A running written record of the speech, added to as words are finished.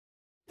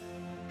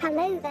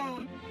Hello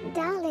there,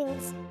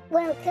 darlings.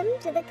 Welcome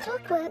to the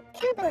Clockwork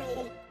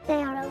Cabaret.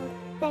 They are old,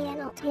 they are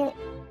not hip.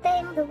 They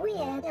are the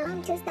weird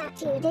answers that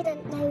you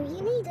didn't know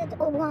you needed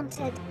or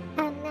wanted.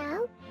 And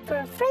now, for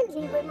a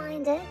friendly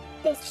reminder,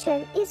 this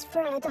show is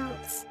for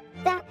adults.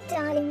 That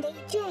darling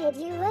DJ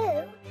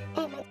duo,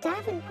 Emmett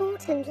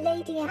Davenport and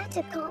Lady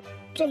Attercop,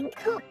 drink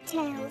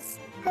cocktails,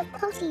 have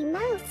potty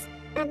mouths,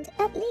 and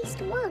at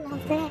least one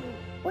of them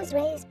was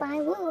raised by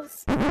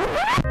wolves.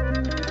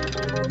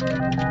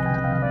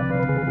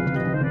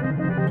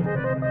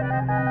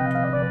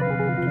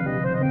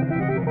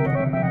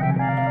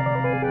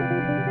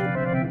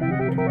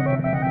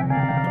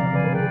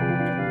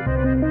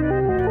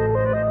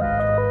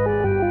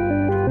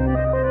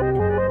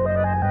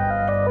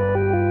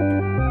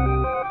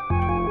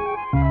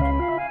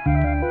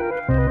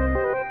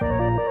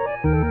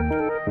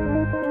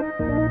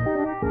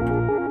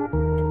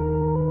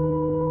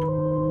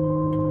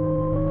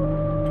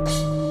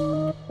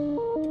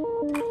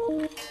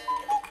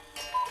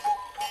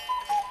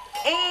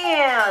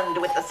 And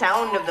with the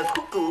sound of the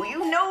cuckoo,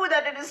 you know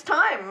that it is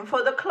time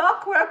for the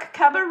Clockwork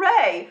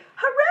Cabaret.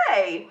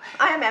 Hooray!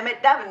 I am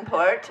Emmett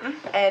Davenport,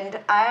 and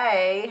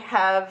I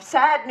have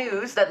sad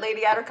news that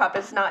Lady Attercop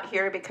is not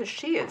here because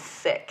she is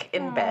sick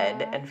in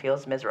bed and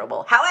feels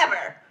miserable.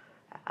 However,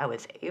 I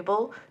was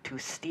able to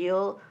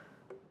steal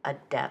a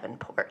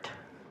Davenport.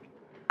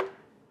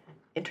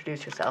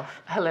 Introduce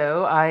yourself.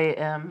 Hello, I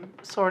am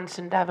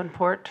Sorensen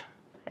Davenport.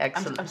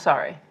 Excellent. I'm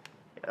sorry.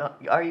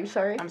 Are you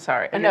sorry? I'm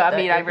sorry. Are No, you- I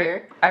mean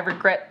you're I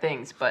regret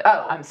things, but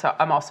Oh.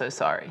 I'm also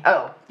sorry.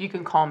 Oh. You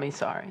can call me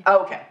sorry.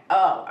 Okay.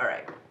 Oh, all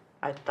right.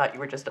 I thought you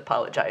were just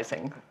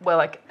apologizing.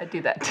 Well, I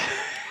do that.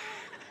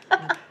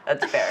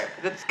 That's fair.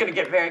 It's going to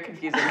get very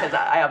confusing because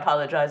I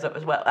apologize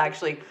as well.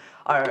 Actually,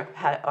 our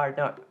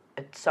no,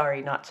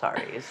 sorry, not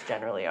sorry is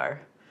generally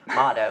our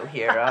motto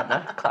here on the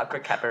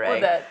Clockwork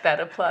Cabaret. Well, that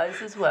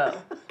applies as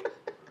well.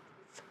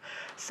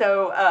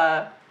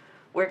 So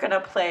we're going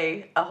to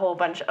play a whole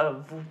bunch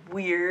of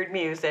weird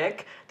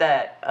music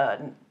that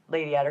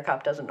Lady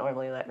Attercop doesn't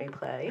normally let me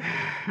play.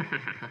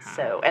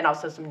 And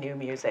also some new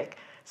music.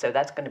 So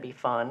that's going to be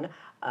fun.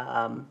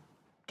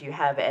 Do you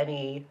have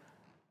any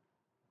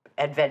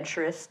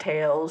adventurous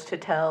tales to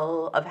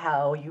tell of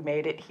how you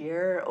made it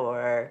here,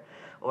 or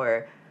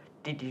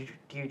do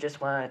you just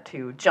want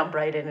to jump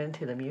right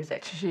into the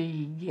music?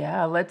 Gee,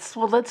 yeah. Let's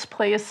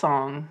play a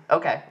song.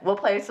 Okay, we'll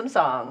play some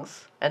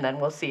songs and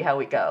then we'll see how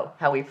we go,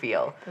 how we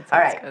feel. That sounds All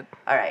right. good.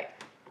 All right.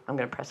 I'm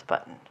gonna press a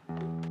button.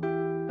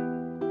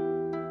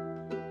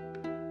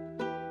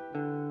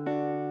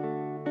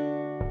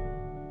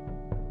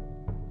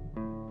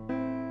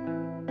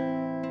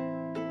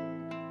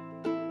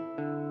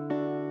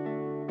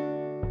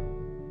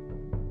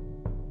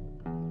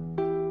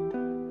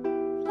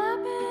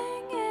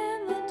 Flapping in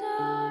the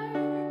dark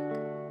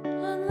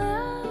on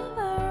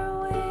leather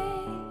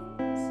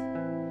wings.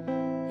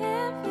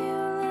 If you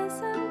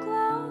listen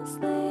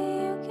closely,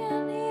 you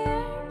can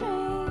hear me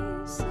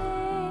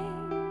sing.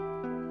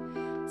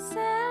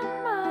 Send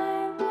my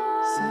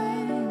voice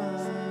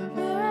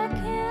where I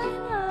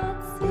cannot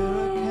see.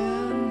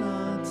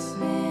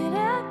 It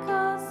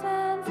echoes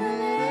and an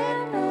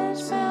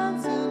image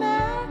bouncing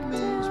back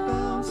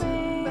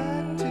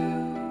to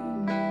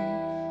me.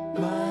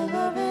 My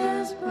love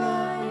is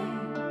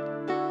blind.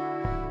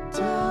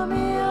 Tell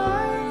me,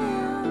 are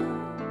you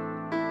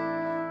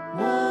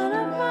one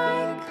of my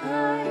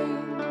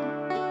kind?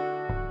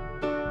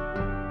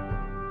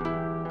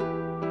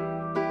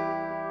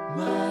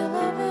 My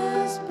love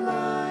is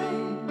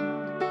blind.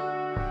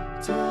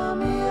 Tell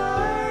me,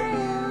 are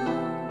you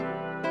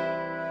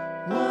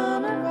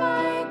one of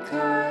my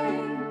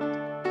kind?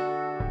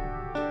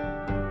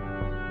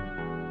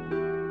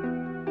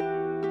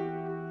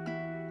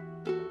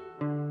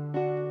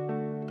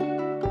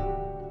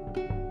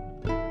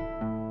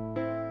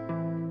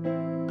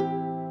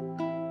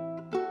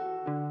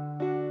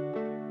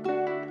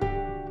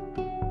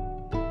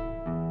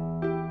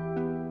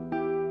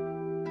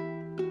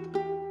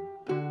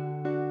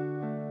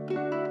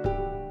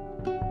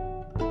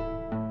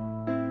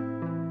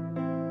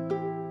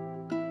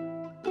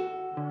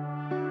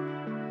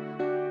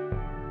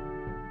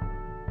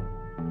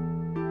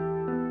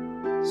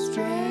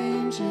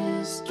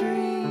 Strangest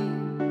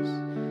dreams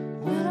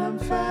when I'm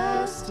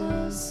fast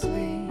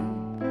asleep,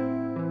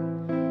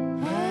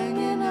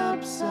 hanging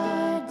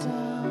upside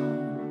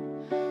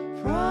down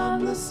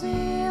from the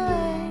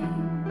ceiling,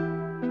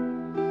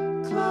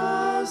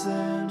 claws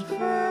and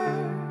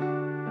fur,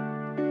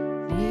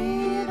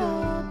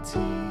 needle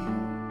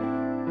teeth,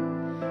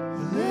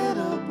 a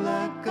little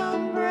black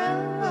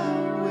umbrella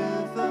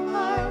with a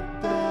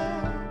heart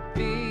that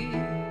beats.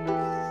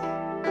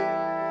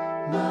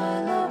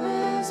 My love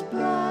is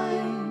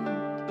blind.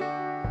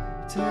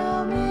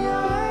 Tell me,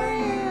 are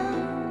you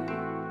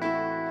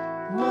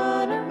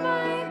one of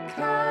my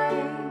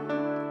kind?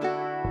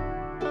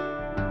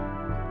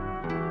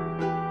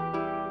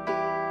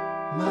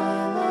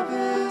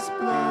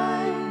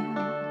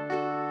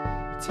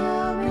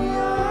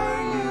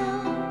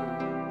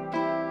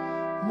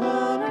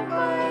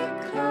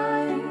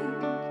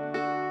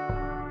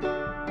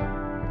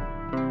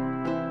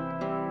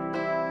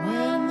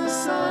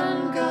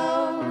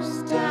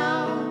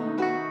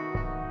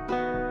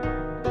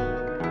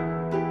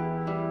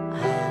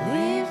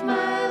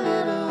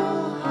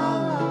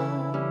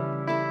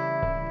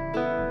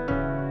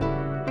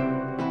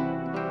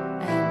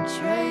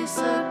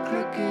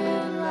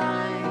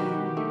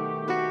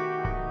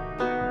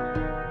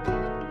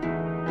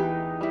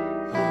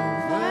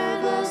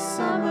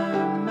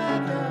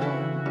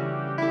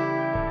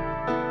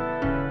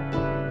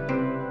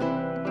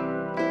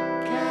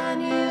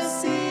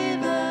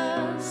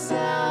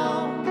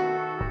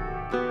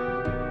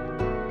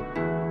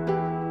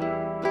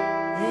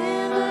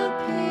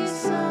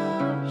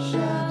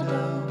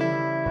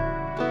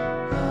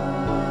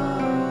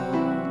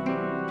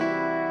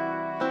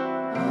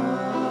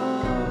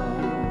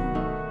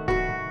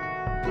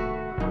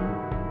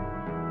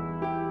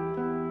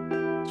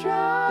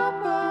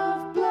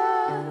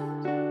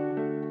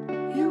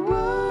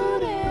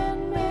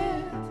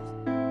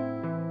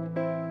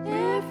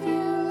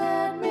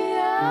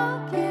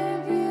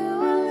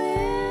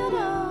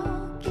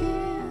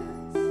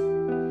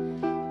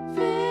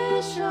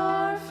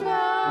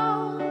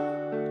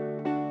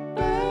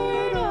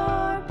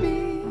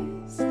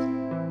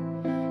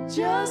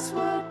 Just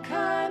what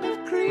kind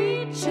of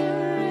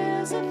creature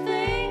is a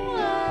thing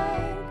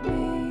like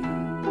me?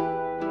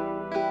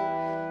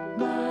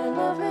 My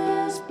love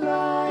is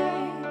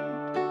blind.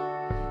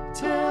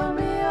 Tell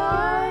me,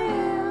 are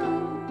you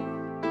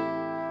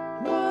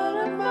one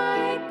of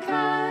my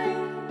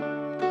kind?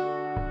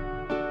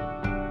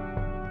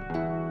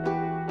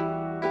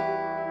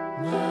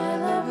 My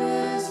love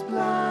is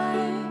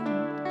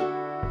blind.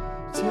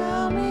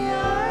 Tell me,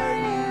 are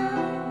you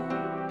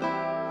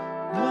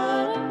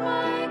one of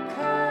my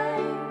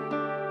kind?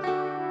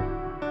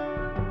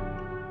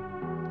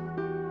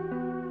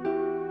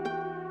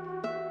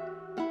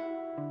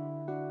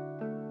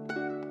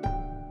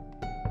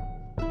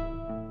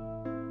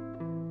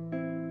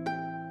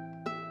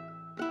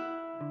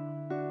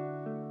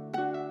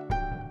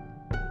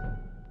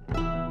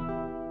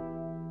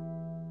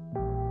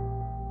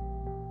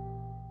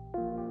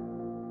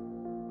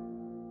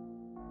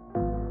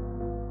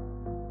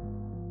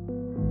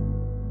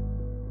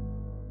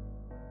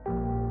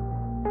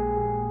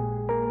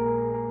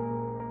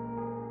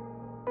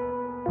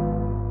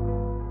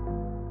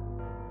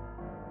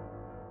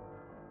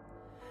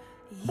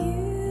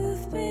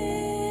 You've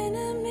been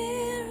a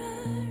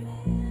mirror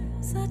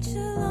such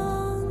a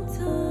long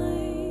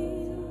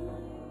time.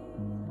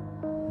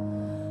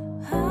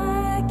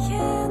 I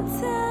can't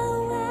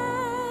tell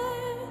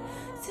where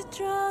to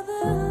draw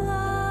the line.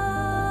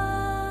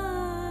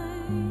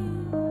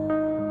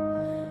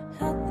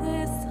 At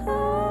this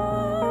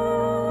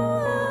heart,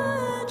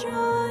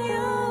 draw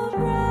your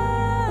breath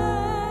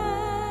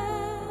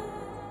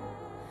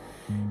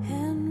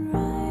and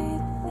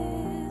write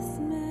this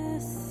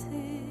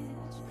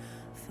message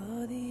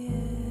for the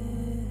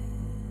end.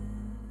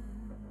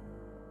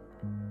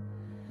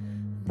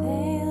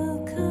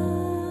 They'll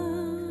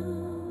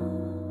come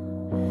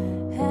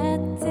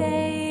at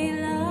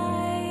daylight,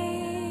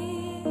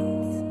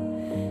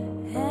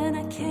 and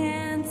I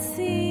can't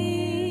seem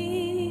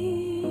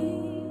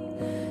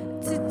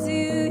to do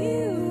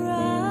you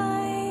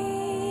right.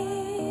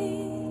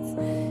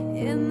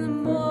 In the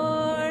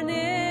morning,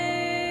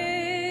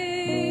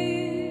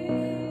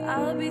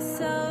 I'll be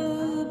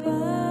sober.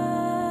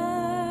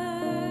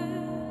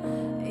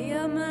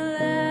 You're my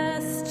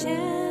last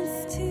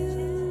chance to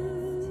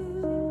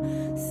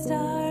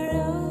start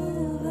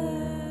over.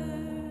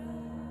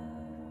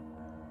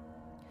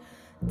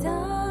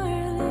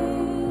 Darling,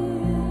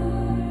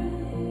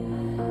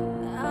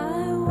 I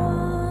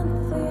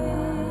want this.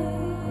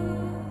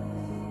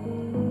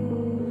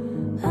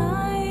 I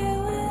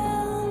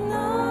will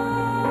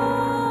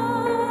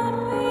not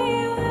be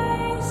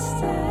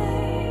wasted.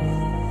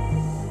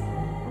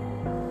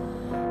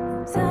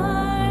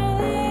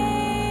 Darling,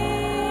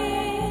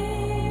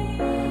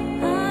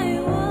 I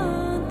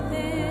want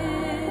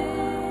this.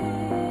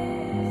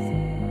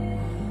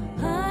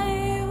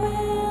 I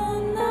will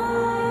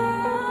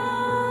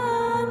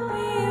not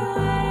be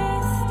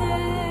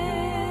wasted.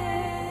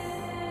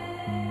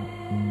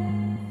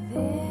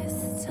 This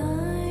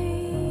time,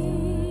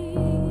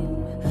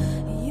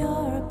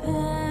 you're a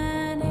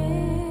panic.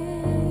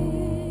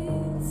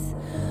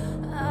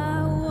 I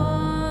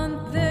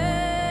want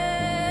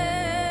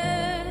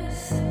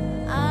this.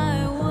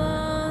 I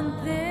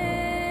want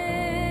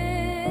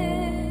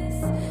this.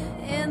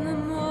 In the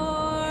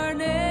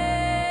morning,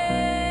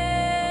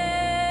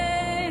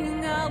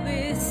 I'll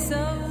be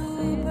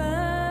sober.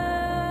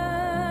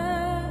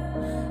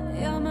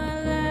 You're my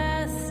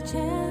last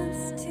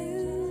chance to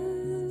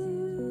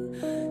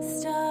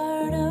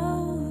start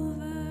over.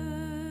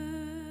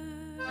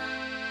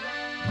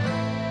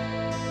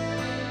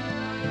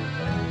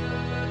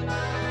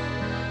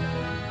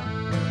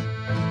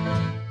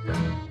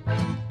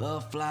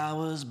 The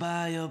flowers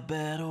by your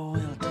bed are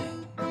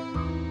wilting.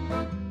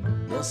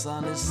 The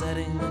sun is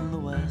setting in the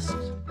west.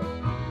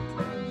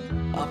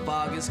 A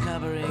fog is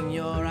covering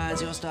your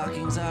eyes. Your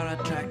stockings are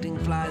attracting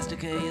flies.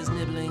 Decay is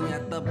nibbling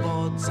at the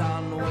boards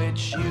on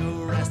which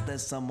you rest.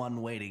 There's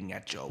someone waiting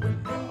at your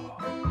window.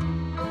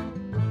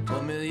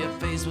 Familiar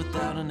face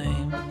without a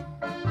name.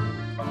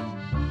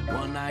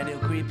 One night he'll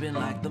creep in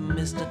like the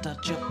mist to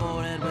touch your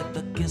forehead with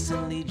a kiss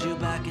and lead you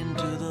back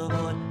into the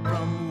void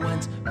from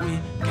whence we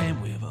came.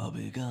 We've all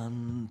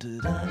begun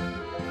to die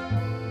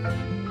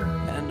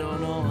and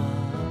don't know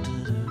what to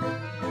do.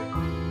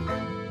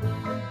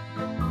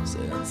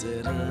 Since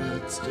it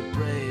hurts to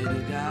pray to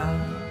God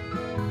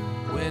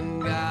when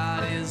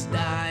God is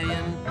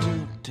dying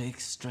to take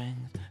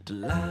strength to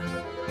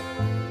life.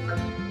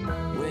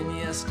 When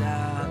you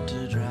start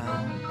to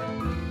drown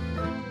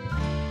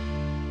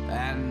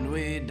and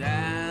we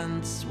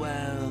dance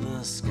where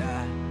the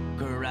sky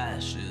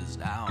crashes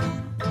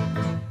down.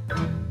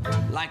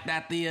 Like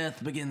that the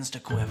earth begins to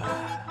quiver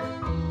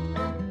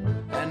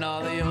and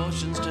all the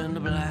oceans turn to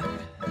black.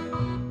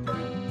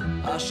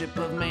 A ship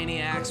of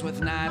maniacs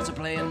with knives are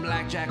playing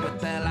blackjack with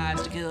their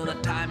lives to kill the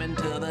time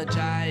until the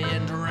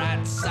giant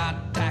rats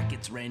attack.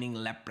 It's raining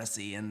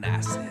leprosy and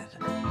acid.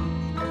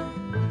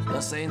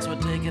 The saints were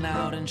taken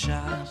out and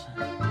shot.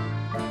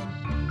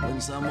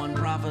 When someone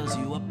proffers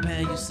you a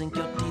pair, you sink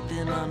your teeth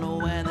in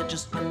unaware that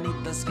just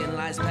beneath the skin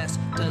lies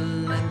pestilence.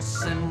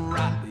 petulance and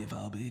rot. We've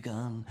all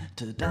begun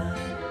to die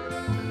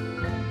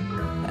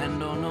and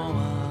don't know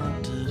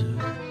what to do,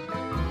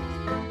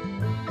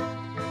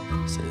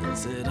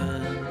 since it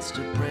hurts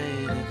to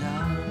pray to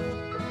God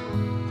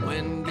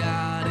when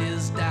God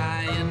is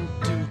dying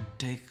to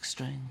take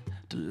strength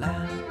to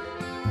life.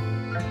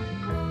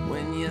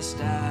 When you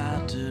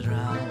start to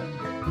drown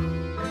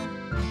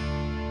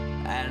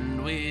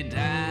and we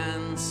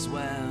dance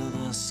where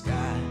the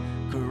sky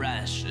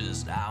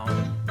crashes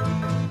down.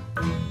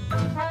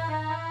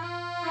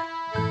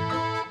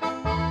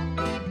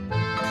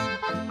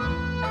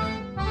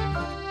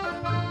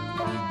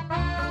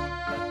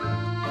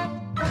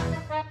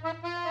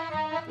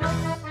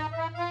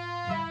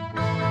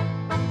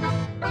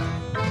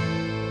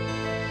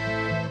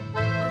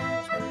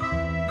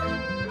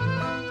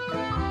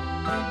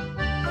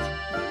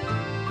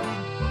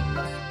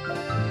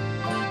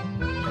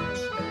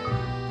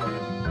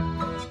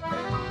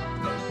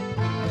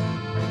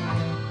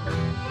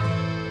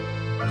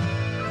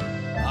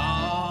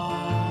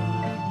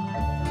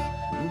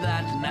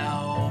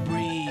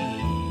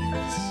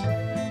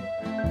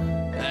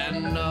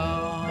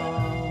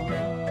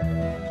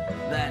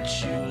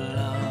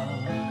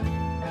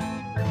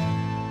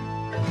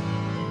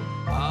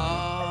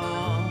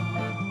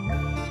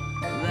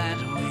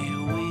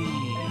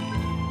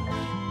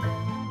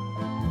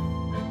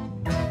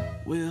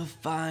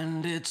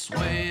 Find its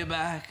way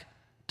back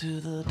to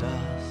the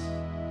dust.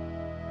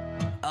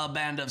 A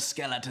band of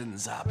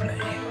skeletons are playing.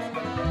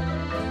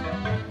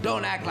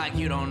 Don't act like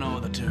you don't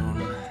know the tune.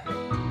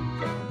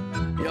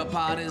 Your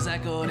part is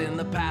echoed in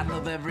the path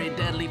of every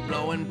deadly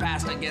blow and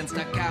passed against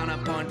a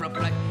counterpoint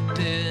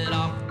reflected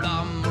off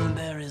the moon.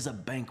 There is a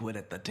banquet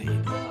at the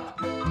table.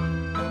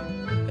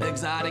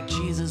 Exotic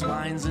cheeses,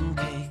 wines, and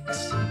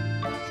cakes.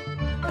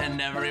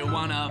 And every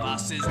one of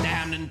us is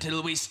damned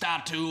until we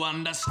start to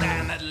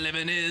understand that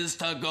living is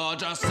to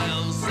gorge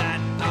ourselves at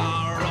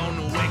our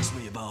own wakes.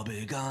 We've all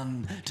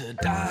begun to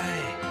die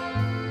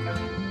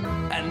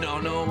and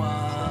don't know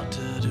what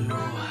to do,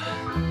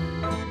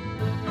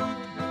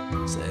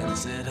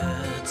 since it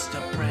hurts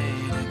to pray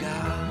to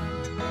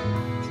God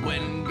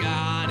when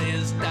God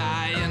is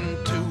dying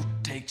to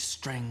take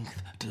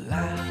strength to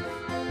life.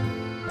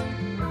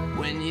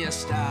 When you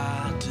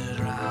start to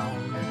drown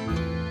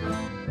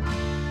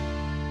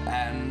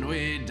and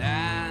we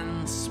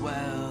dance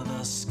where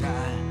the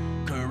sky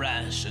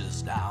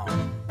crashes down.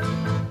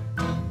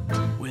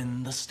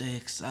 When the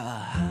stakes are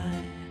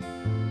high,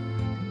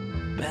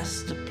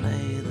 best to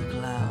play the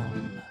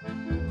clown.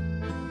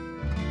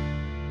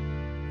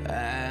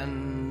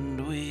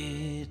 And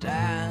we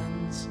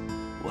dance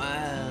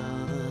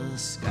where the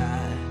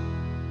sky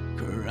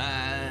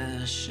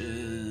crashes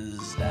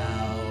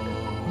down.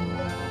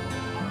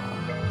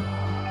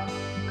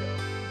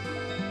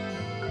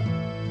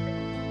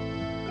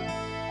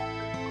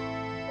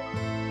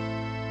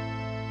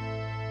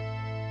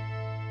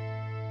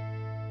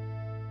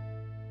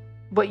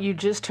 What you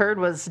just heard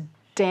was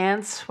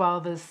Dance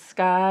While the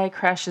Sky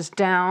Crashes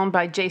Down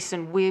by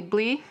Jason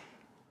Webley.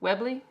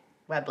 Webley?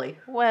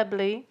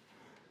 Webley.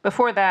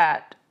 Before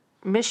that,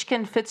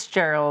 Mishkin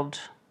Fitzgerald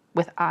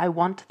with I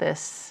Want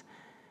This.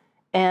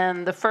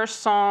 And the first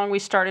song we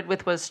started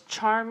with was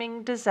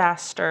Charming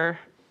Disaster,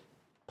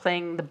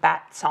 playing the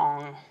Bat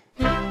Song.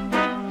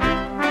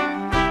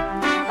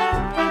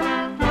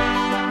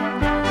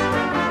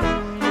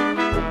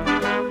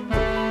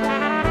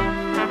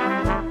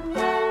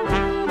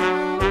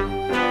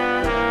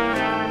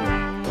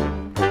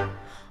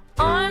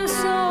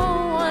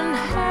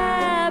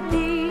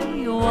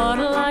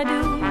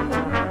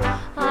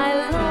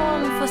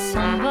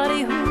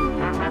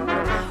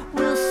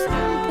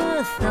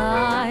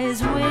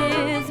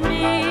 With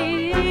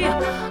me,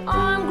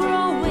 I'm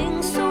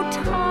growing so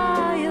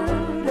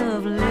tired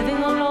of living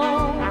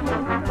alone.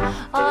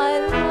 I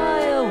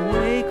lie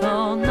awake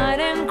all night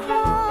and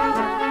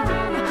cry.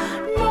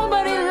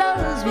 Nobody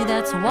loves me,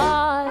 that's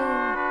why.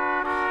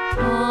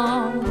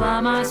 All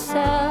by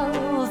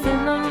myself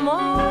in the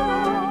morning,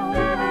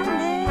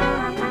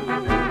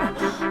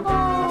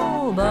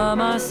 all by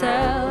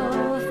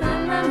myself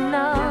in the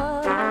night.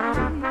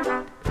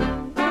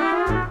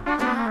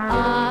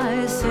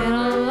 I sit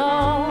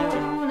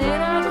alone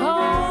in a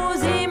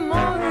cozy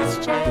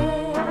moist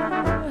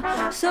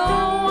chair, so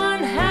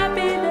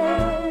unhappy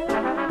there,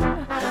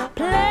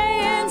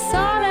 playing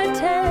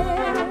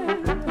solitaire.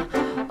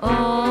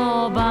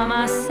 All by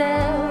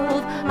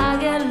myself, I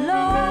get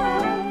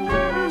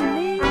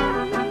lonely,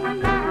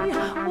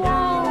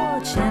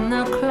 watching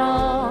the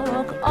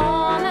clock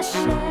on the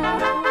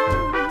shelf.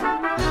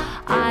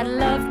 I'd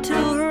love to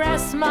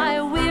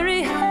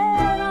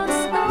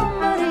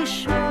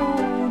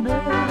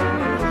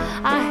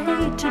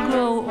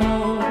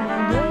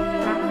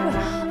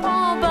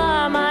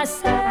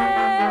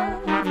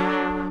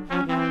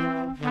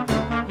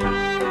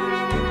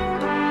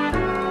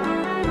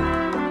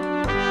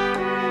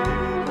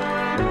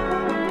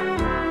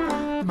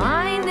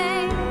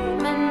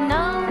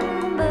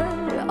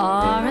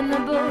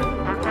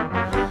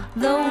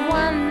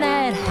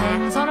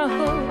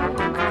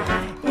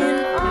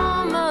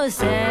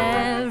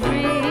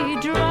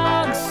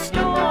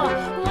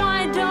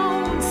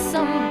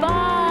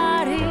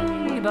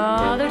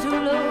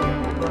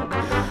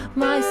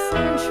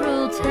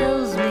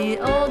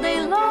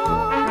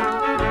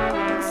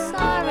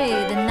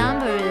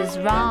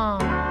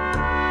wrong.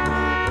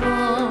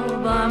 All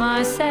by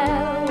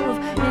myself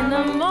in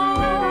the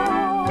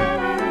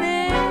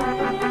morning,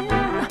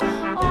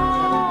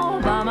 all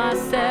by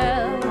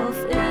myself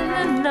in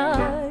the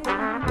night.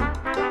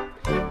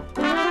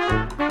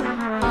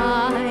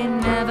 I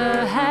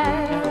never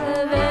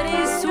have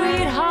any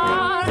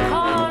sweetheart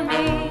call on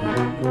me.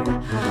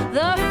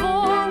 The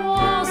four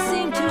walls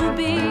seem to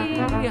be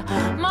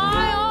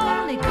my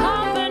only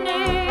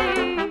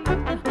company.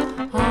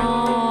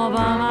 All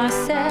by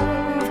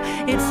myself,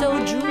 it's so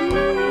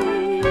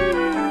dreary.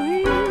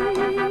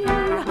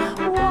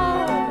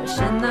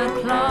 Watching the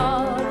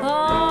clock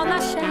on the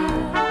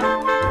shelf.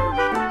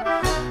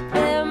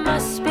 There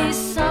must be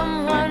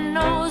someone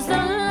knows the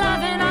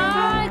loving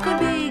I could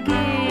be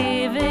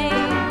giving.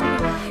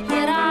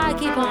 Yet I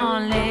keep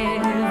on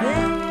living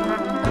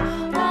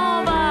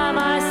all by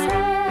myself.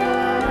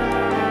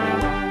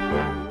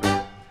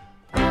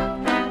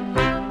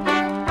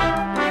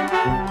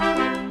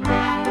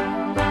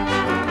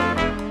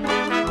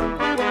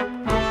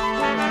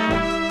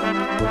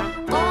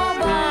 All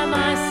by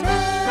myself.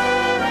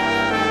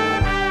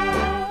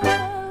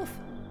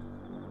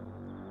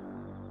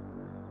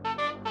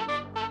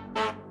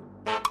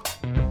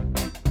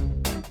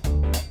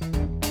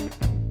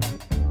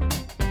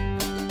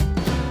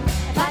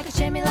 If I could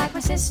shimmy like my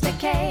sister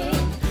Kate,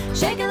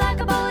 shake it like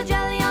a bowl of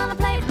jelly on a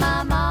plate.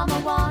 My mama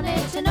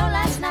wanted to know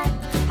last night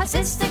how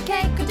Sister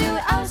Kate could do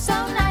it oh so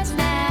nice.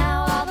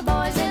 Now all the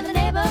boys in the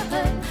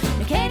neighborhood,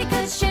 and Katie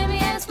could shimmy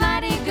and it's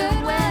mighty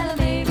good. Well, I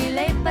may be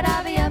late, but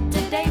I'll be up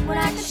to date when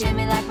I can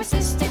shimmy like my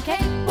sister Kate.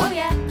 Oh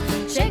yeah,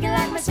 shake it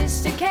like my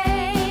sister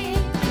Kate.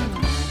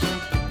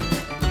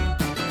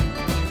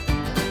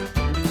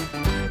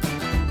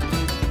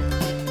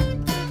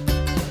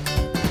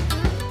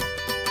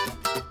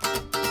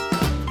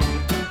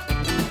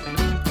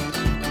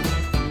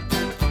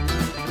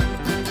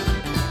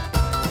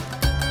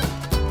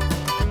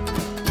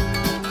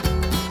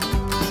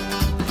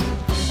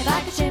 If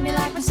I could shimmy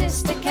like my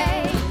sister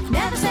Kate,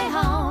 never stay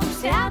home,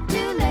 stay out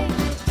too late.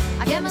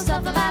 I get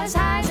myself about as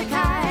high as a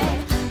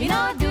kite. You know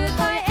I do it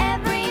for you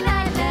every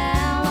night.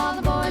 Now all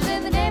the boys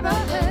in the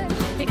neighborhood,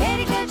 the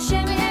Katie could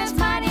shimmy and it's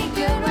mighty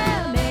good.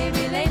 Well,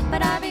 maybe late,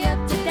 but I'll be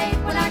up to date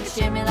when I can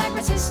shimmy like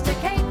my sister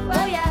Kate.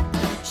 Oh yeah,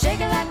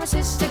 shake it like my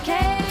sister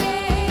Kate.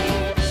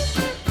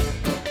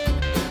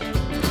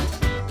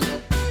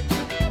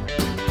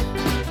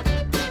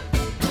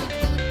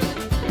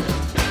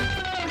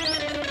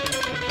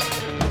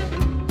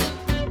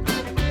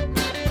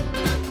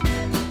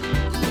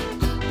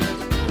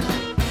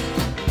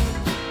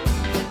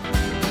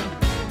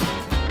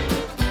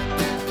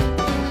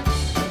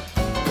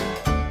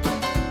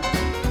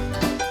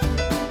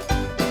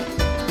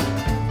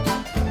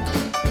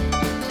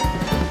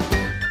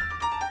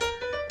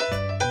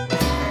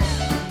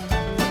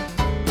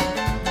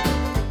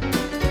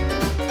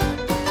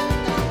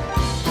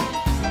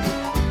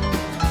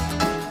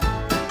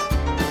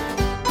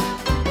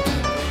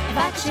 If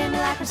I could shimmy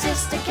like my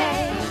sister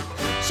Kate,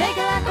 shake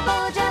it like a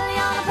bowl of jelly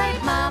on a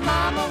plate. My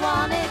mama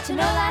wanted to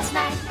know last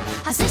night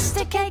how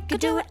Sister Kate could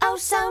do it oh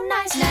so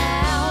nice.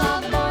 Now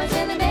all the boys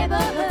in the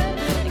neighborhood,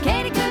 and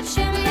Katie could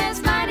shimmy and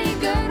it's mighty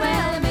good.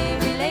 Well, I may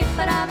be late,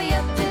 but I'll be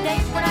up to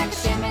date when I can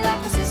shimmy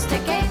like my sister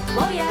Kate.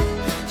 Oh yeah,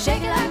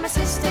 shake it like my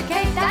sister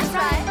Kate. That's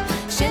right,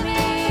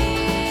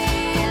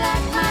 shimmy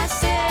like my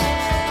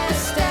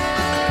sister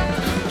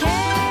Kate.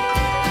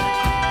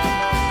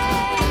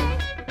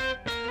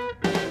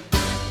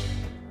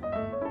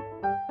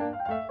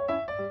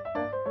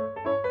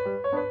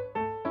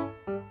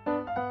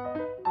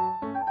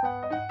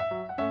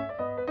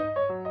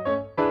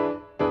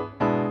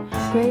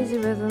 Crazy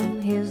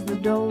rhythm, here's the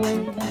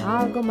doorway.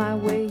 I'll go my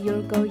way,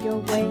 you'll go your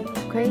way.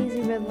 Crazy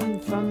rhythm,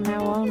 from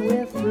now on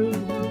we're through.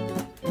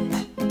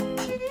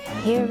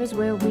 Here is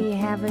where we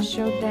have a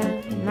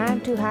showdown. And I'm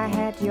too high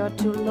hat, you're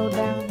too low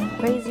down.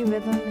 Crazy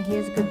rhythm,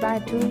 here's goodbye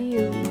to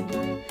you.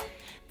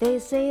 They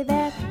say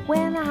that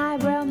when a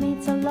highbrow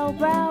meets a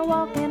lowbrow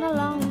walking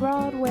along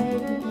Broadway,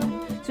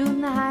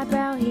 soon the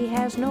highbrow, he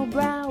has no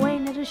brow.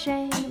 Ain't it a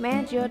shame,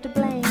 and you're to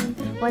blame?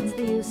 What's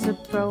the use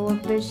of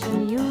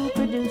prohibition? You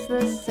produce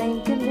the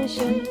same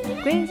condition.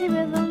 Crazy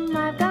rhythm,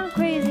 I've gone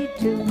crazy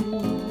too.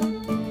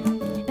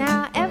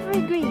 Now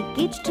every Greek,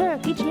 each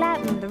Turk, each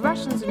Latin, the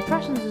Russians and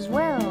Prussians as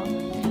well,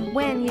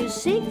 when you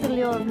seek the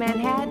lure of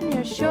Manhattan,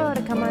 you're sure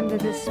to come under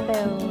this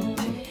spell.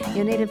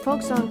 Your native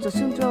folk songs you'll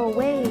soon throw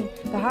away.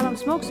 The Harlem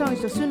smoke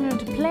songs you'll soon learn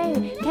to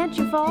play. Can't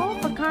you fall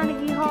for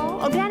Carnegie Hall?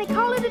 Oh, Danny,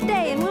 call it a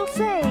day and we'll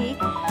say,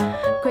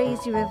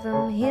 crazy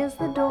rhythm, here's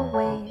the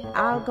doorway.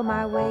 I'll go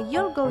my way,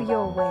 you'll go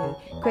your way.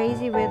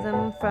 Crazy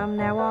rhythm, from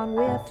now on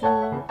we're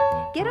through.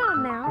 Get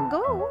on now,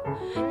 go.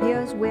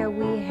 Here's where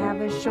we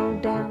have a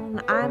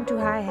showdown. I'm too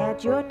high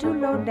hat, you're too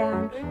low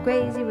down.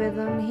 Crazy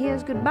rhythm,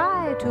 here's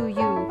goodbye to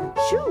you.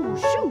 Shoo,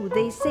 shoo,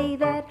 they say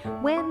that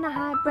when a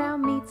highbrow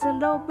meets a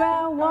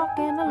lowbrow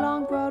walking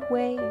along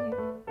Broadway,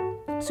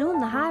 Soon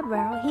the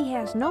highbrow, he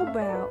has no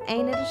brow.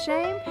 Ain't it a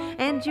shame?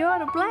 And you're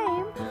to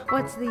blame.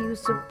 What's the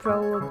use of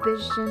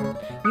prohibition?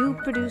 You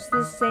produce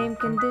the same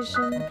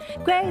condition.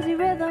 Crazy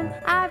rhythm,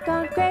 I've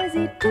gone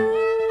crazy too.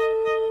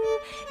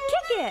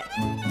 Kick it!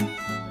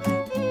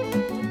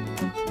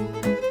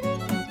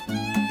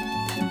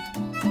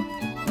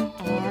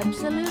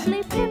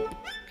 Absolutely pip.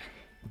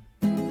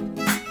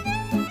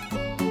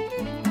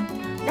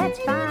 That's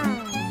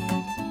fine.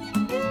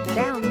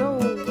 Down low.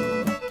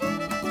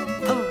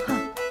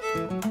 Uh-huh.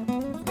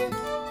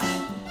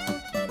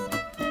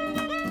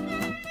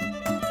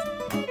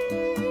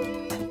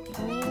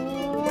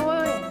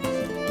 Oh, yes.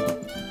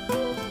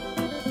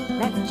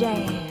 That's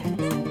jazz.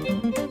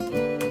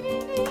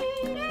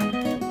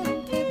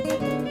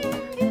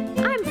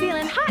 I'm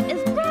feeling hot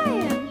as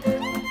Brian.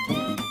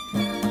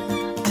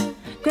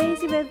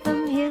 Crazy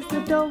rhythm, here's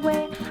the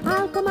doorway.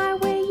 I'll go my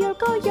way, you'll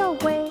go your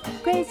way.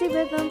 Crazy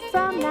rhythm,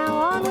 from now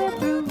on we're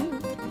through.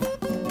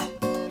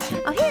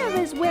 Oh, here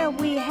is where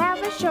we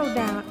have a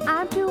showdown.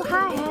 I'm too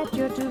hi-hat,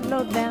 you're too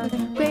low down.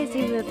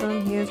 Crazy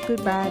rhythm, here's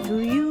goodbye to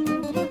you.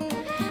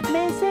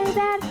 They say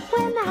that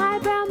when the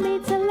highbrow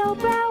meets a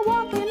lowbrow,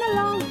 walking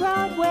along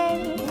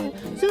Broadway,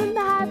 soon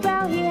the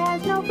highbrow, he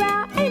has no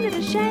brow. Ain't it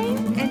a shame?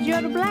 And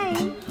you're to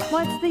blame.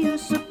 What's the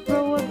use of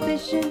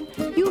prohibition?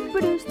 You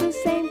produce the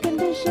same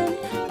condition.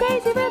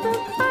 Crazy rhythm,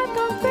 I've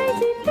gone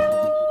crazy too.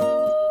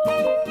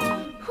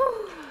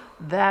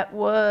 That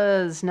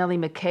was Nellie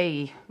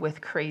McKay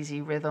with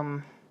Crazy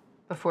Rhythm.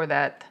 Before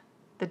that,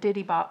 the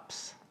Diddy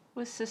Bops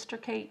with Sister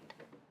Kate.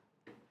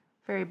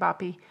 Very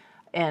boppy.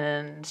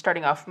 And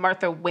starting off,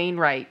 Martha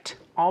Wainwright,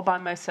 All by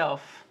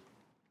Myself.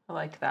 I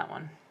liked that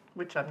one.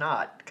 Which I'm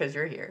not, because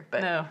you're here.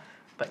 But No,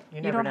 but you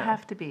you never don't know.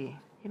 have to be.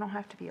 You don't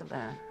have to be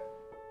alone.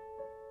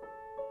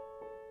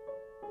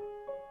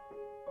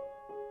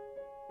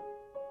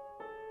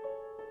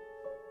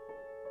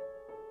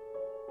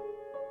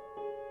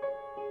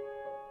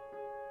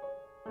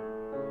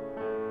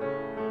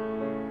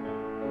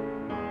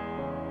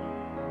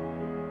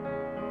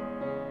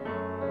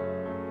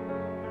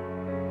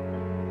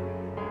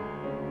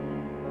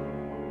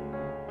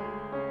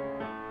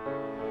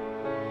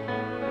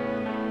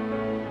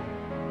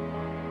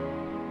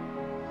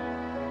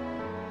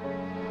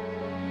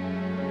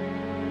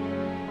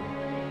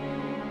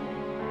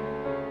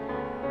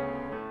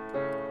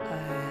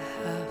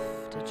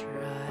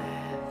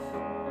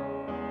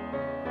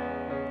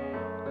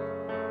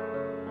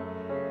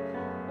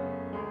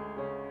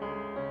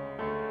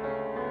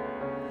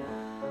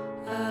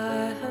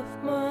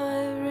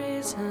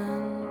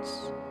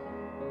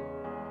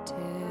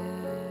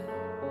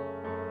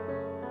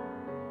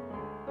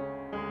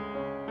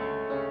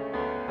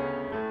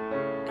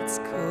 It's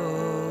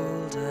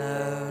cold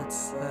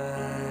outside.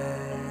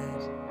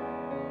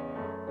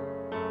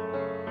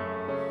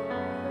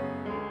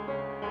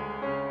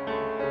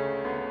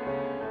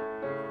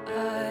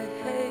 I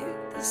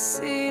hate the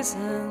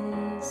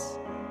seasons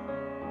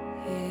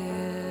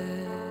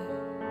here.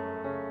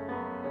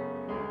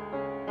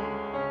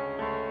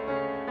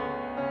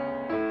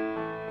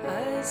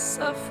 I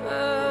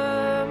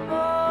suffer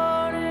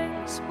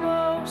mornings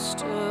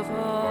most of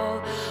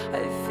all.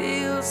 I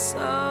feel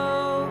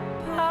so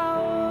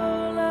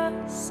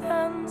powerless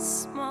and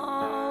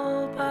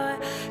small. By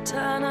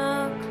 10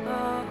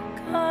 o'clock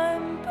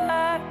I'm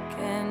back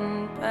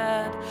in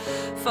bed,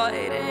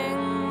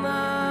 fighting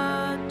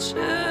the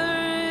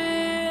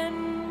jury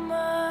in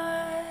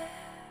my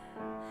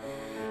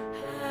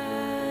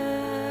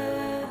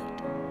head.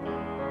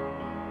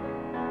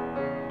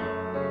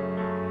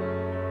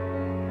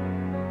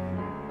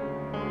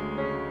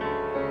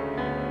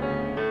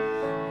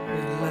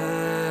 We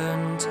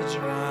learn to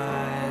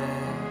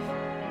drive.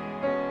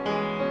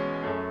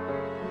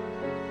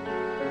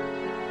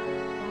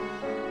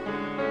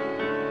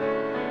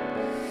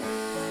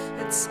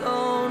 It's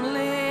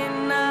only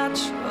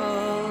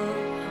natural,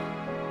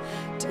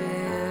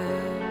 dear.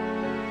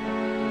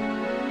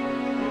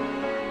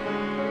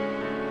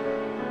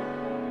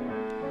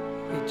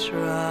 We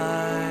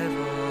drive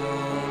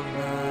all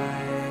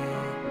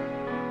night.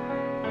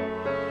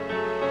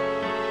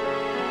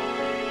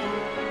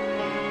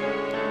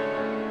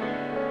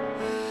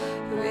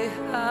 We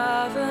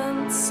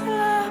haven't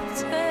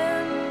slept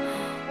in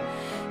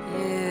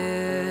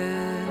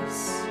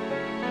years.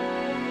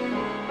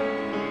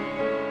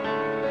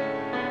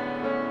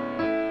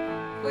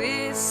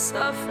 We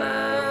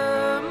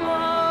suffer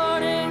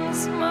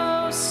mornings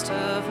most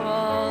of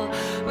all.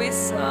 We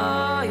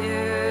saw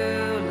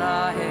you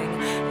lying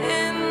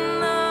in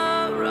the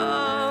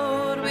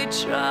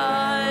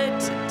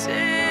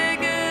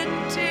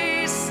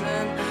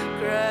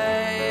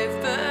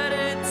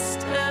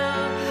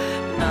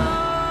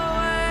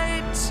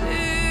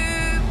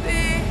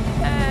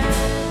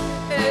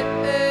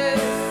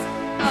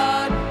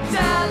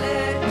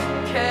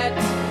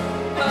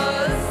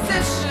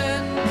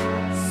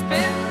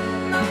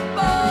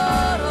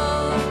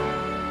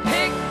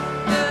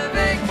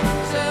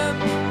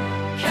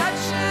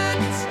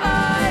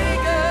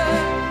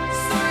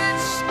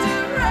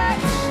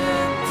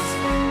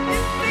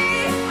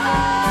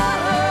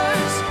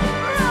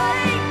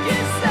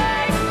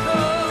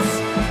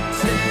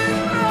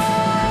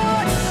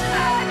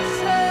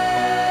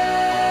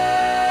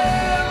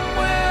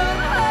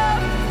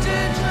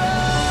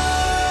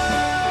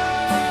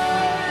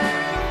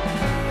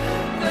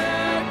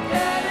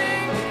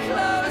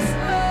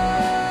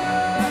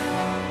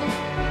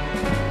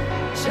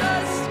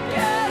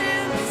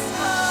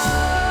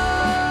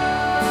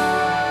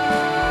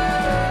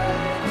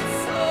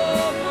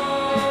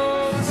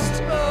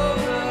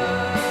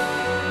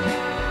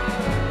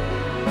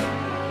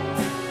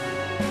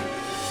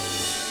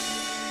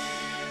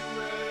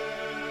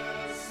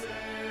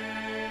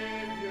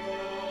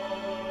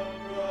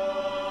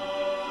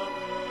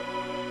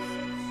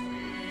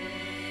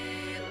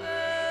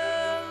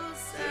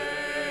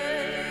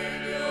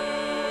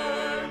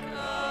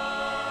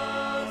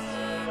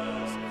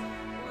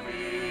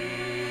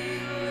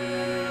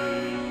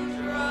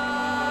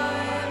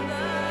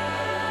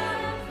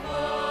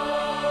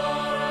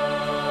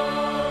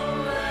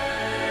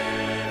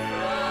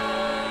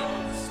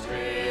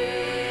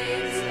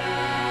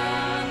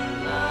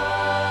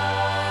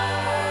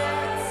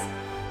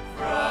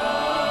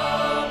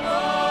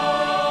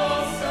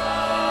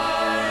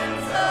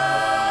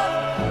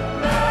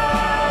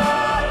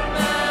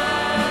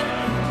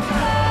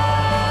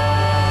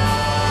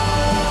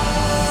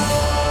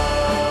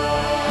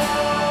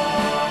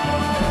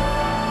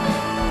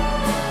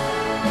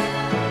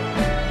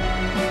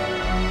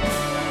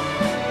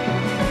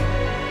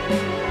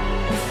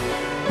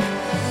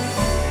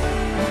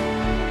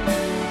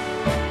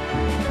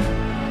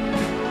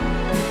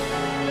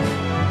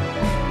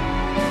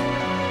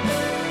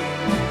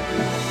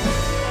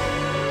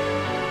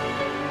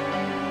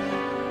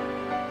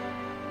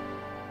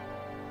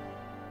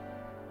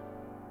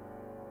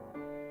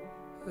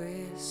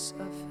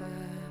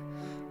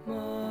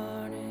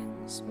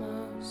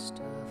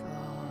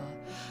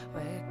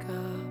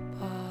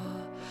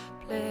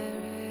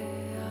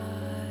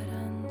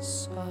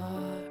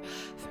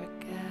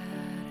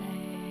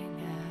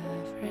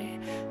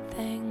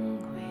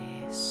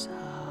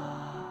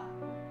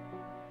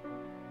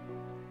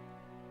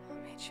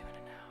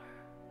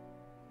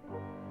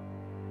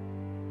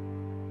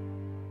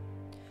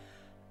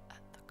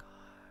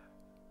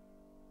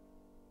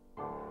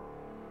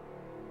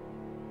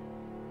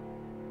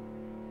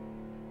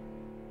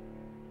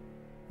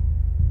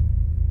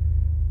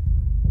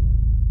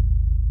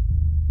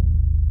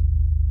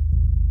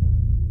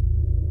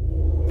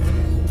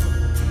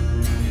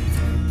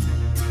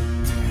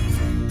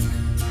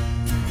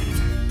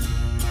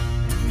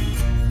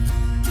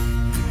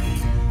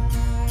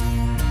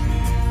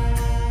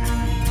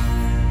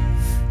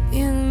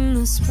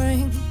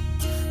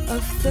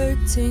of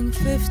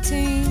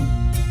 1315,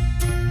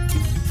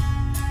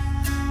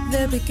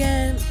 there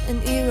began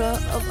an era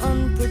of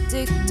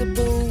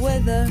unpredictable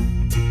weather.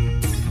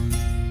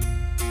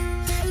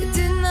 It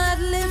did not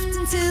lift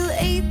until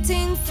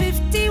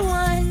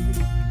 1851.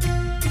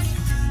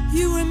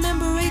 You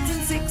remember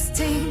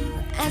 1816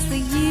 as the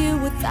year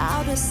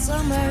without a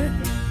summer.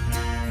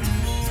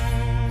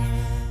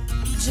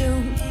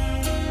 June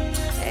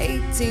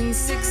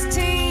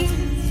 1816,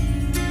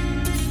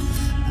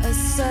 a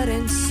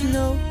sudden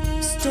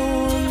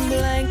snowstorm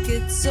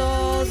blankets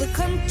all the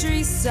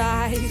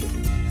countryside.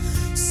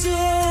 So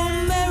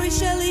Mary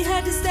Shelley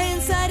had to stay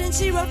inside and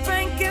she wrote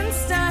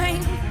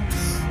Frankenstein.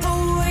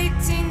 Oh,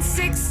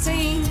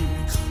 1816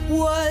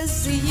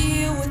 was a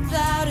year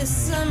without a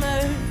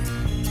summer.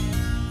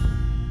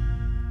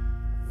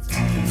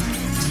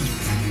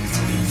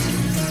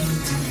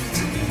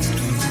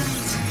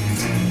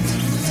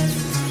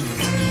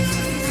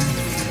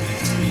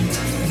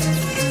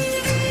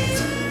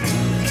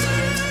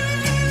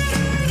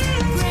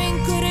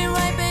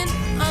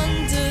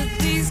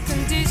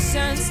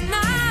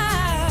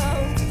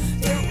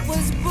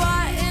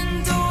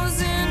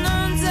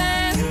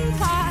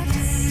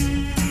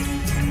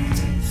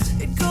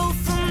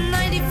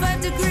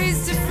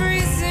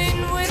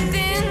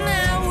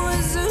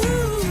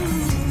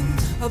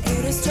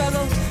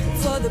 Struggle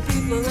for the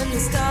people and the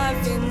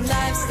starving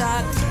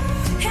livestock.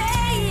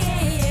 Hey,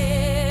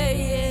 yeah, yeah,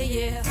 yeah,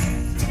 yeah.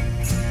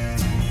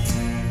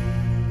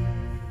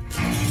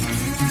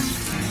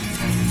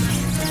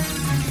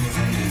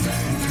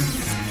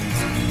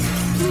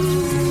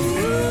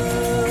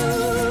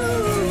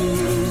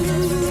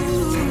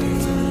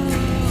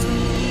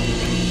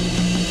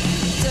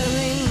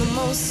 During the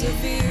most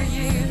severe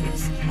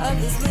years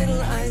of this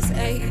little ice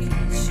age,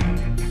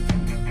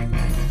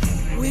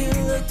 we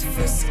looked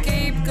for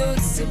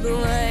scapegoats to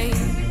blame.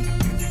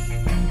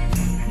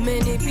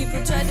 Many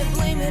people tried to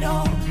blame it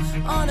all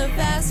on a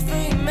vast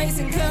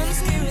Freemason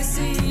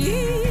conspiracy.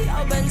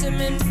 Oh,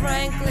 Benjamin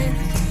Franklin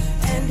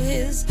and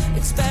his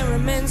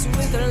experiments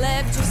with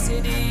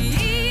electricity.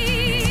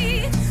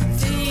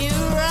 The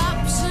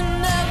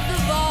eruption of the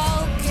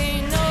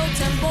volcano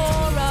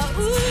Tambora.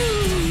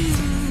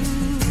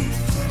 Ooh,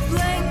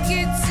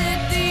 blanketed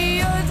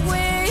the earth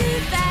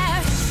with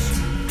ash.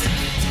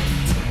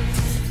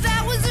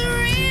 That was a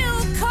real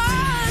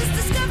cause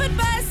discovered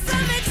by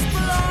some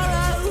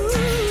explorer.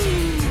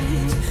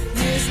 Ooh.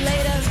 Years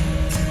later,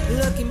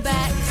 looking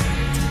back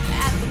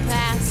at the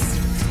past.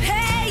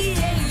 Hey,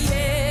 yeah,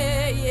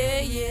 yeah,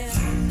 yeah, yeah.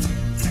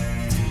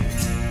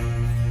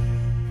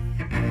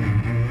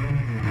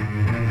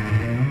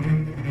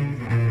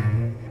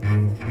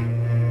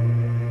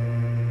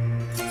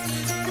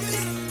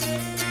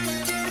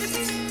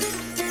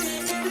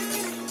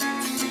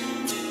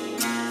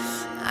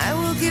 I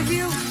will give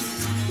you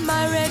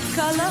my red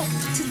color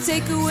to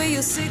take away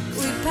your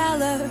sickly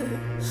pallor.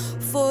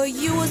 For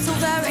you are so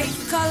very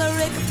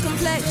choleric of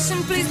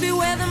complexion. Please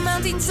beware the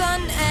mounting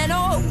sun and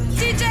oh,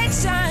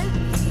 dejection.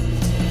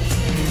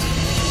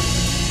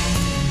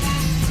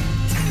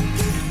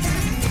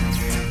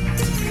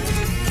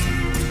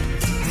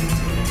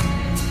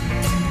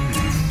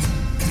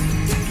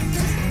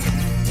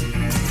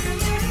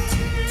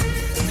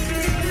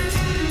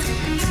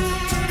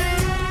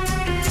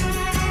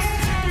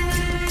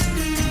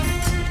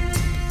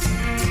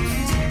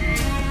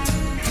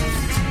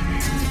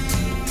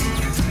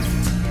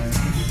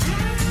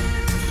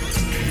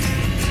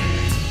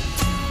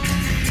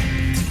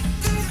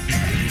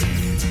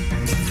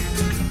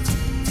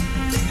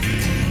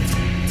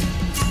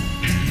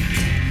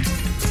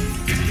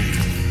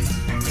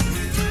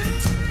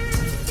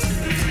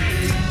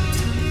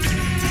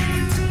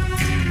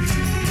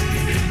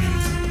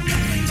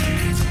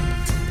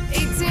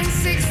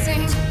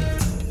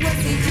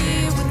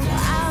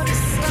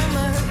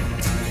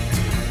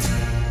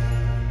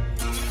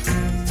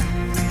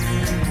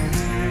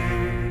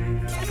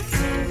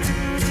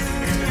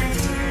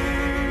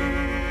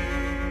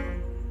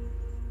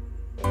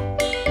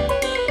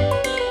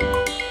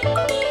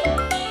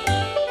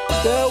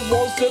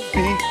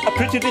 A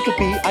pretty little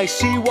bee, I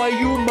see why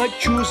you might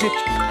choose it.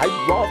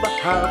 I'd rather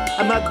have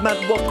a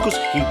madman wasp, 'cause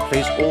he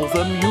plays all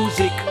the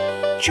music.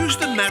 Choose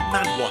the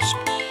madman wasp.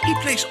 He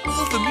plays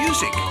all the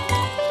music.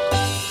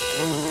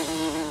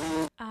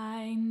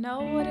 I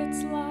know what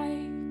it's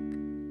like,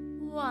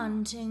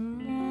 wanting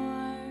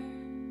more.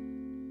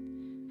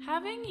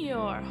 Having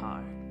your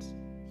heart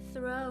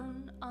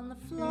thrown on the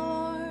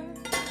floor.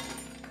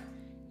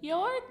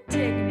 Your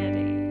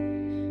dignity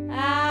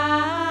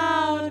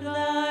out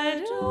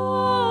the door.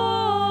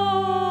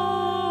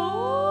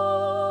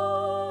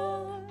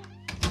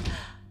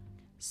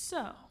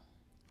 So,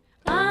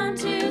 I'm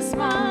too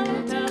smart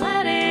to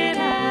let it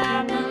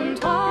happen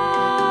twice.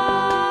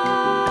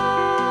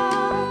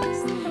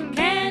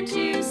 Can't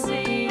you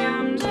see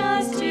I'm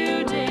just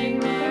too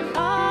dignified?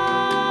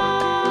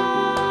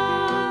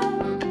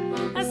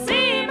 I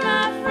see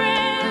my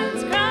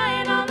friends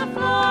crying on the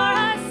floor.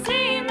 I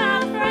see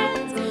my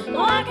friends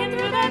walking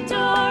through that door.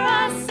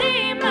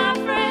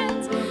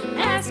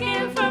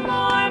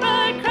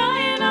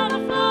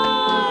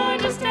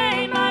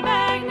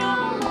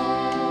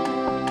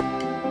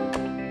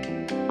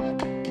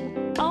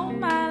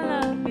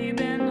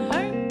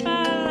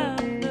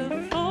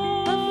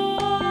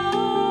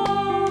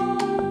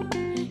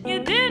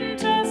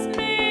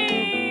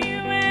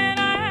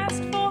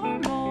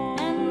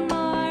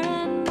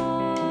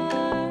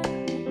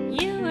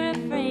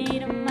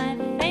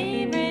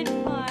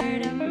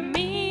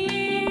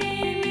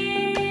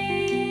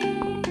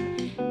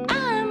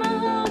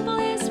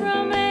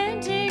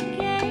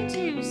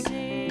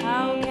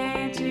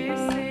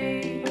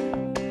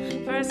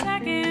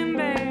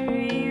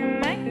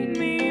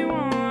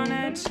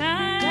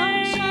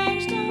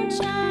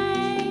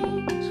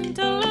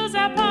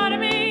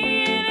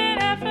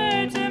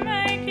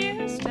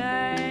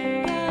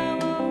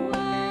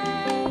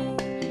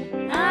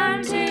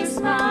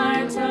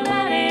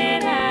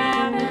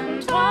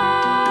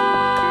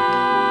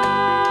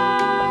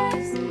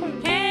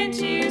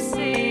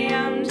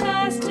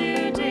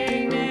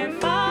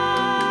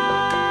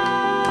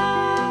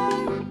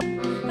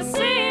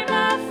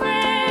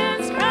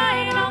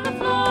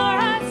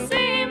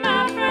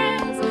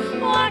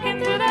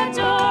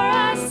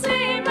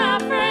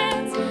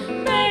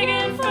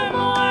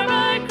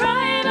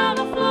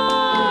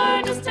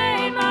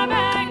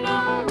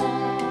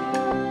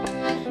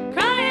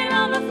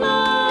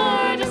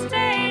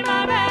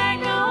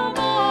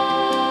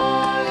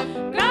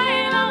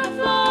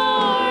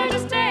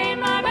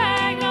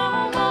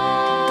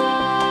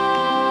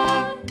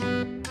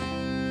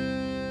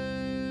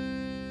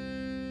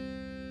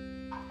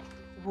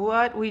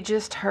 What we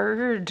just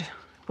heard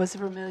was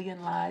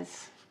Vermilion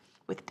Lies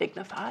with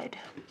Dignified.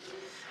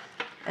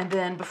 And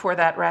then before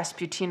that,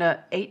 Rasputina,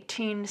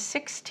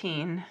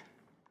 1816,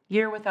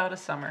 Year Without a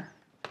Summer.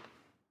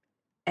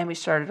 And we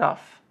started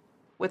off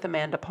with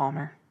Amanda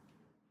Palmer,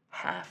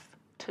 Have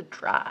to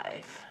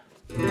Drive.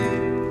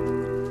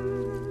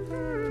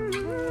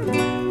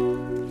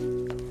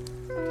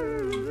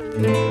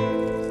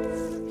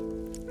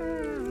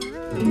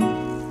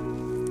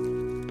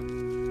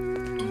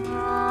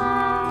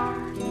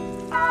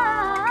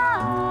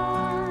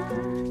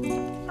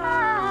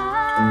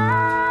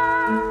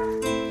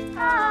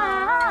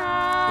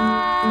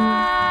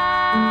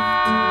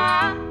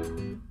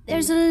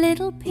 There's a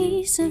little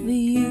piece of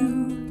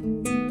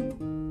you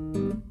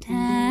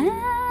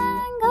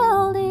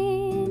tangled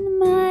in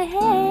my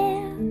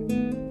hair.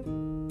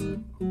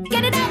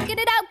 Get it out, get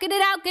it out, get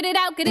it out, get it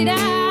out, get it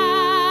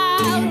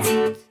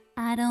out.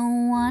 I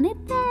don't want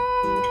it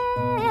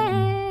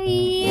there.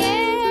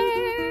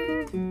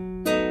 Yeah.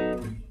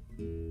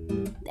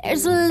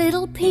 There's a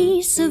little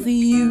piece of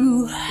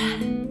you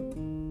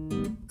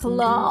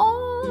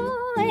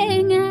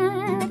clawing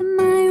at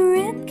my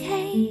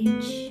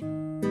ribcage.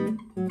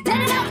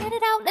 Let it out, let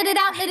it out, let it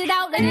out, let it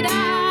out, let it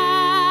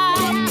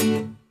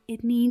out.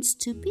 It needs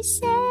to be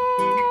said.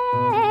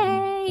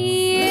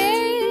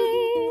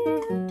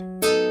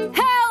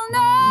 Hell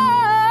no,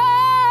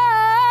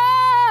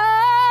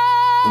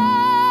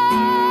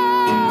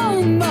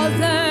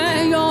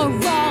 mother, you're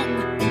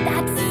wrong.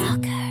 That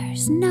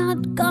fucker's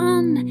not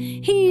gone.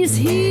 He's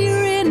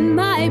here in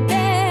my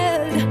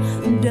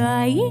bed,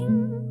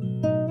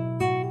 dying,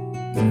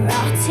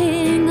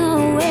 rotting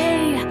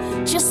away.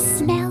 Just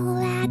smell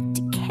that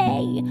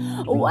decay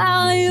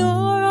while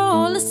you're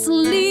all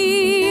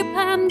asleep.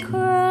 I'm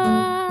crying.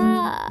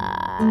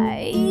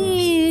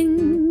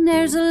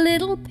 There's a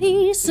little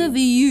piece of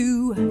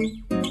you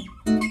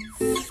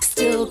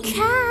still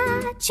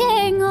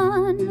catching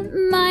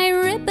on my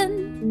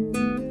ribbon.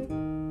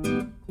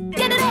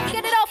 Get it off,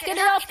 get it off, get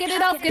it off, get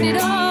it off, get it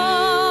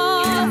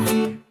off.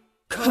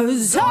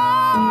 'Cause I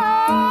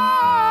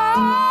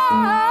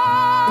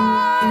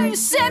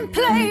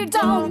simply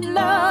don't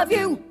love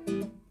you.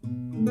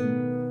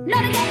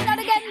 Not again, not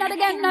again, not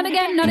again, not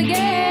again, not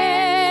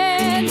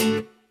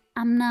again.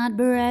 I'm not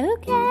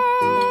broken.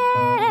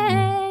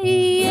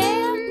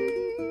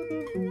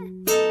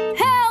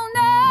 Hell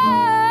no,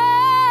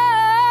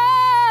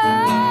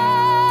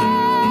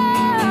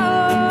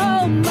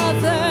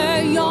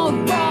 mother, you're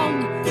wrong.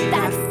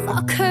 That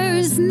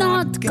fucker's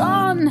not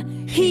gone.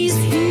 He's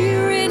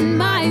here in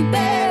my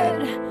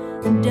bed,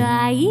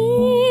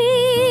 dying,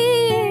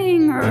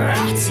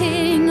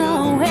 rotting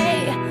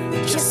away.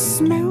 Just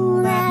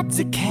smell that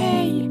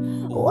decay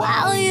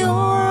while you're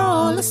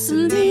all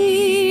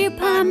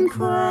asleep. I'm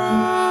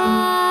crying.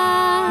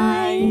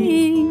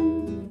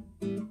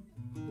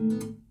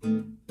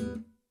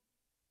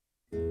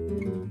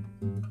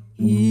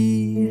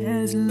 He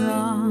has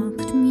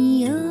locked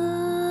me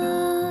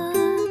up,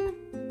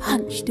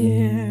 punched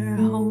air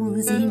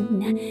holes in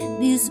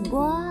this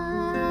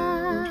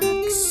box,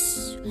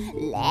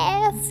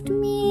 left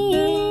me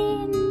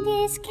in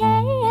this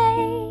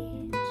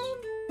cage,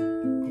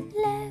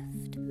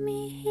 left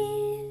me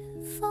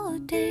here for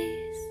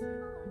days,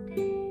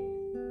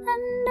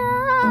 and I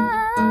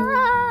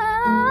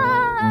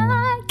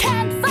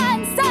can't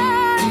find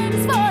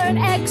signs for an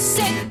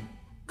exit.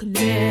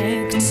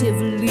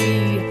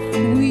 Collectively,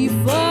 we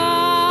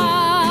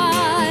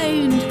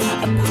find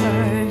a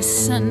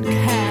person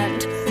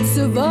can't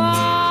survive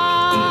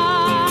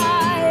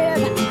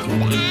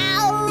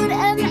without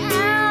an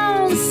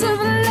ounce of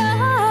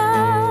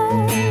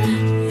love,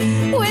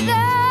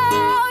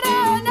 without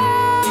an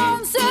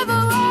ounce of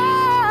love.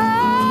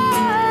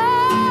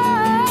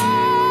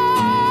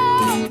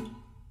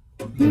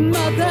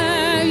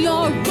 Mother,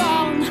 you're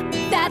wrong.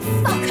 That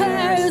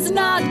fucker's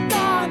not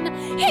gone.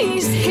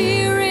 He's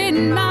here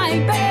in my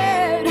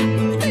bed,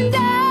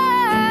 dying,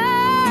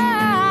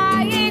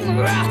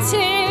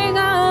 rotting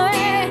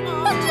away.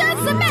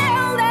 Just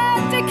smell that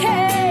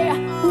decay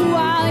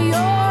while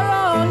you're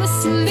all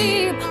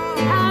asleep.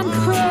 I'm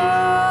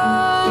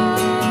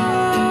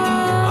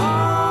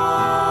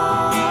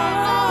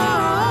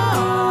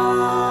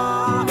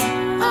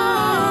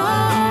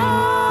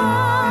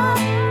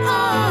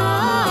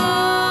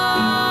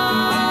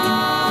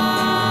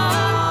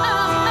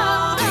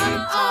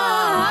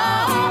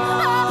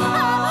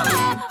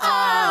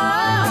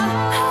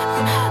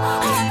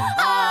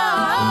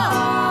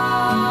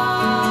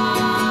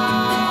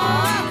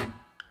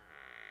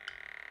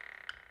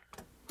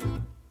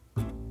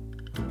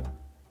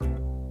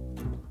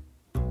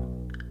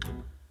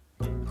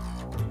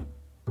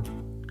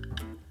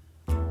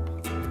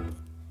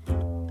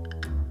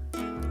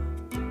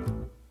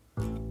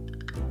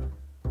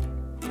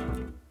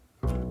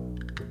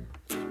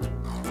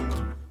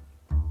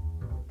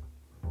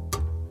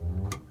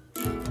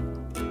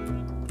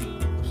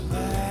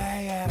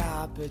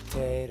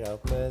potato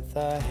with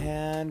a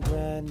hand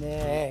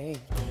grenade,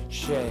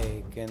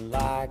 shaking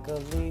like a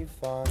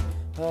leaf on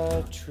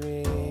a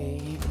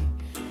tree.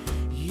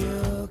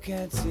 You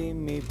can see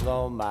me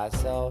blow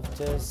myself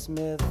to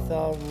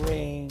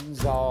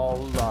smithereens.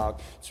 Oh, look,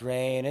 it's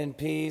raining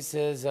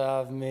pieces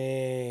of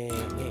me.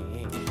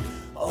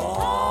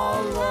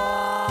 Oh,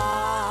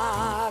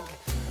 look,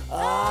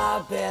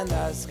 up in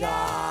the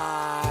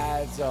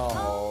sky. It's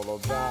all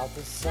about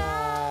the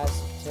size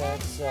of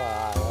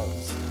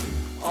Texas.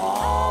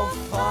 Oh,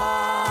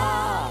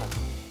 fuck,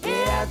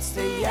 it's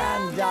the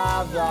end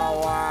of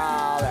the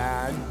world.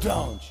 And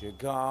don't you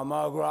come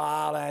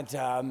a-crawling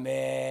to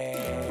me.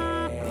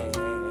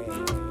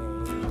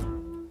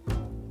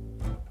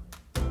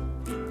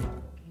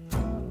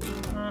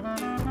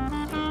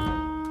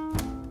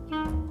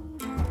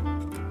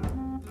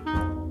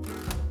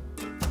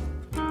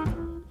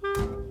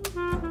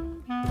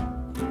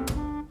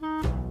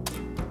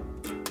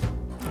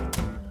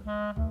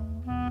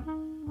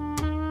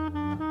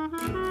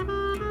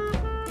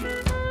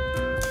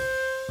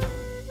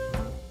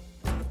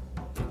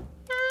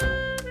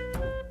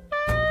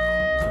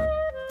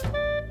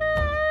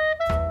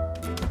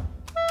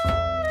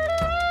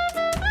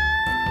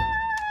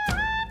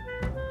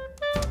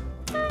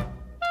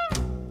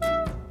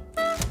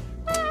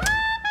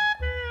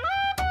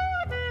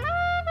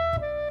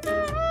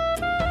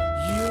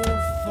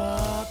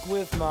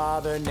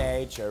 Mother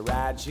Nature,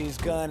 and she's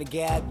gonna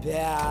get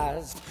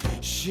pissed.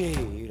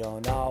 She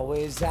don't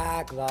always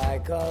act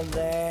like a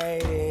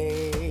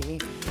lady.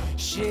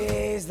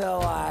 She's the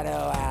one who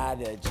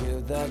handed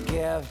you the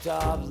gift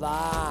of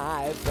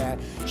life,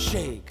 and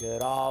she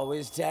could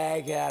always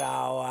take it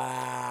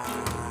away.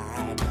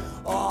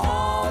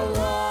 Oh,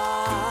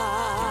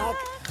 look,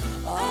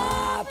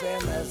 up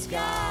in the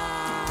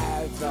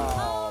sky, it's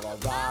all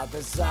about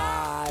the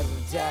size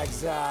of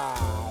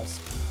Texas.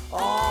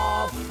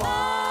 Oh,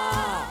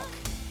 fuck,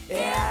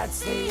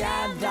 it's the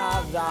end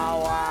of the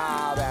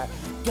world, and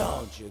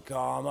don't you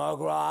come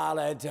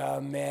a-crawling to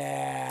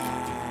me.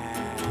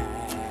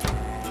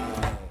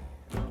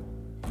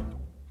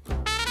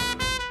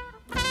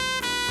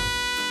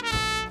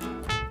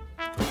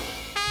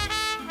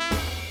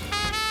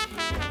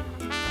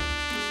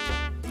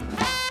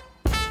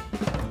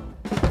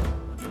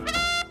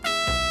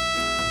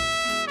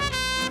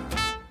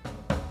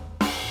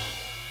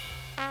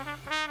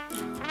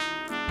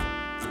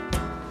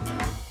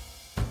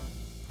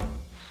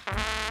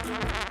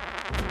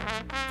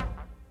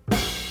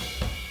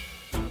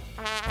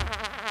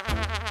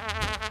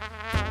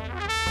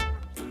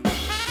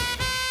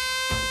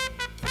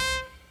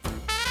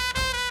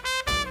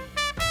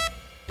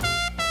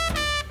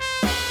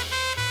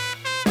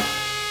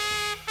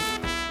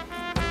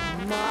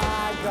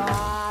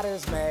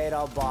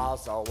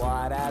 So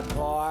what at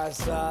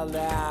porcelain?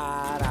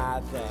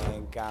 I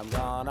think I'm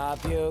gonna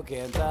puke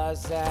in the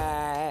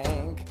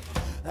sink.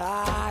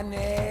 I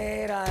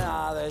need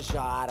another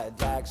shot of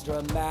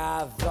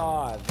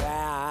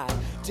dextromethorphan.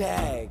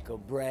 Take a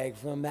break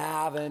from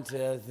having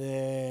to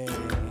think.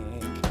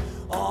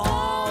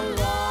 Oh,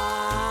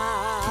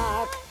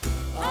 look,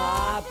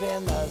 up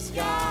in the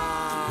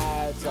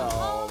sky. It's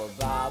all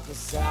about the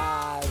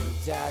size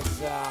of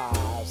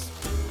Texas.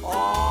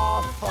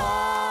 Oh,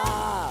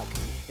 fuck,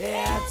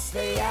 it's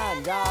the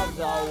end of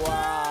the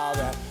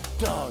world.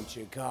 Don't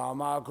you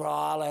come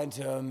a-crawling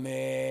to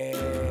me.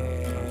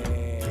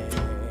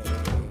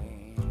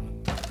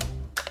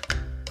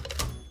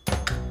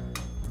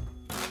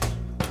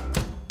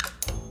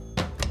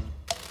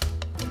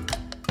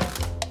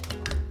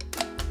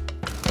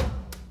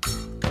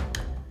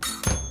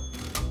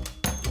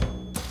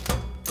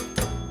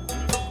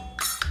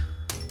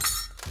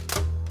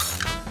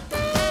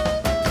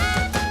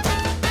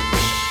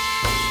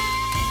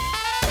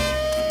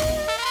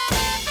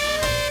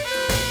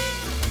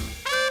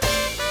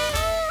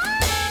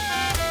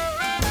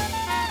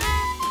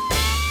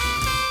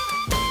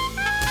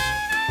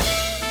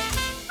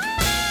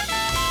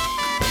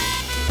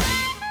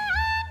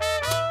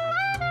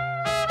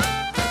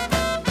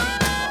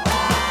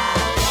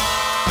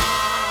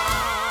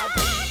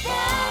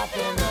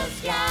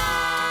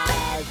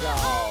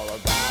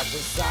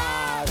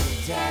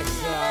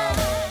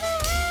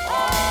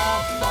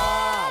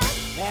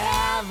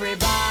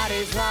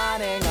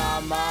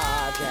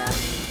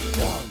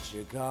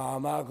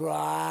 Come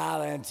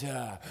a-crawling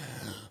to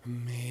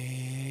me.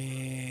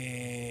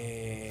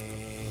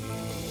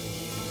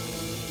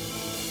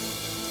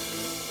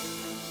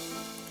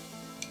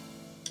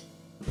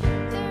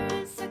 There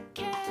is a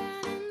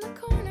can in the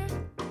corner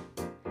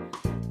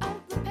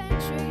of the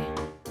pantry,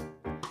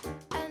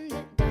 and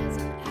it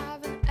doesn't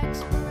have an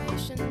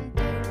expiration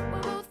date.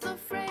 We're both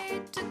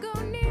afraid to go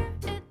near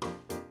it,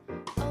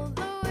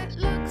 although it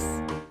looks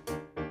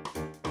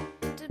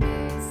to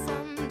be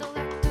some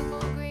delectable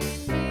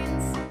green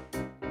beans.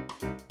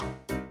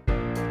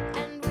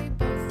 And we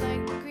both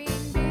like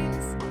green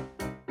beans.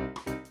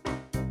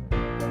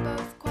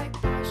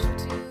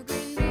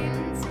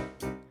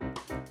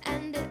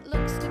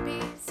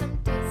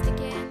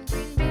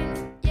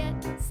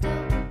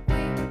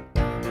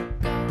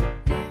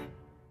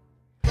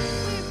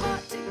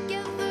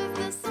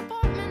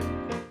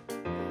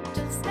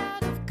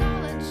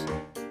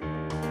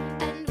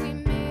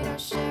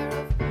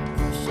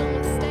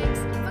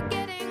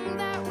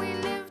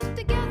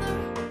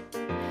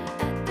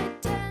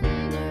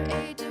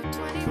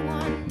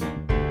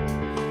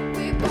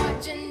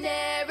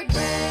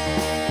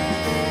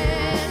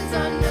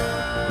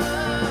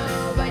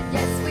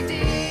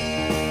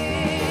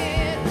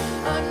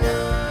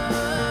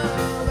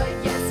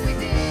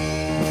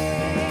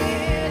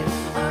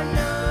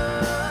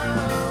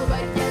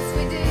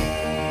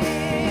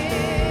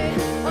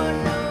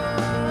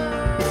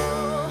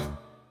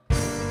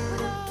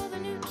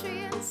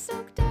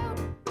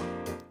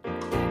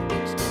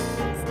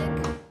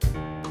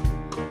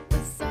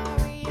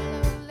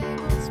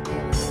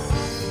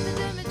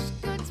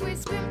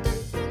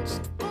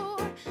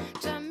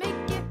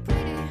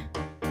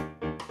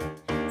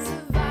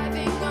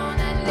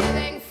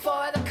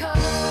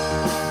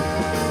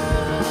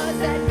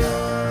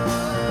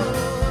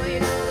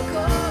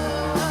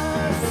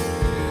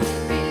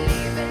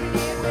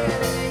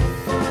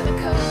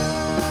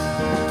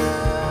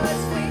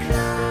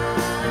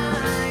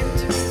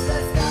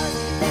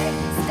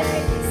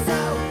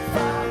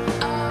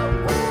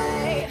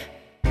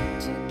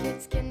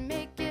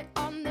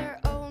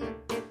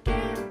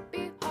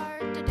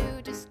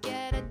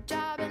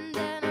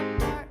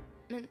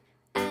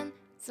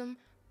 some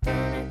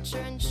furniture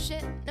and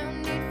shit. No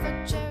need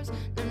for chairs,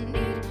 no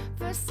need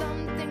for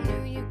something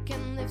new. You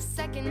can live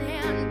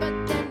secondhand,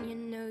 but then you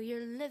know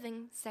you're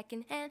living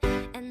secondhand.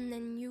 And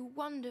then you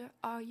wonder,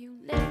 are you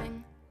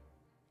living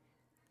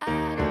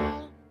at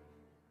all?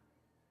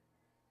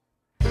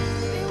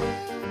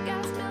 Beware of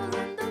gas bills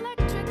and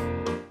electric,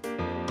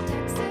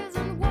 taxes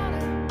and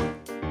water.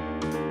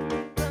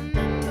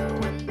 Remember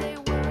when they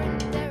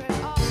weren't there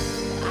at all.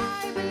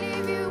 I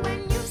believe you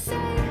when you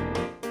say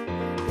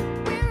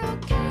we're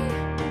okay,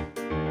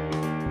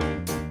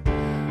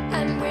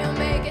 and we'll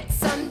make it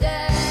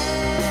someday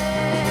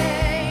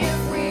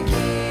if we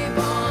keep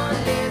on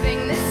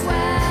living this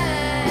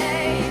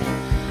way.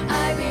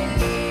 I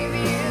believe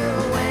you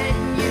when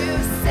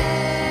you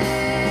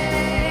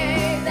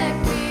say that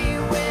we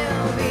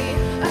will be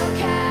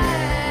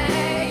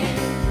okay,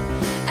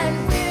 and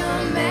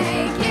we'll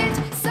make it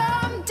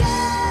someday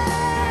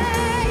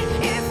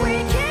if we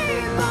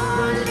keep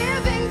on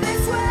living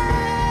this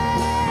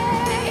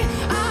way.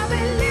 I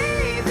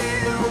believe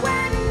you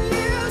when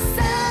you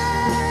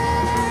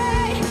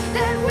say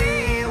that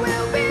we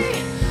will be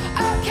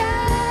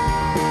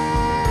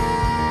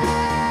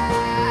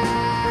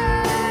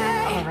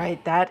okay. All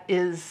right, that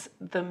is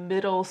the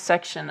middle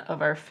section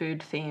of our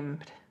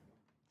food-themed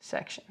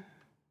section.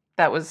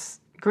 That was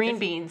green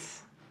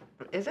beans.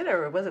 Is it,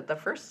 or was it the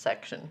first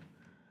section?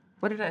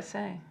 What did I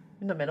say?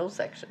 In the middle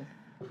section.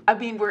 I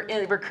mean,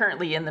 we're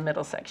currently in the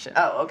middle section.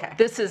 Oh, okay.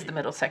 This is the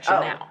middle section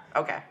now.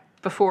 Okay.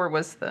 Before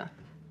was the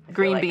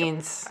green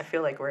beans. I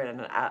feel like we're in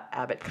an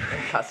Abbott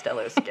and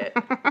Costello skit.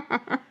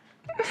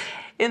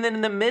 And then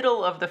in the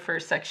middle of the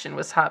first section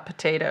was Hot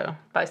Potato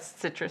by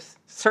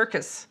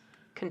Circus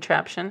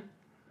Contraption.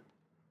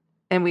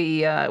 And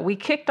we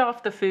kicked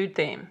off the food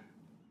theme.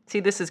 See,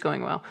 this is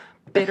going well.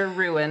 Bitter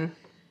Ruin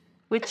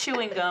with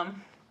chewing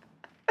gum.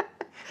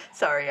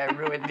 Sorry, I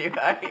ruined you.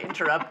 I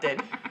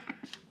interrupted.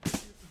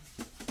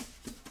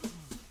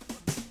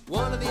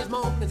 One of these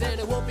mornings and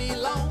it won't be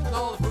long.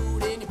 All the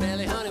food in your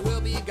belly, honey, will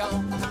be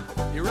gone.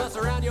 You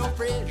rustle around your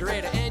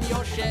refrigerator and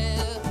your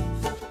shelf.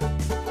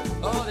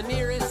 Oh, the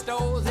nearest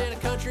store's in a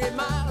country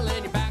mile,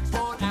 and your back's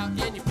worn out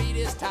and your feet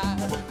is tired.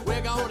 We're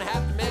gonna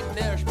have to make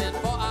nourishment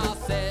for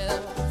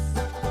ourselves.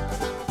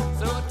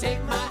 So take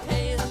my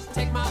hands,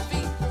 take my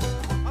feet.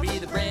 Be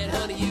the bread,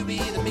 honey, you be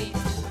the meat.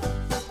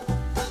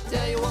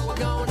 Tell you what we're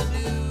gonna do.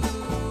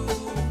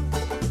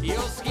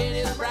 Your skin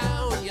is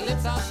brown, your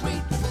lips are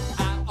sweet.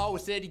 I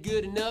always said you're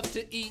good enough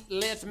to eat.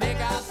 Let's make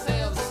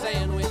ourselves a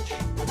sandwich.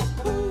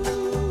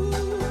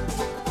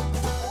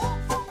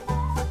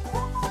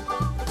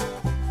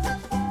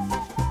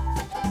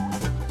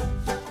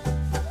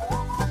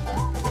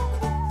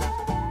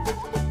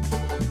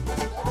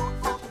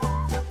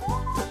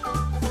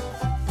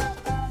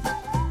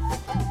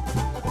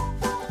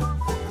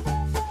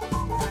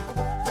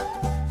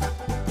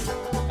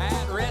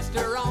 At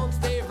restaurants,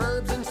 they've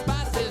herbs and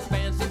spices,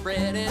 fancy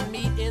bread and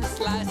meat in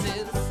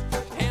slices,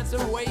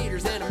 handsome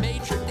waiters and a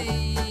maitre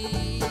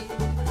d'.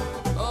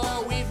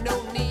 Oh, we've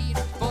no need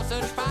for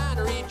such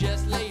finery.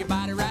 Just lay your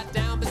body right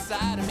down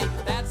beside of me.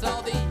 That's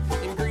all the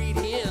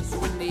ingredients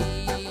we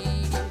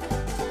need.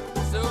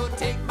 So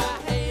take my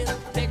hand,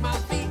 take my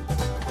feet.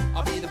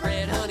 I'll be the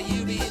bread, honey,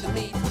 you be the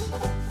meat.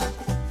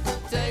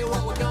 Tell you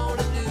what we're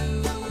gonna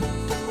do.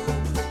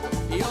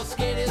 Your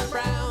skin is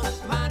brown,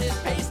 mine is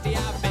pasty.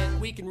 I bet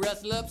we can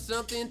rustle up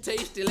something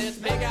tasty. Let's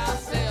make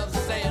ourselves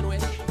a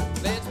sandwich.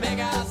 Let's make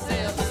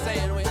ourselves a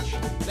sandwich.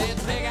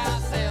 Let's make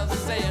ourselves a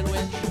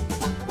sandwich.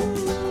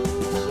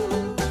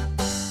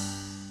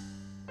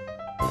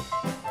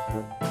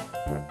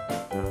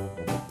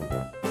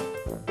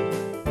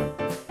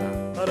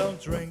 I don't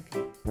drink,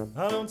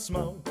 I don't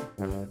smoke.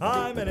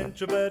 I'm an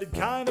introverted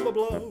kind of a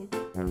bloke.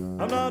 I'm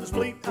not as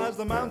fleet as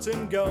the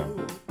mountain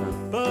goat,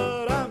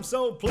 but I'm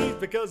so pleased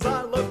because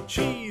I love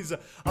cheese.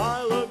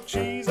 I love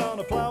cheese on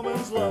a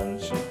plowman's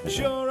lunch.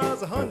 Sure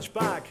as a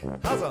hunchback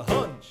has a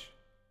hunch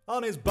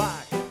on his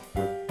back.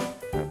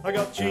 I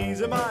got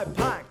cheese in my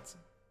packed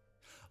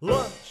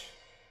lunch.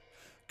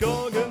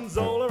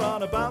 Gorgonzola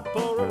on a bap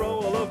or a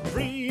roll. I love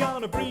brie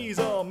on a breeze,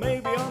 or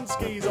maybe on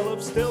skis. I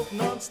love Stilton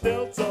on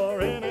stilts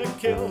or in a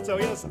kilt. Oh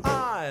yes,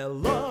 I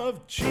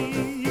love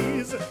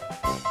cheese.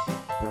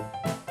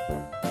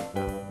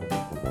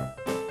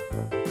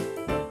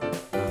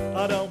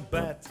 I don't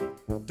bet,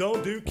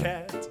 don't do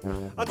cat.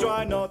 I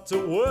try not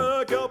to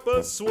work up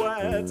a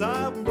sweat. I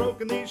haven't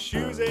broken these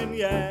shoes in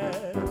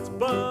yet,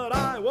 but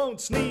I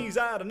won't sneeze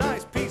at a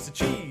nice piece of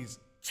cheese.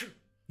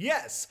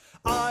 Yes,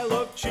 I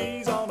love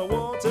cheese on a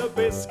water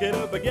biscuit,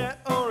 a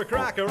baguette or a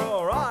cracker,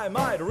 or I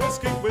might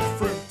risk it with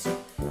fruit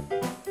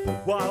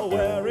while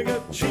wearing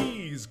a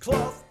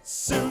cheesecloth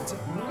suit.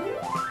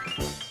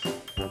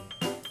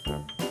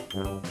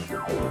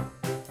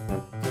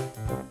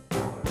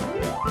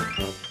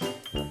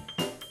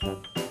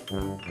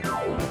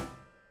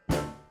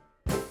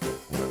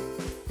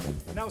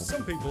 Now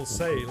some people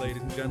say,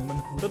 ladies and gentlemen,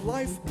 that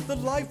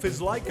life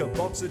is like a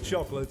box of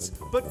chocolates.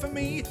 But for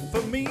me,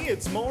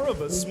 it's more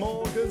of a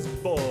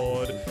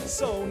smorgasbord.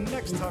 So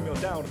next time you're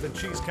down at the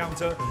cheese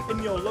counter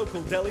in your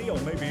local deli or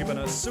maybe even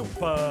a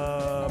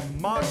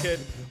supermarket,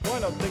 why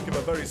not think of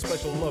a very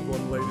special loved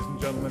one, ladies and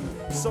gentlemen,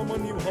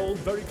 someone you hold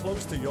very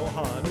close to your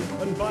heart,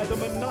 and buy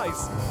them a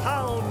nice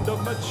pound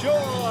of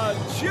mature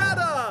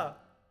cheddar!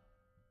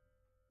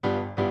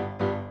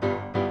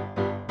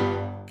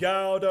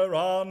 Gouda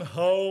on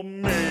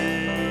home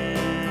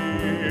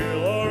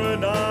meal, or a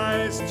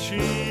nice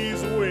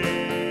cheese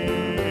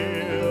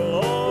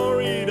wheel,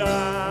 or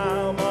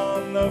Edam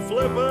on the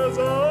flippers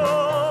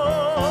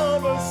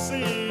of a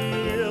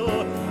seal.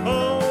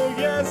 Oh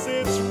yes,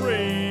 it's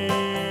real.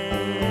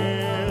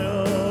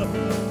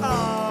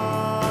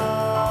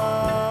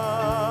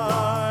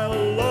 I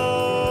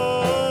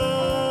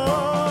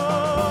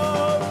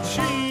love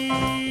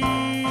cheese.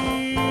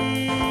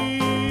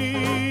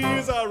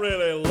 I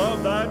really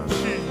love that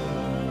cheese.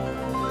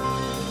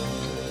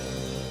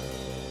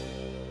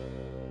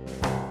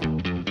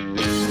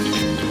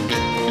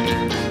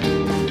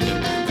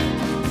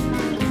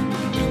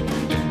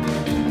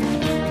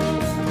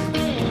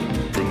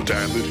 From the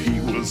time that he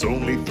was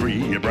only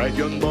 3, a bright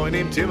young boy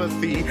named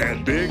Timothy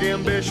had big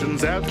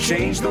ambitions that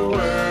changed the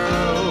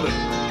world.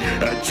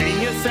 A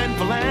genius and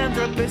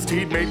philanthropist,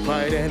 he'd made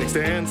quite an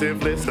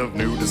extensive list of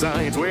new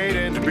designs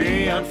waiting to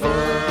be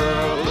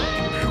unfurled.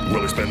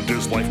 Well, he spent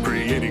his life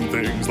creating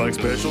things like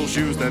special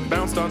shoes that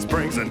bounced on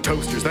springs and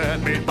toasters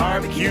that made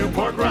barbecue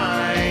pork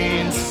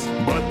rinds.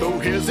 But though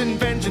his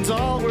inventions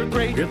all were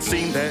great, it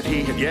seemed that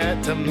he had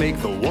yet to make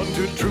the one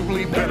to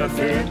truly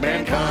benefit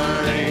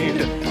mankind.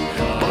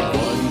 But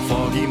one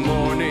foggy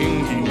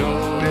morning he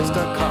noticed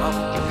a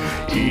cop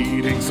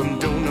eating some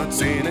donuts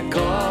in a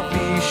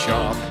coffee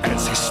shop.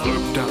 As he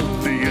slurped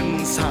out the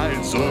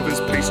insides of his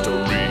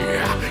pastry,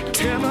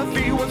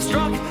 Timothy was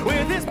struck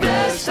with his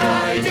best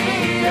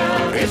idea.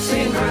 It's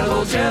the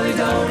incredible jelly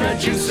donut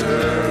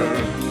juicer.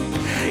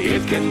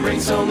 It can bring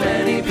so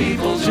many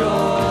people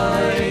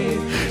joy.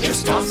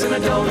 Just toss in a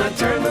donut,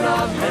 turn the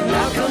knob, and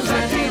out comes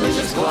that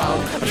delicious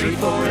glob. A treat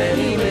for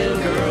any little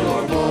girl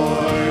or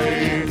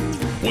boy.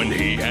 When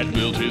he had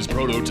built his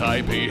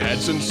prototype, he had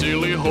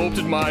sincerely hoped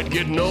it might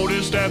get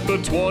noticed at the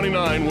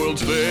 29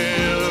 World's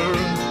Fair.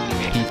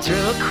 He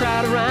drew a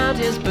crowd around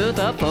his booth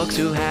of folks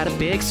who had a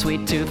big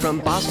sweet tooth, from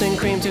Boston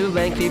cream to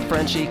lengthy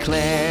French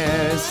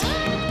eclairs.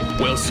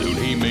 Well, soon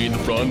he made the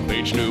front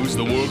page news.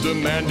 The world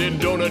demanded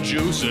donut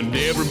juice, and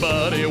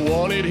everybody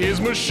wanted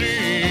his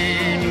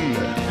machine.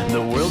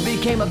 The world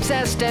became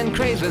obsessed and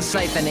crazed with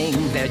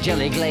siphoning their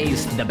jelly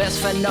glaze, the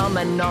best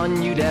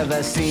phenomenon you'd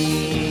ever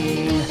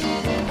seen.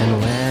 And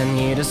when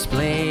he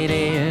displayed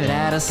it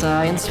at a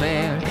science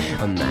fair,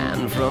 a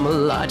man from a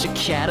large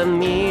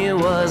academy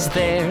was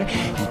there.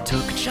 He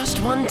took just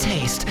one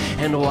taste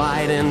and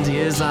widened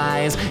his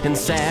eyes and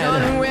said,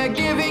 "Son, we're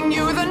giving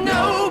you the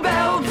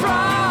Nobel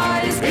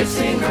Prize!" It's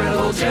the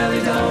incredible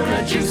jelly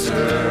donut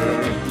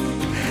juicer.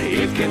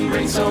 It can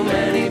bring so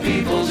many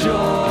people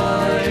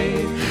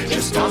joy.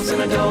 Just toss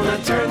in a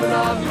donut, turn the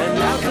knob, and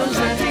out comes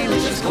that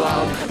delicious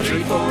glob. A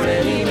treat for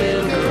any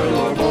little girl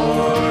or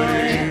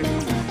boy.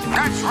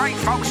 That's right,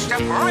 folks.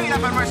 Step right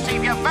up and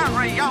receive your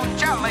very own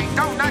jelly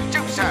donut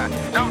juicer.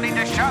 No need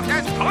to shove.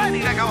 There's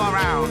plenty to go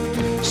around.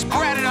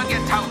 Spread it on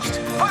your toast.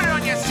 Put it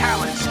on your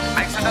salads.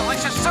 Makes a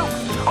delicious soup.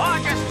 Or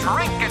just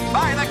drink it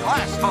by the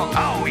glassful.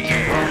 Oh,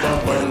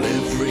 yeah. Well,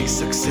 every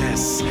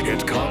success,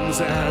 it comes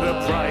at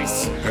a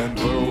price. And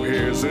though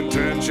his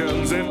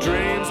intentions and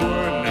dreams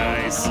were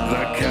nice,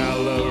 the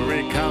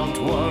calorie count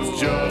was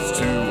just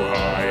too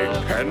high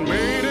and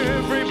made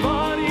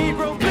everybody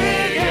grow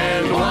big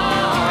and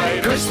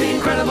wide. It's the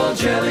incredible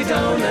jelly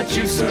donut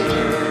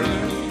juicer.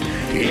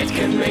 It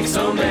can make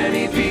so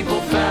many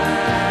people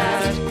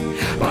fat.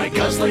 By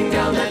guzzling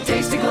down that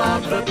tasty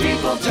glob, the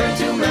people turn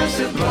to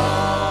massive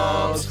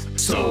blobs.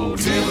 So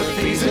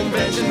Timothy's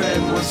invention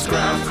then was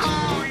scrapped.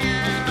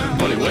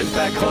 But he went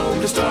back home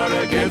to start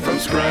again from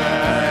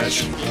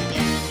scratch.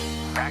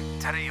 Back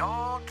to the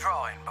old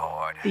drawing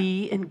board.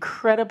 The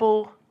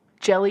Incredible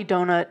Jelly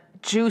Donut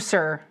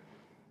Juicer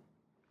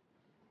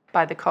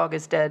by The Cog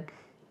is Dead.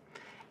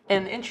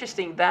 And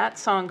interesting, that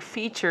song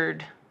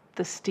featured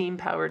the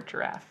steam-powered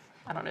giraffe.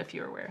 I don't know if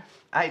you were aware.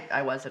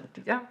 I wasn't.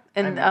 Yeah.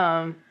 And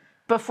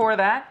before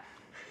that,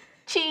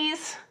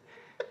 Cheese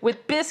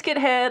with Biscuit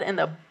Head and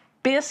the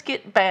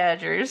Biscuit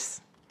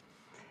Badgers.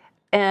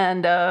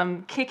 And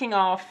kicking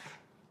off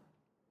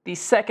the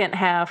second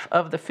half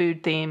of the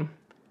food theme,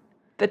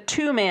 the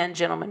Two-Man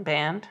Gentleman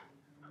Band.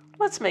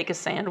 Let's make a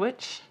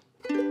sandwich.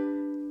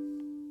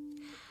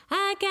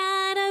 I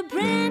got a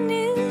brand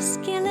new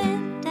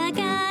skillet, I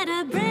got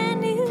a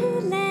brand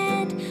new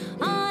lead.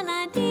 All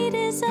I need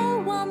is a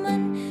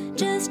woman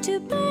just to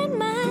burn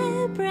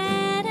my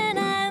bread. And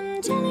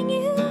I'm telling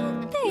you,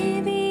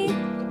 baby,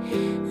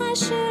 I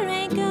sure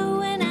ain't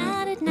going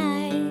out at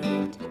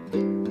night.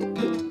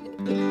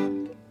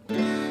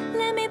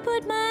 Let me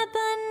put my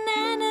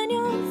banana in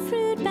your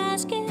fruit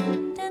basket,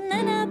 and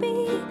then I'll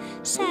be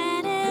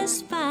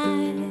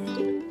satisfied.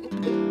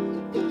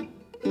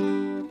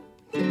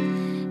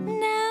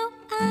 Now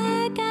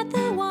I got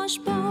the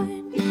washboard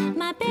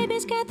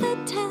got the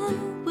towel.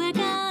 We're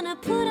gonna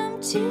put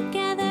them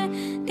together.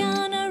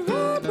 Gonna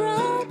rub,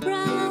 rub,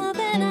 rub.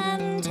 And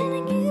I'm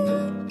telling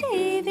you,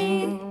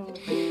 Davy,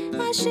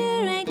 I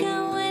sure ain't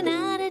going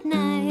out at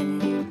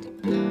night.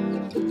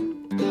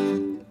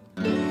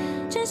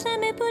 Just let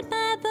me put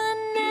my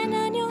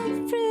banana on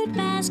your fruit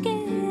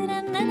basket,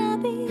 and then I'll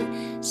be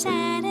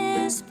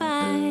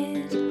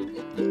satisfied.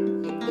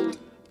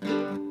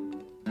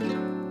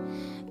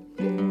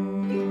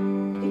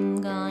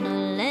 Gonna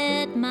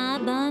let my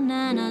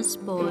banana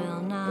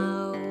spoil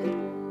now.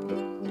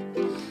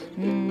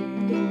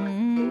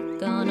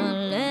 Gonna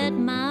let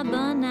my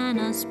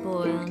banana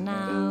spoil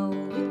now.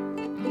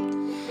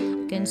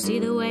 Can see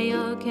the way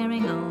you're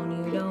carrying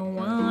on. You don't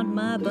want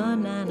my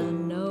banana,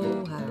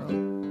 no how.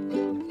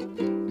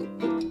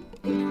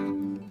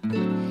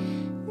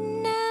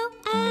 Now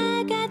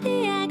I got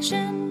the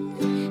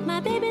action. My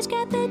baby's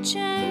got the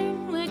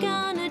churn. We're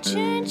gonna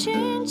churn,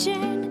 churn,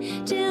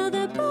 churn till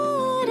the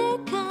butter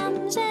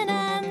comes. And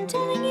I'm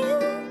telling you,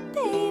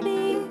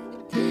 baby,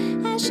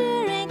 I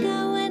sure ain't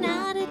going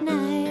out at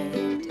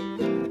night.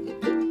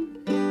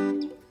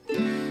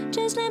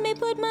 Just let me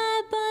put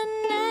my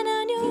banana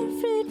on your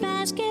fruit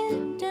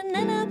basket, and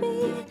then I'll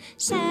be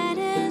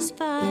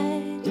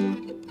satisfied.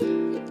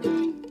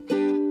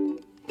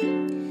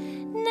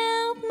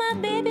 Now my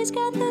baby's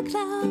got the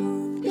cloth,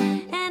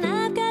 and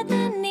I've got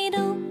the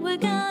needle. We're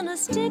gonna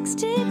stick,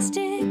 stick,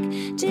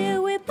 stick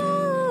till we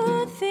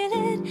both feel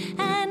it.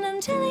 And I'm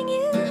telling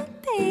you,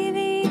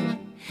 baby,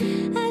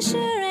 I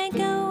sure ain't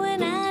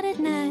going out at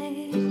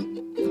night.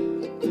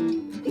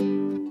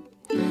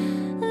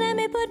 Let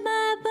me put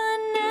my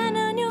banana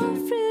on your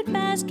fruit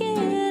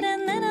basket,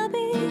 and then I'll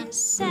be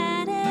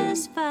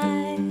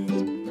satisfied.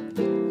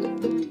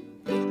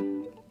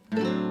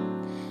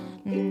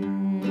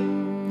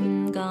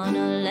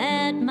 Gonna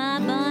let my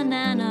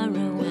banana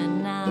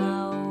ruin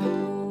now.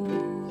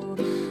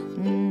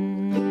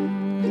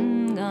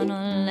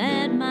 Gonna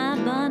let my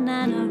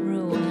banana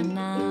ruin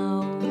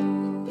now.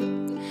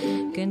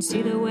 Can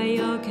see the way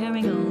you're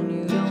carrying on.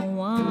 You don't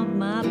want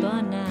my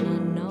banana,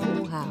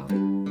 no how.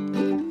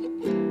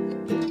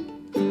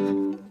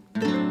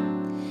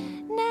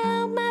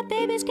 Now my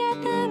baby's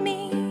got the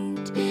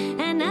meat,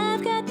 and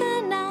I've got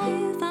the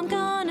knife. I'm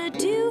gonna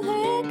do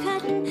her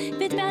cutting.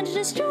 If it's bound to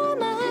destroy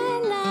my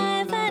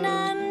life, and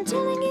I'm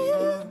telling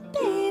you,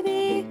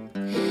 baby,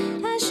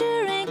 I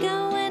sure ain't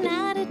going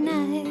out at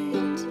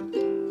night.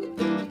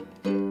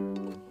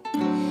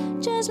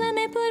 Just let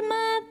me put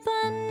my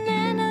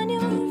banana on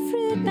your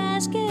fruit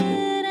basket,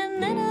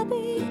 and then I'll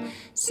be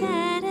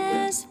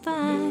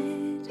satisfied.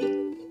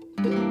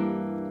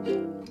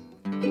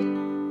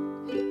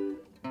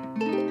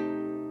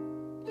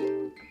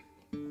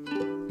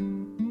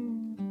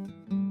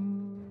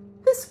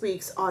 This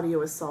week's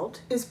audio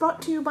assault is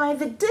brought to you by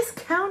the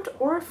Discount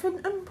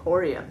Orphan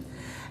Emporium.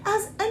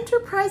 As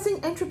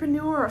enterprising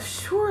entrepreneur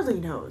surely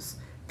knows,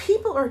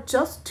 people are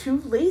just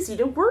too lazy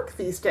to work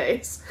these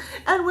days.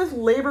 And with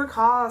labor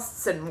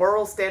costs and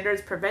moral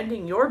standards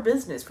preventing your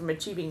business from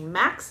achieving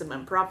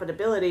maximum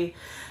profitability,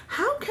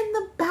 how can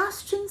the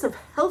bastions of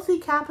healthy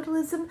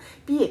capitalism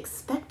be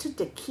expected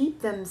to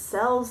keep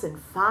themselves in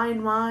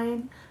fine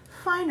wine,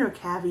 finer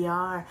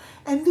caviar,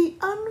 and the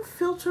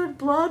unfiltered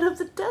blood of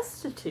the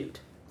destitute?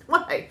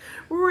 Why,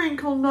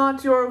 wrinkle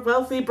not your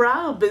wealthy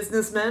brow,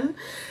 businessmen.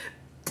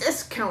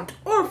 Discount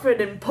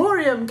Orphan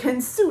Emporium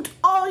can suit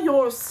all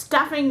your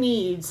staffing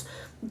needs.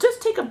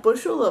 Just take a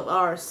bushel of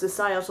our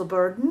societal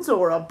burdens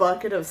or a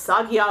bucket of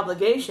soggy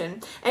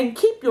obligation and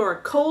keep your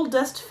coal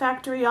dust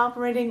factory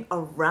operating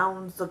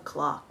around the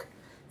clock.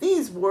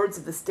 These wards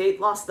of the state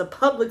lost the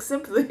public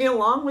sympathy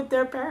along with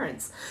their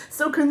parents,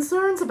 so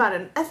concerns about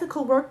an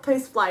ethical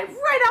workplace fly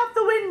right out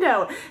the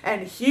window,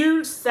 and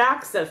huge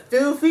sacks of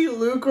filthy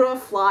lucre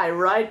fly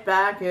right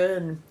back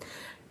in.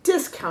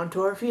 Discount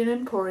Orphan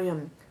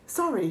Emporium.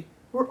 Sorry,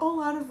 we're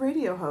all out of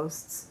radio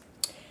hosts.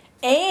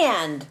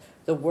 And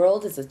the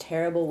world is a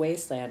terrible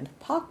wasteland,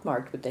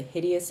 pockmarked with the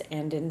hideous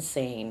and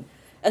insane.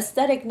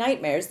 Aesthetic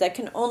nightmares that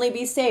can only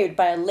be saved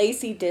by a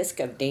lacy disc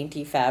of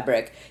dainty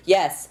fabric.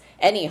 Yes,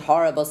 any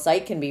horrible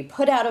sight can be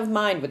put out of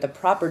mind with the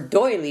proper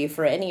doily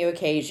for any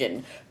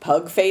occasion.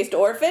 Pug-faced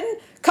orphan?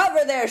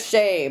 Cover their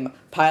shame.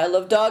 Pile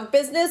of dog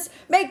business?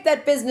 Make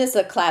that business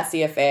a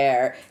classy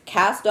affair.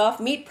 Cast-off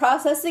meat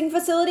processing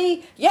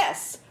facility?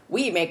 Yes,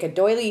 we make a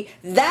doily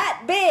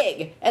that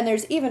big! And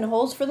there's even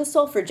holes for the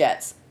sulfur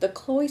jets. The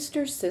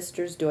Cloister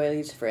Sisters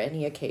doilies for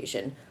any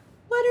occasion.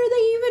 What are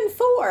they even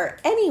for,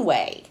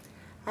 anyway?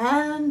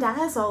 And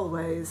as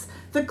always,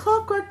 the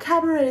Clockwork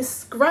Cabaret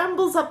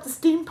scrambles up the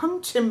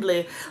steampunk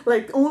chimbley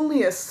like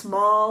only a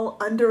small,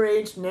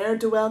 underage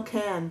ne'er-do-well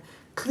can,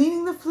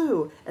 cleaning the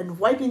flue and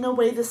wiping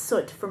away the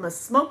soot from a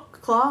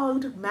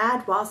smoke-clogged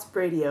Mad Wasp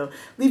radio,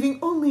 leaving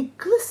only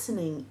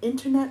glistening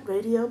internet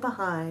radio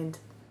behind.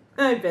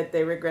 I bet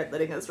they regret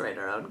letting us write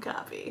our own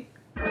copy.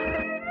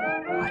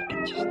 I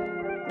can just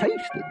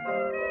taste it.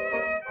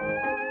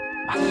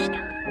 Mustard.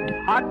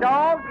 Hot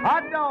dog,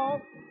 hot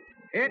dog.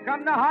 Here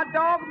come the hot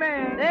dog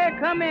man. There,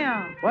 come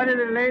here. What is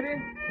it,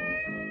 lady?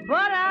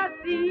 But I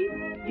see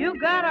you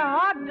got a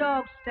hot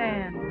dog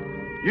stand.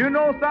 You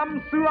know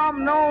something, Sue?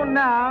 I'm known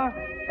now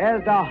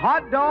as the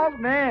hot dog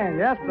man.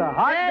 Yes, the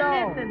hot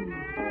dog. Listen.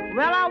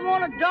 Well, I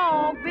want a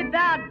dog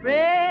without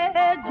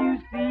bread, you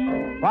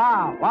see.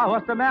 Wow,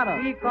 what's the matter?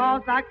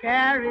 Because I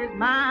carries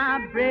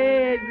my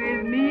bread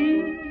with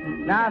me.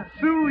 Now,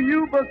 Sue,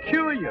 you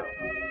peculiar,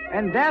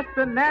 and that's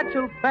the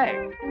natural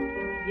fact.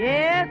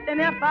 Yes, and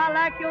if I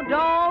like your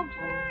dogs,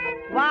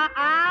 why,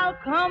 I'll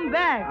come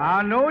back.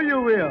 I know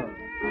you will.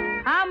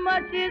 How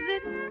much is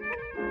it?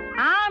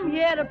 I'm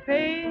here to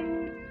pay.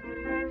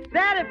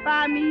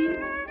 Satisfy me.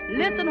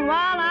 Listen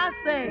while I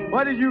say.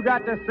 What did you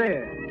got to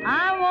say?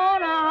 I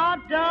want a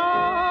hot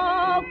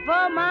dog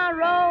for my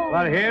roll.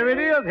 Well, here it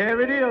is.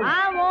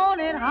 I want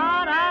it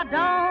hot, I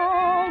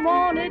don't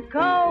want it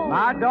cold.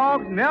 My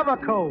dog's never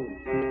cold.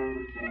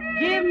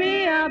 Give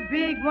me a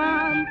big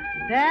one,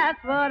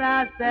 that's what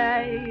I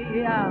say.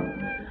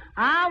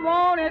 I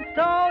want it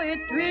so it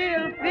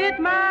will fit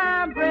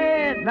my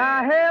bread.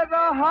 Now here's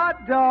a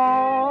hot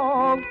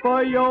dog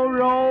for your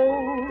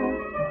roll.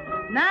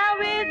 Now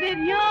is it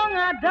young,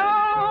 I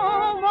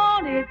don't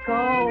want it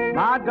cold.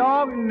 My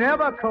dog's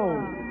never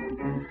cold.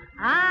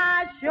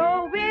 I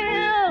sure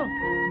will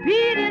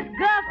be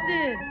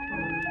disgusted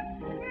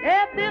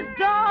if this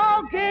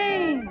dog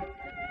ain't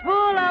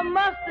full of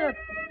mustard.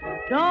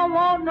 Don't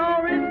want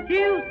no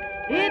excuse,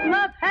 it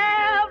must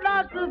have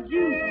lots of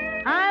juice.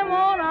 I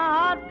want a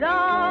hot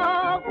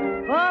dog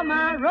for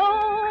my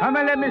roll. Come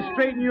and let me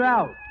straighten you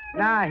out.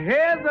 Now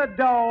here's a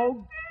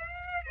dog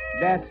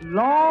that's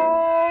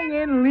long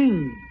and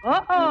lean.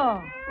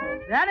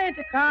 That ain't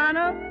the kind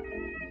of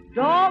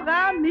dog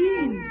I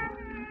mean.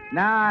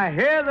 Now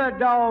here's a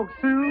dog,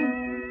 Sue,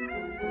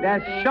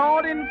 that's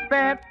short and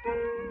fat.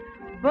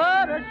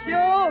 But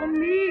show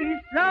me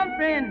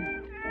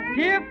something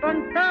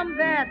different from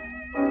that.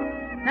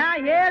 Now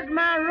here's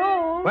my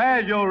roll.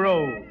 Where's your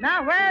roll?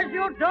 Now where's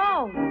your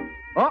dog?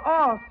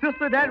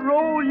 Sister, that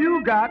roll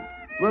you got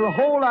will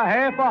hold a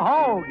half a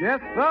hog.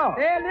 Yes, sir.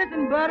 Hey,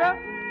 listen, butter.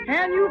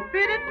 Can you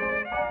fit it?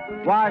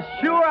 Why,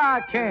 sure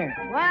I can.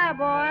 Why,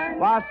 boy?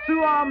 Why,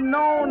 Sue, I'm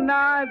known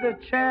now as the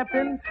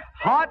champion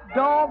hot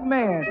dog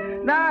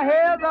man. Now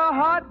here's a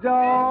hot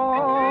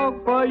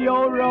dog for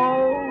your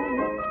roll.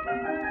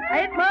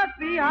 It must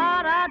be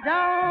hot, I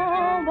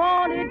don't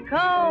want it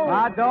cold.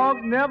 My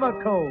dog's never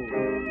cold.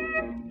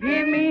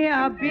 Give me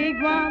a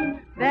big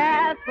one,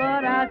 that's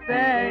what I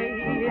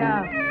say.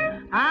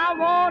 I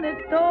want it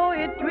so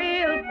it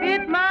will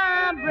fit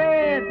my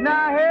bread.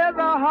 Now here's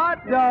a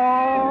hot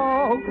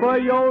dog for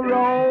your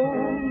roll.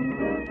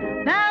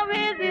 Now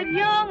is it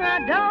young, I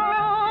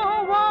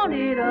don't want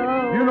it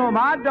old. You know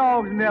my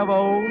dog's never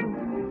old.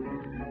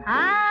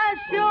 I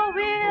sure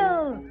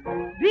will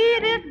be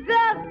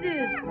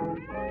disgusted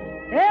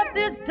if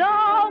this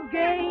dog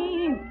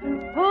ain't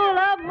full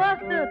of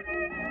mustard.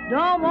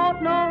 Don't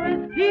want no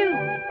excuse,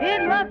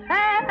 it must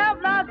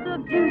have lots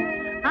of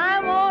juice. I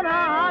want a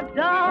hot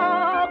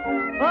dog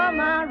for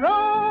my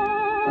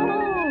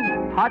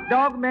roll. Hot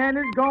dog man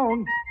is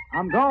gone.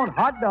 I'm gone,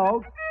 hot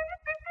dog.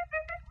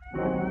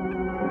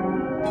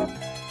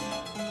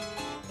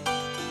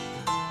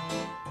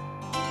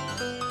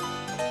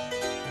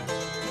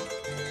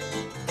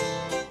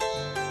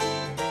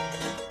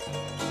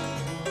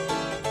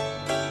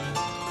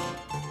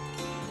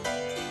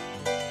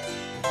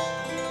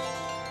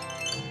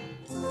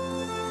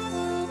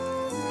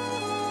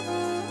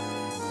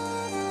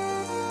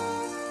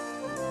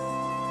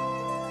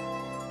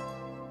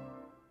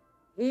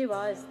 Here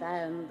I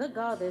stand, the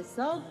goddess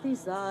of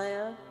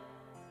desire,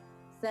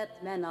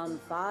 set men on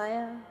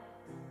fire.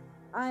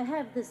 I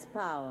have this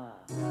power.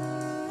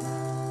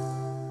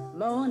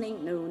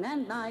 Morning, noon,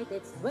 and night,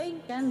 it's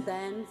drink and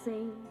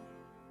dancing,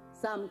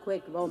 some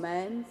quick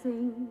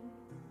romancing,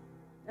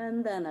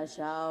 and then a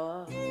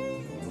shower.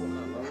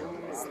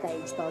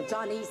 Stage door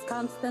Johnnies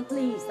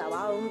constantly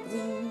surround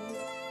me.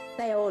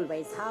 They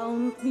always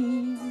hound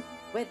me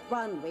with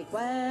one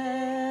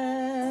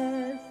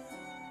request.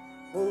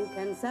 Who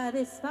can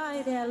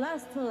satisfy their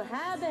lustful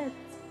habit?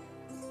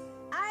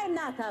 I'm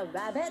not a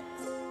rabbit.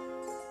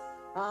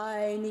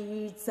 I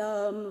need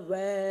some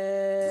rest.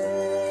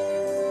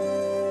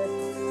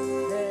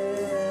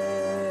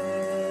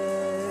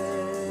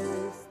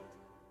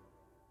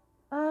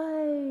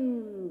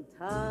 I'm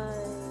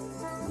tired,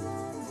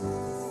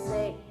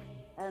 sick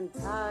and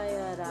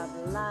tired of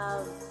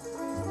love.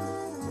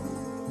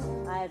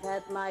 I've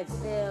had my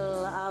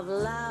fill of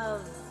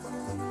love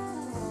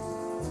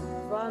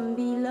from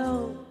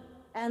below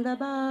and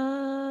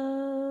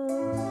above.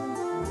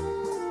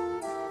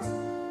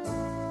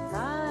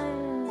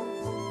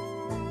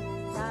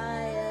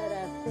 Tired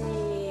of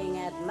being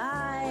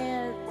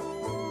admired,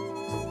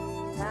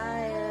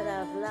 tired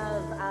of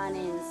love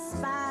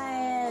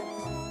uninspired.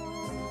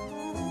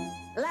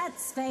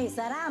 Let's face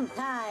it, I'm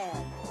tired.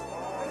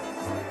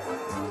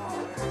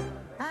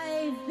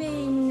 I've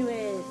been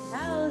with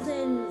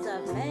thousands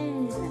of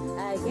men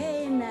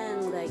again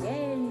and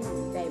again.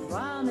 They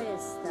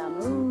promise the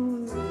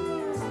moon.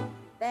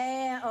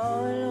 They're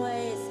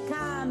always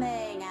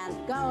coming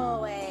and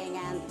going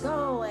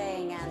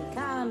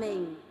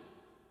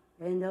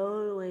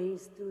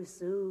too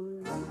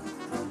soon.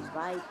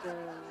 Right, girls,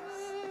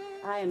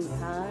 I'm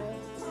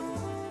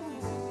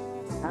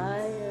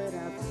tired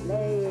of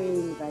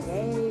playing the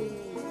game.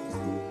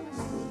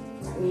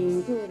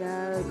 Ain't it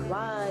a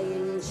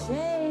crying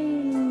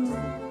shame?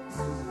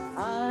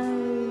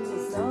 I'm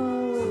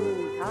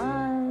so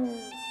tired.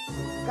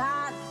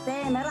 God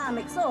damn it, I'm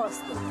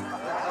exhausted.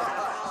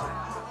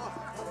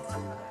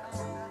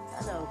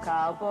 Hello,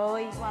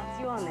 cowboy. What's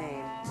your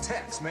name?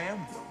 Tex,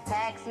 ma'am.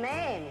 Tax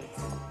man.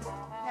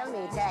 Tell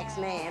me, tax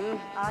man,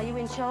 are you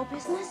in show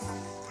business?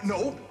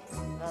 No.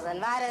 Well, then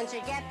why don't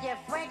you get your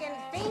friggin'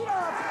 feet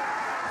up?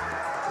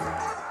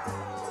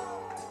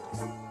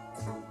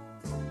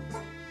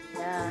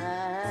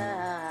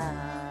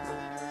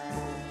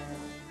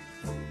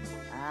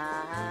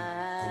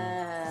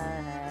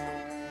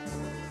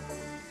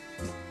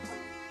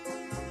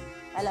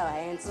 Hello,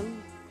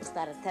 handsome. Is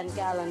that a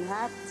 10-gallon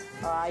hat,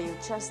 or are you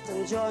just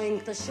enjoying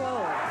the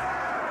show?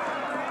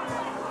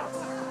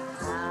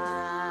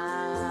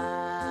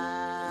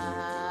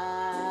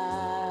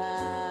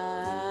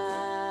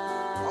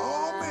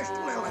 Oh, Miss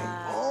Lily.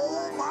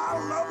 Oh, my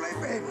lovely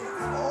baby.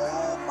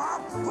 Oh, my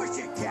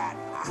pussycat.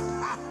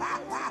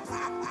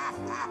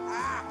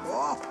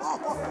 Oh,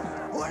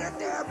 put it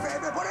there,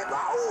 baby. Put it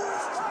right.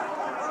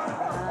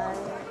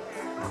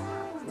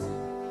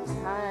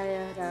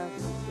 Tired of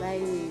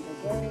playing the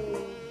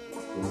game.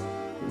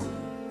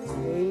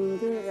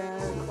 Ain't it a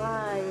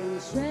crying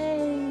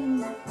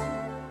shame?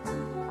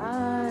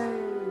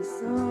 I'm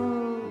so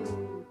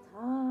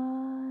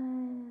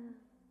tired.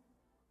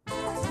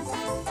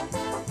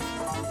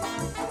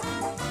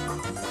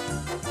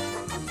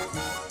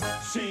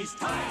 She's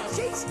tired.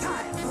 She's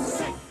tired.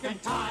 Sick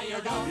and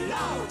tired of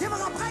love. Give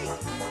her a break.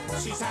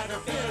 She's had her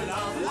fill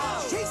of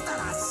love. She's not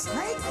a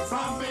snake.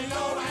 From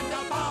below and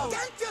above.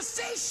 Can't you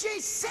see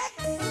she's sick?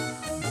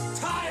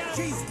 Tired.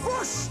 She's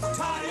bush.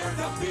 Tired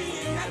of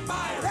being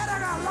admired. Let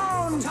her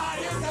alone.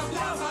 Tired of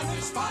love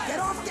uninspired. Get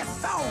off the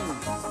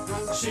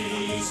phone.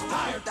 She's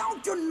tired.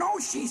 Don't you know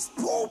she's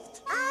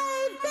pooped?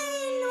 I've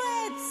been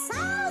with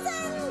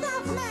thousands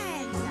of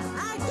men,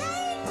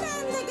 again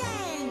and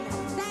again.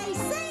 They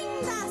sing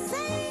the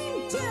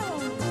same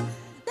tune.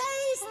 They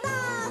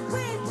start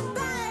with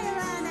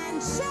Byron and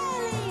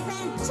Shelley,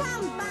 then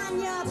jump on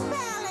your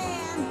belly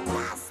and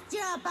bust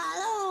your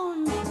balloon.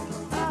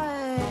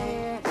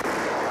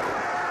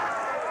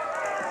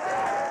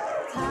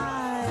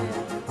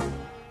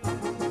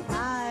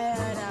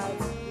 Tired of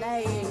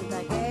playing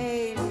the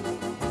game.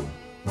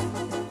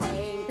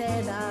 Ain't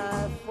it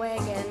a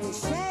friggin'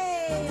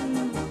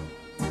 shame?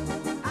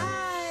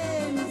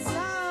 I'm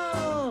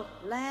so,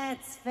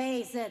 let's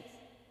face it,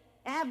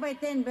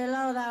 everything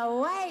below the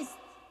waist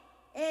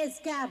is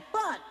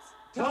kaput.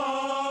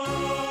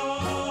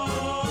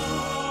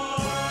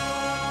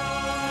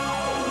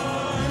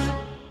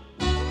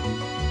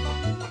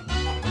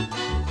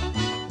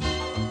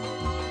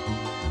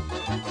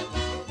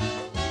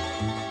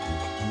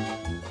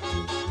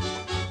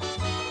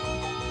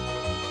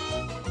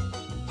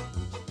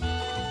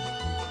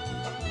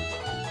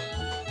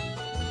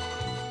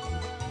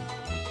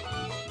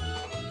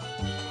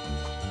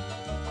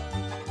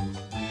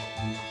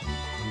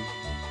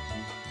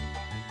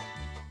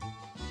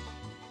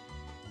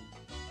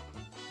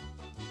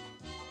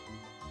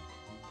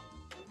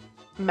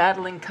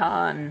 Madeline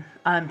Kahn,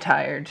 I'm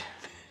tired.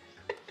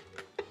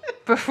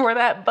 Before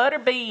that, Butter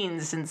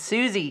Beans and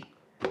Susie,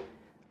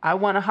 I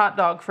want a hot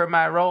dog for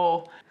my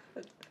roll.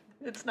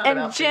 It's not And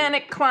about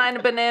Janet Klein,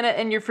 a banana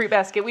in your fruit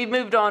basket. We've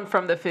moved on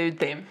from the food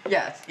theme.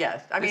 Yes.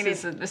 I mean,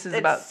 this it is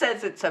about.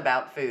 says it's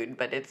about food,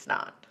 but it's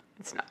not.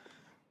 It's not.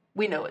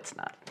 We know it's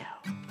not.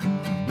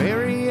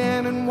 Mary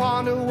Ann and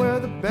Wanda were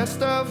the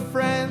best of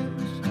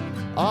friends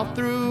all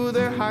through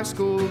their high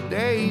school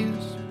days.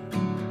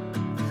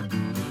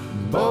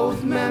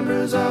 Both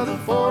members of the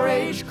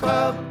 4-H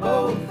club,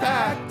 both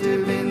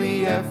active in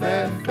the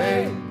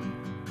FFA.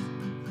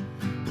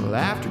 Well,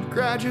 after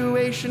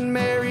graduation,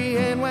 Mary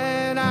Ann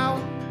went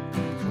out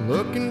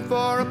looking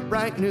for a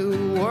bright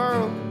new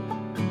world.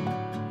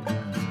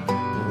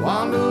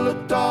 Wanda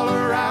looked all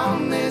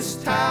around this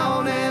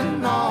town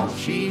and all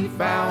she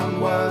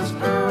found was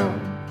her.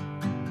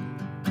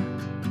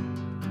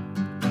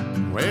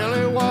 Well,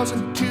 it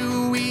wasn't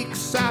 2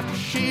 weeks after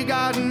she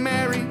got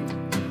married,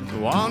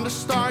 Wanda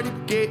started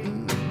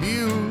getting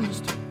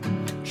abused.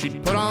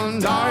 She'd put on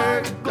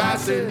dark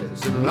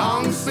glasses and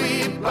long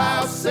sleeve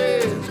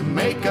blouses and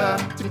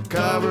makeup to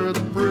cover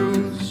the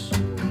bruise.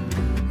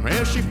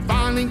 Well, she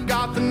finally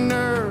got the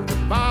nerve to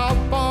file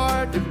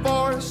for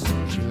divorce.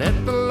 She let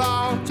the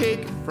law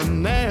take it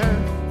from there.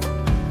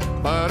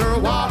 But her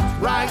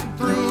walked right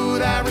through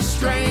that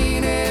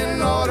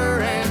restraining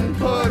order and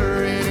put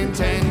her in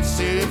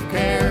intensive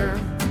care.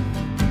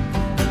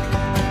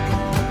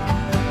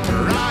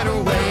 Right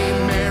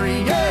away,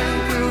 Mary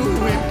Ann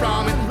flew in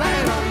from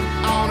Atlanta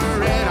on a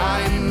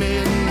red-eye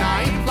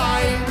midnight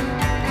flight.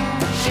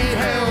 She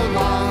held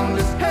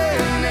Wanda's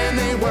hand and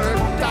they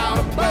worked out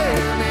a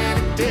plan, and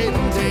it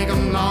didn't take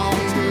them long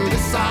to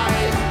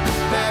decide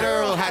that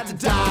Earl had to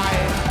die.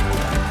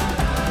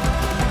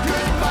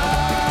 Goodbye.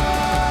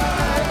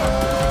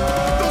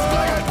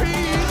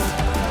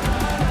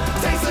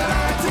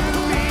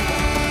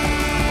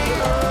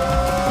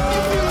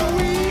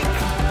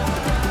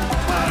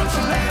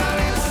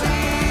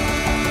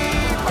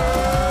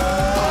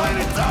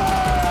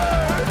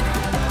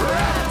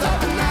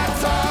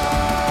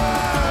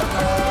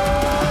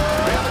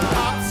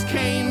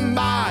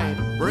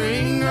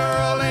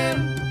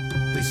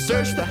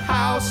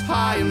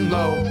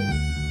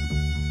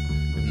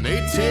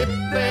 tip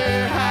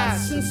their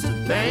hats and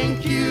said,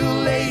 thank you,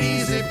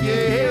 ladies. If you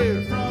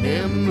hear from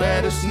him,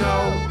 let us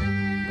know.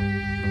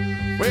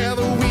 Well,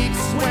 the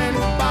weeks went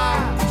by,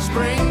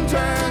 spring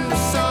turned to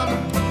summer,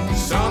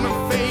 summer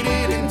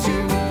faded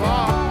into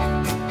fall.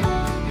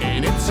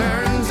 And it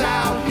turns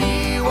out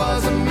he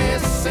was a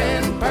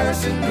missing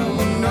person who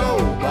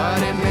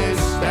nobody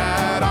missed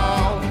at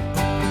all.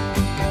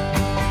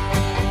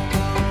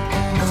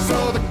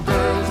 So the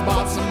girls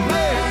bought some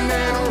land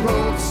and a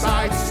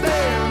roadside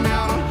stand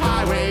out on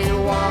Highway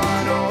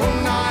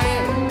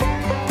 109.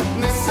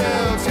 And they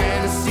sell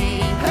Tennessee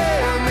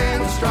ham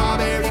and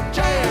strawberry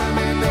jam,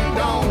 and they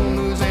don't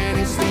lose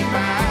any sleep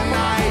at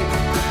night,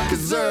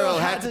 'cause Earl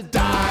had to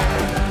die.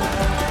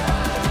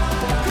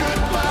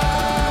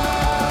 Goodbye.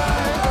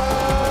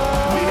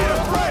 We need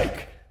a break.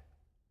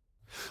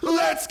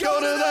 Let's go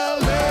to the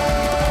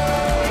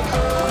lake.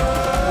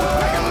 We'll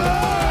pack a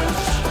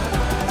lunch.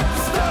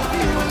 Stuff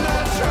you in the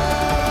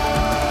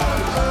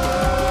trunk.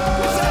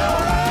 Is that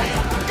right?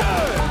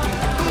 Good.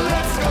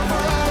 Let's go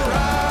for a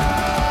ride.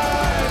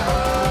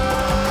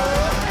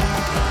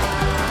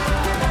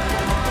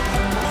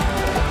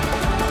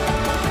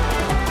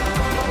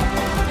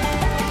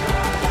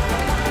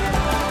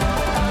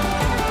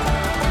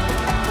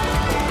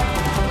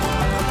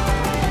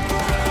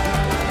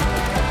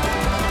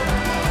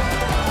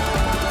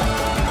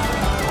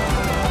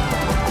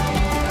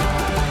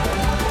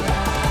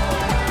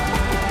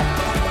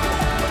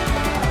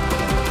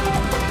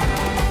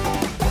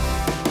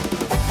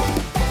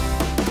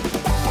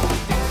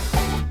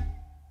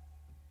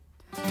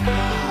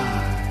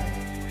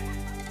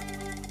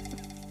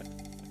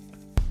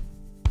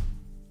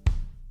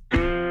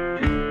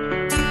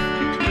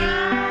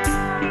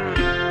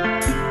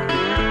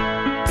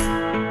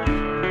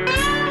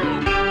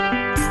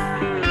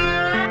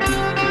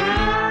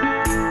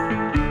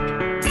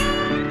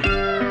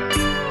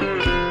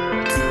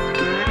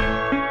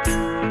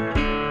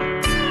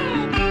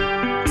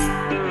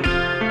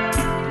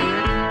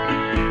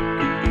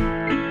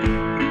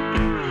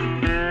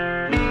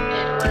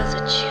 It was a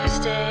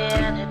Tuesday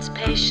and its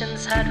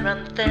patience had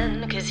run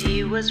thin, 'cause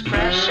he was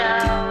fresh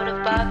out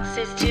of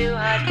boxes to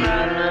hide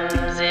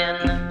problems in.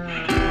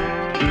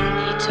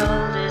 He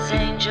told his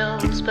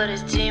angels, but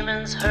his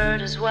demons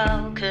heard as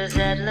well, 'cause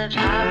Ed lived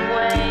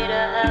halfway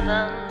to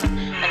heaven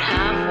and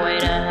halfway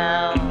to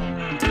hell.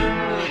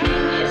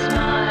 His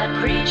ma had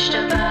preached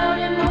about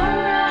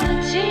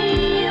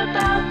immorality,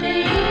 about the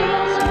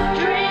evils of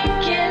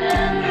drinking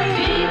and the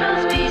female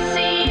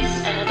species,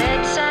 and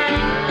Ed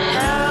sang,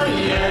 hell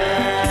yeah,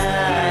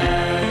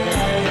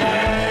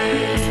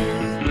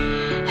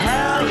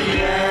 hell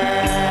yeah,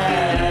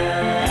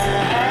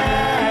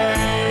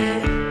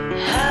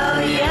 hell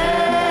yeah,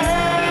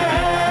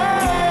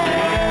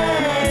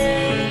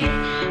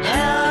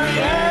 hell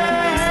yeah.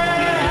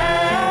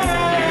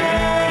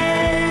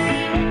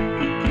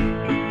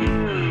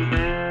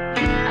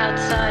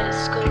 Outside of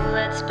school,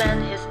 Ed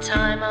spent his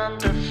time on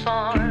the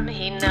farm.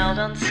 He knelt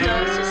on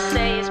stones to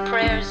say his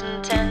prayers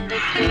and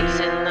tended pigs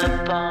in the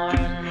barn.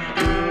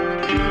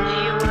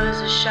 He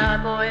was a shy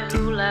boy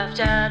who laughed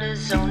at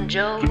his own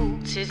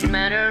jokes. His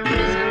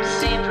mannerisms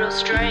seemed real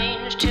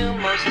strange to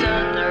most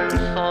other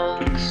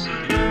folks.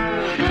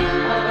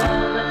 Of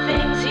all the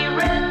things he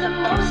read, the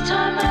most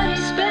time that he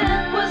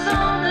spent was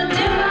on the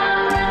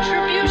divine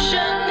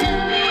retribution in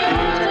the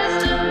Old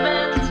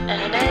Testament.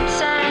 And Ed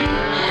sang,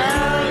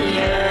 hell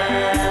yeah,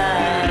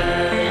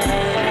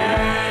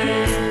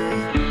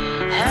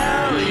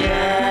 hell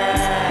yeah,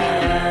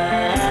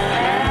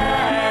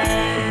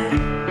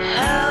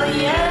 hell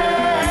yeah,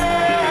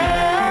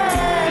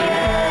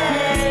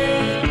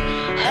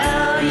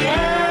 hell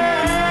yeah.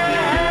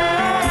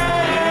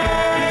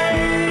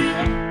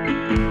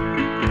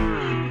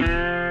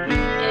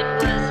 It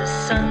was a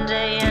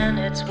Sunday and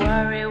its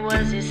worry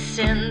was his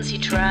sins. He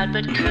tried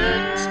but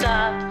couldn't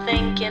stop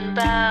thinking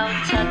about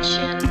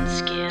touching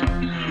skin.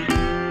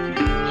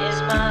 His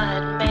ma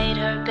had made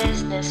her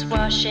business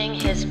washing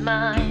his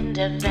mind.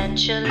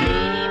 Eventually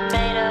he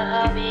made a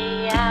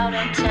hobby out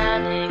of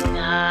tanning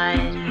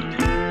hide.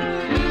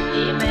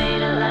 He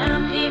made a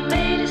lamp, he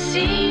made a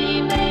seed,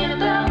 he made a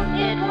belt.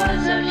 It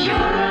was a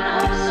pure and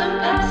wholesome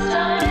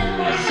pastime. It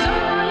was so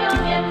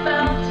young it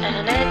felt.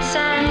 And it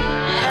sang,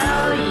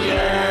 hell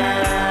yeah,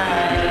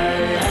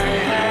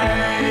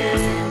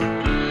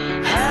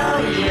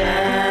 hell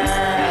yeah,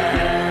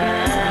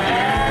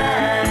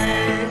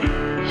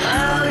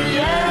 hell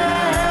yeah,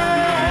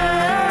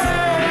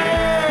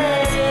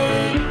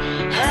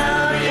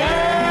 hell yeah.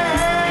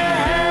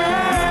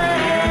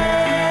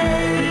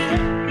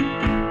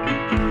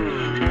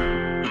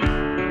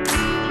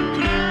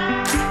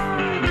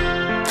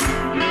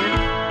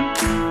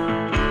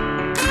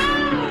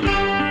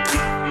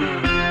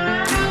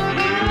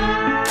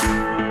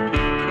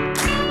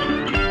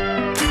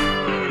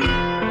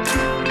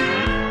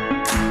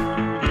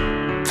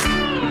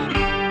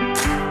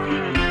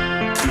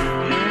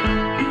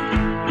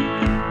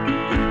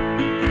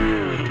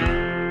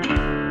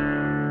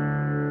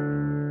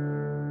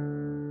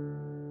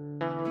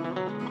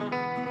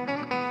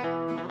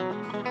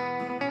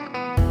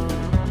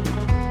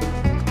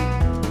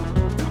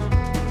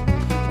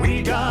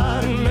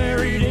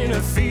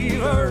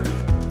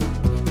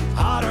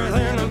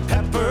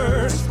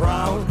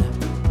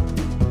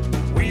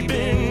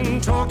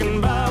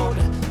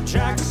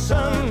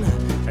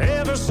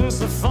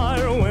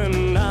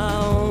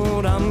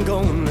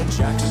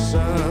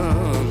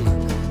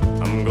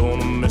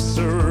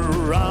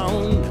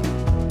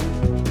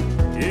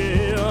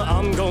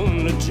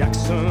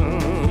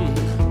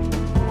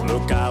 Jackson.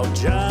 Look out,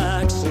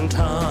 Jackson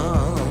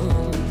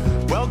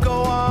Town. Well,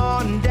 go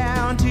on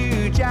down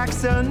to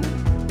Jackson.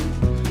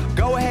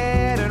 Go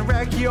ahead and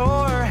wreck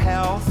your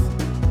health.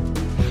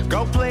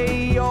 Go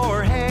play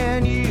your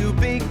hand, you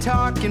big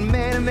talking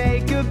man, and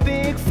make a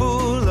big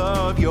fool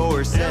of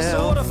yourself. Yeah,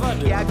 so what if I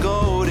do? Yeah,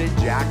 go to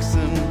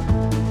Jackson.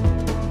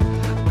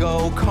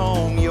 Go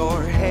comb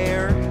your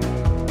hair.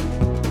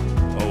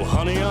 Oh,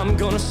 honey, I'm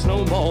gonna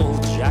snowball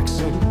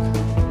Jackson.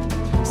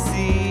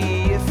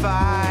 See if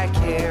I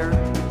care.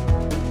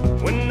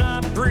 When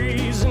I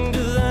breeze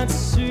into that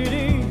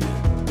city,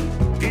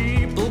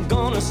 people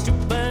gonna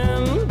stoop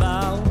and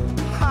bow.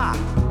 Ha!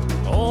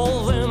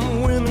 All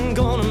them women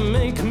gonna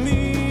make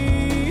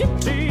me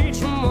teach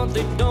them what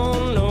they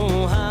don't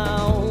know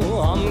how.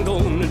 I'm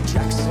going to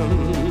Jackson.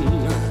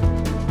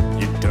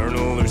 You darn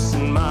well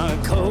loosen my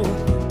coat,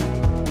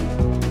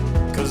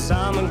 'cause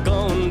I'm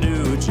going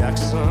to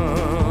Jackson.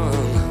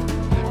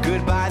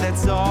 Goodbye,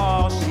 that's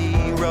all she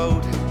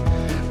wrote.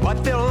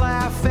 But they'll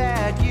laugh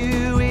at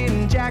you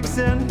in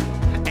Jackson,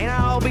 and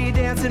I'll be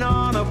dancing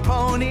on a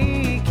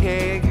pony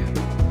keg.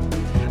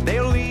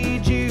 They'll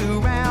lead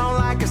you around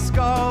like a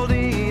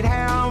scalded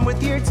hound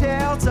with your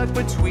tail tucked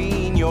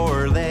between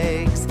your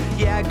legs.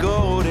 Yeah,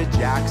 go to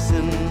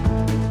Jackson,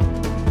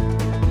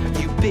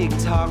 you big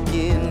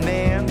talking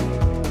man,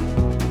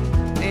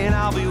 and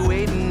I'll be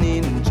waiting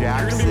in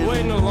Jackson. You're gonna be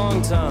waiting a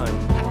long time.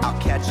 I'll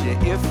catch you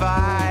if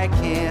I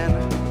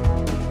can.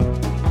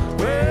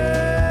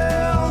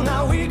 Well,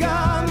 now we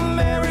got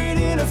married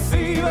in a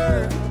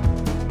fever,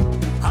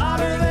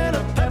 hotter than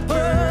a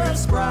pepper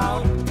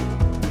sprout.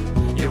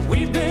 Yeah,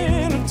 we've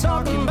been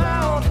talking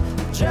about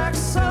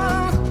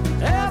Jackson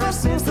ever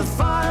since the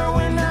fire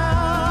went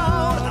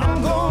out.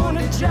 I'm going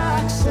to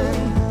Jackson,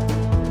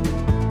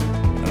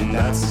 and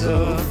that's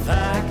a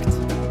fact.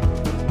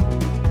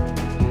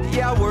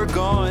 Yeah, we're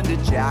going to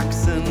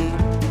Jackson.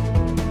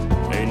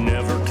 Ain't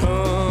never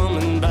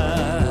coming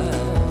back.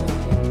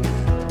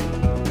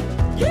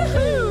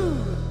 Yoo-hoo!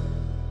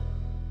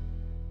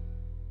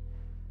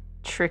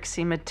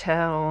 Trixie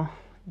Mattel,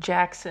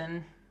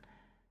 Jackson,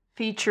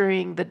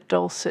 featuring the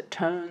dulcet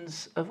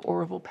tones of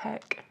Orville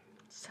Peck.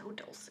 So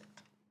dulcet.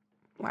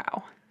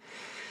 Wow.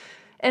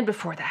 And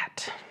before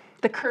that,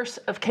 The Curse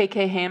of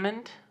K.K.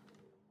 Hammond,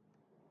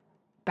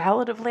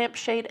 Ballad of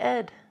Lampshade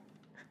Ed.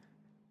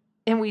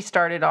 And we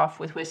started off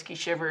with Whiskey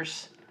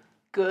Shivers,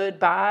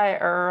 Goodbye,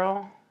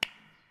 Earl.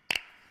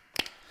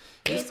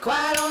 It's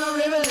quiet on the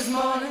river this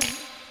morning.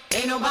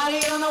 Ain't nobody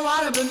on the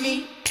water but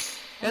me.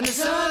 And the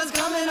sun is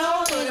coming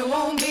on, but it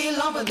won't be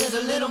long. But there's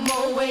a little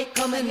more weight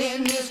coming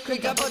in this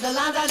creek. I put the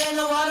lines out in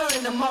the water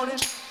in the morning,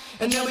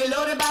 and they'll be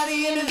loaded by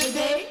the end of the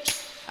day.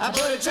 I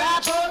put a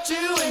trap or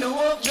two in the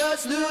wolf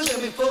just loose. They'll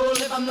be full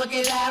if I'm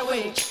looking that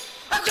way.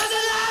 I crossed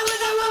the line with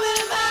that woman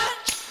in mind,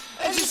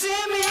 and she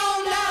sent me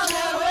on down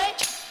that way.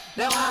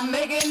 Now I'm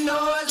making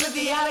noise with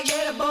the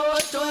alligator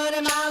boys,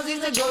 20 miles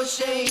east of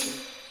Goshen.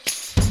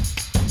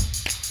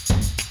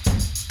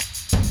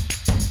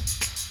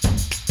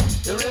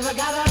 The river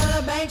got out of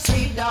the bank,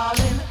 sweet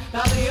darling.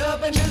 Now they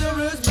up into the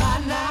roots by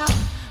now.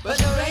 But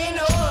there ain't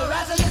no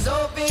rising this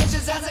old fish.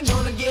 Just hasn't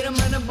gonna get him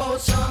in the boat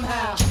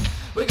somehow.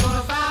 We're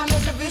gonna find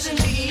Mr. Fish in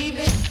the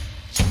evening.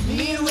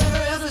 Me and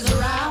whoever else is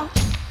around.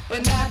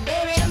 And that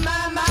baby of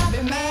mine might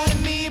be mad at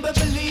me, but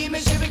believe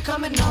me, she'll be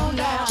coming on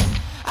down.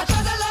 I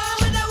crossed the line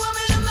with that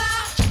woman of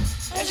mine,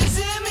 and she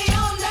sent me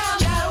on down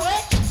that way.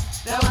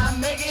 Now I'm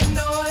making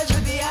noise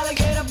with the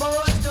alligator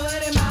boys,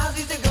 20 miles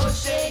east of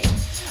Goshen.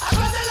 I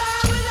crossed the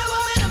line with that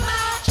woman of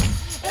mine,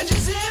 and she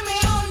sent me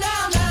on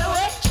down that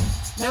way.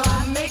 Now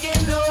I'm making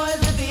noise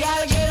with the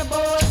alligator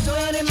boys,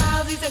 20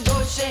 miles east of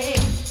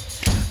Goshen.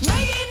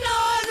 Making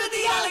noise with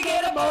the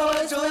alligator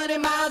boys, 20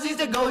 miles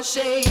east of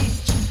Goshen.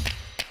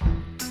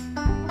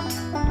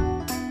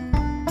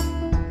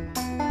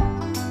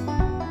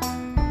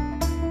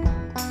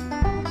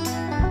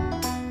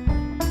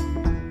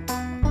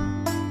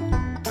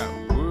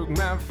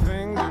 My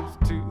fingers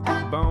to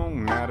the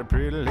bone. Not a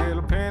pretty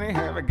little penny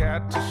have I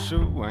got to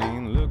show. I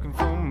ain't looking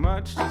for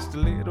much, just a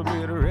little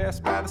bit of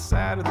rest by the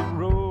side of the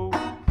road.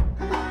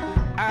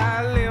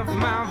 I lift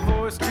my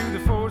voice to the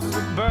forces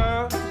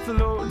above, the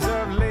lords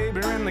of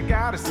labor and the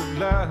goddess of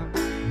love.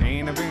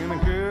 Ain't I been a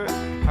good,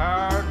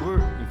 hard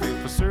working,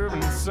 faithful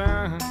servant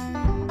son?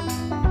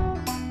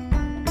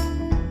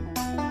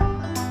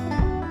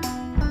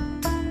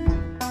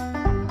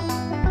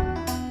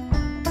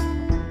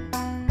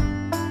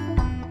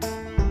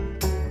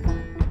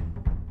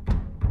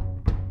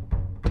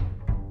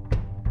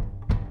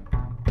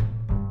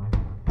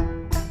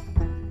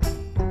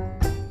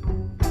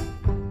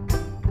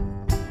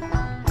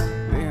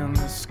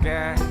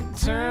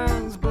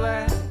 Turns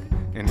black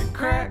and it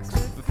cracks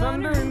with the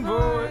thundering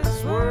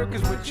voice. Work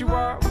is what you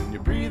are when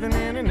you're breathing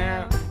in and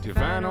out. Your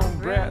final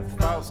breath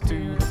falls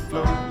to the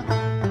floor.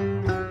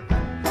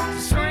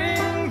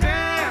 Swing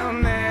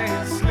down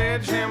that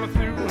sledgehammer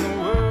through the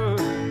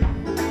wood.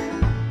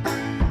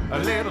 A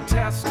little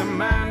test of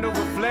mind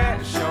over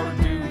flesh ought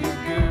to do you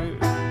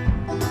good.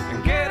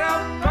 And get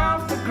up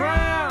off the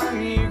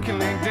ground, you can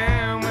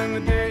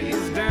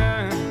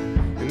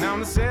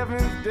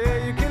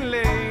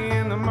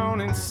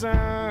morning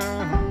sun.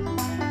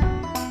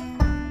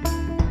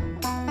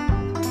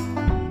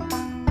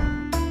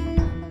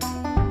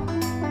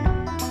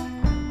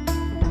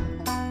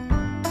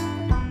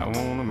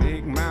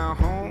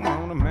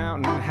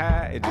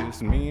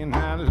 Just me and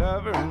my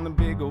lover in the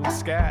big old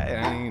sky.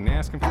 I ain't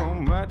asking for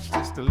much,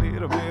 just a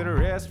little bit of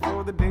rest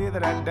for the day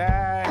that I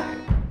die.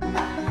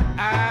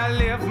 I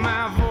lift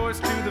my voice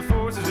to the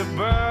forces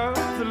above,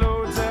 the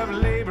lords of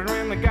labor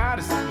and the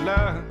goddess of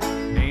love.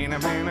 Ain't I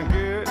been a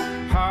good,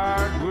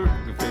 hard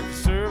worker, faithful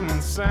servant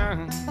and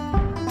son?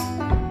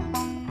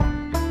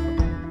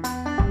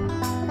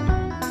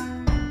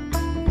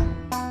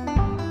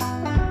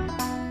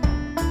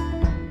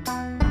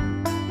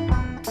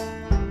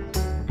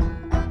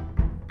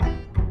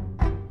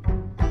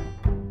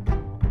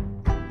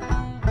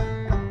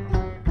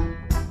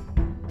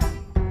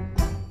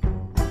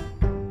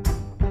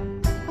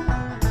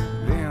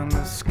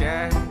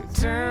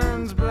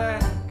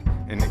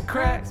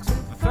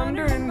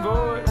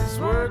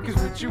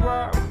 You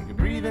are when you're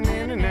breathing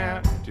in and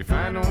out. You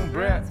find no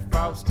breath,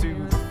 falls to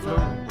the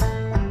floor.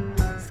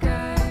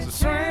 So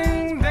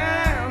swing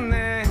down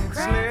that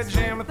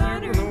sledgehammer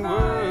through the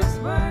woods.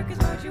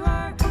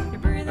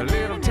 A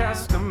little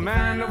test of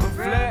mind over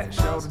flesh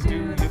ought to do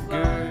you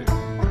good.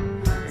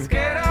 And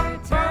get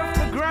up off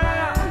the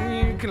ground,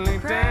 you can lay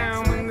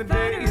down when the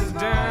day is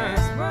done.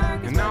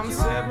 And on the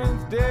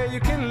seventh day you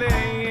can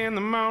lay in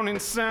the morning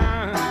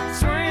sun.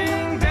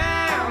 Swing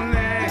down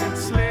that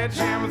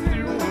sledgehammer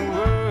through the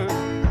woods.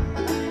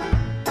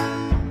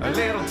 A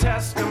little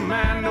test of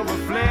mind over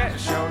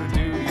flesh ought to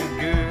do you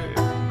good.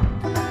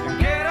 And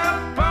get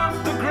up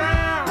off the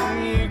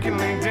ground, you can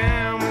lay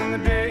down when the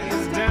day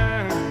is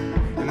done.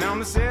 And on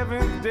the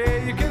seventh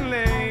day you can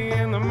lay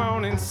in the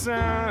morning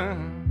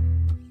sun.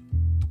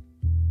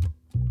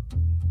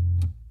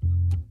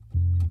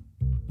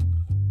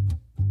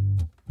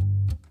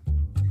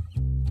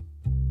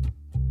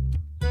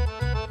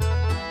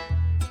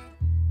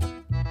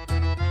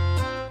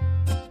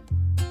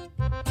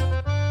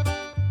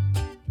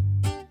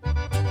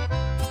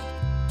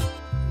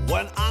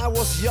 When I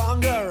was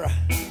younger,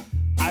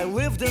 I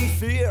lived in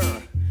fear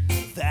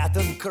that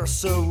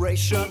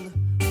incarceration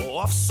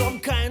of some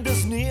kind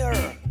is near.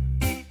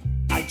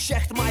 I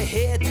checked my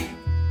head,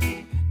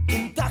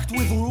 intact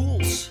with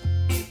rules.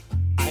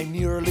 I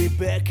nearly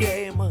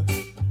became a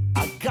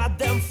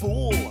goddamn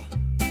fool.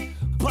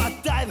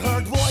 But I've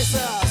heard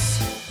voices,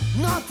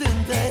 not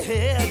in the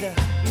head,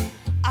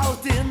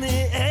 out in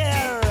the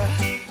air.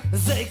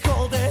 They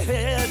called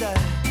ahead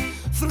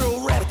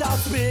through ripped out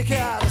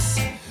speakers.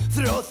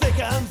 Through thick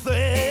and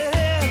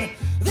thin,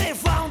 they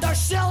found a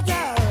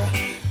shelter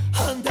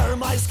under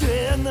my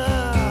skin.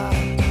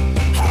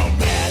 How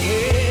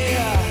many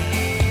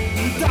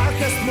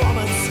darkest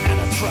moments and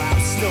a trap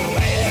still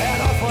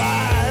ahead of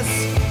us?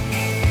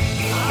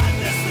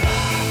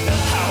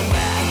 How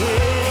many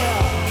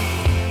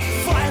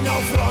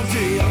final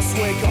frontiers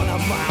we gonna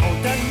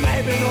mount and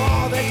maybe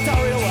no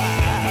victory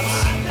laps?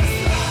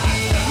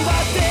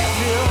 But if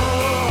you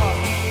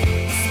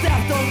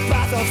stepped on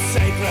path of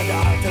sacred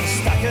art and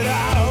stuck it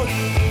out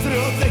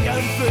through thick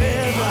and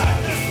thin,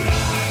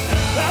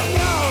 that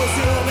knows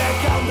you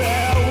become the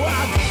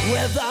one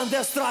with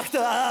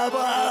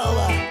indestructible.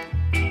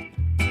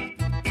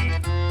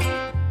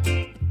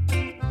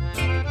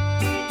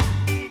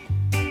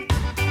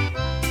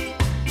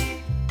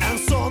 And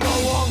so no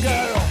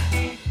longer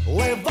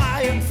live I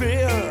in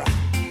fear.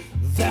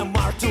 Them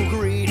are too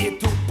greedy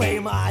to pay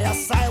my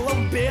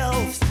asylum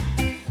bills.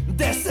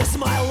 This is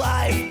my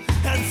life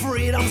and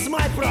freedom's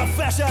my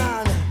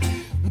profession.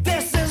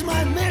 This is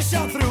my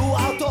mission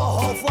throughout the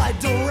whole flight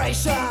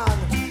duration.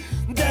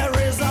 There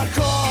is a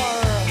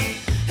core,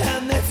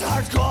 and it's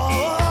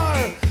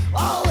hardcore.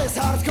 All is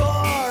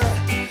hardcore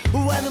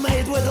when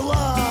made with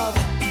love.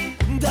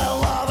 The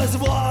love is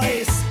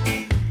voice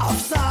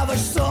of savage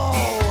soul.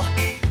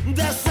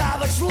 The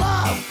savage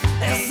love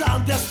is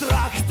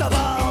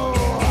indestructible.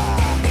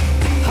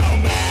 How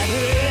many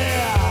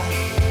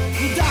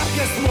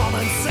darkest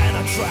moments and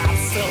a trap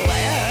still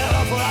ahead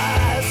of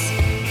us?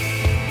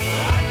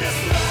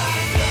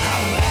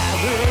 How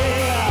many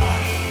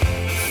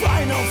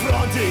final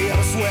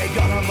frontiers we're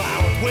gonna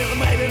mount with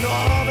maybe no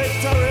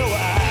victory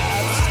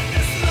laps?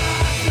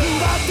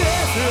 But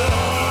if you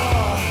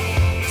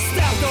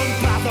stepped on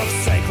path of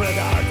sacred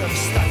art and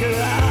stuck it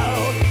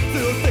out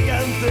through thick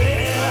and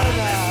thin,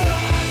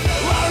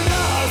 Lord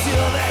knows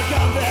you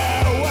become the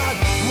one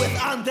with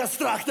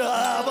indestructible.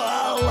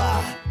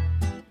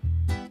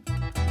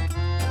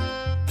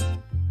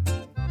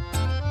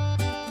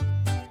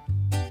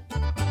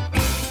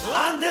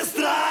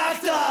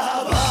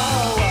 Indestructible.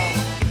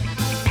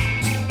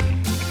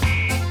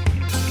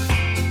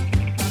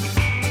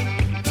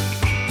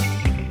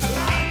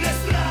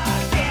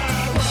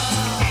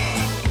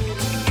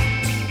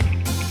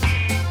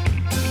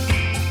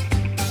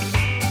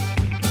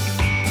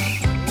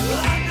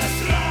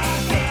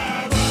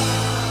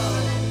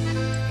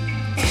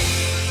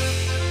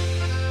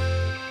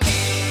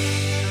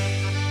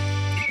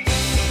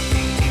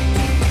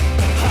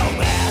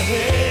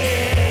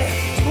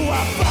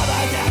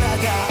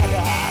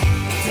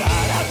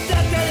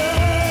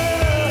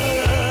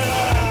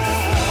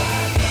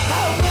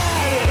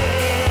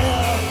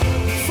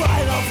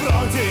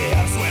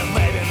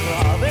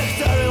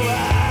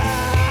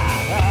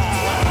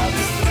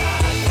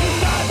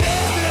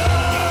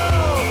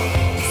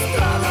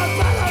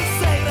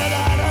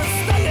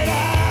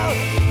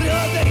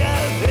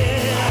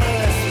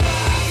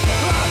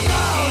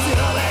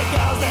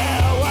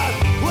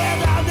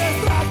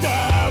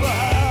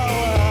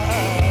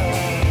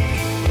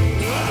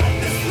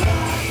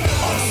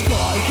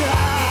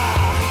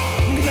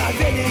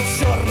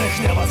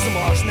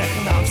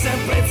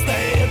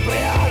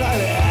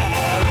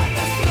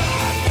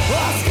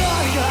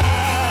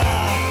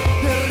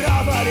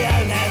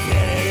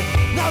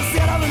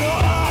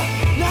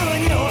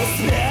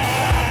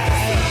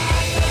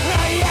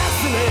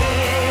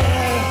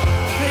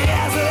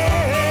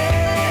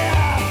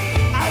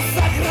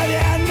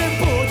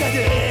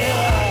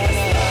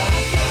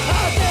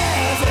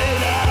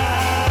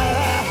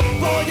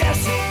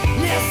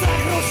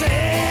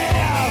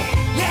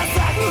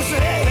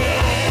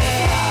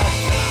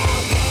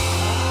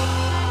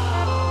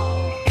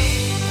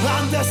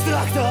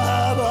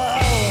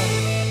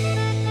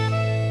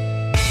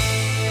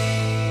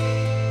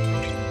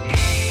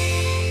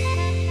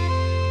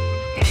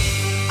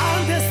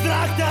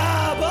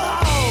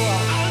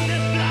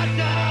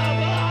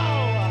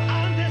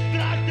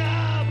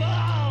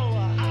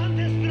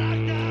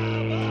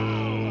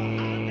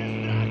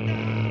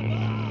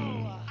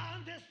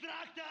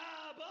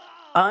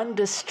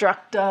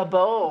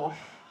 Undestructible.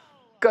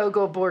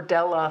 Go-Go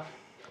Bordella.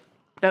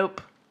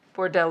 Nope.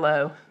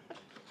 Bordello.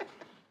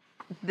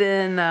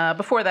 Then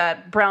before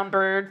that, Brown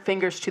Bird,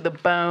 Fingers to the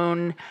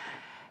Bone,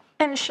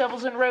 and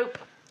Shovels and Rope,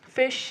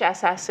 Fish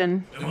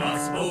Assassin. Am I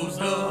supposed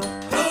to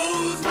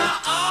close my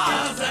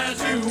eyes as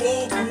you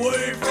walk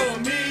away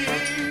from me?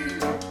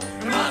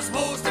 Am I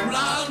supposed to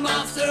blind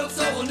myself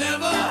so I'll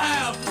never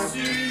have to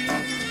see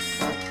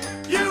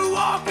you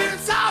walking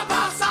side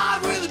by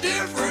side with a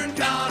different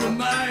kind of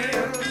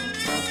man?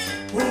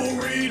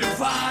 Who'll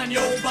redefine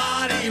your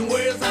body in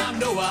ways I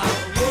know I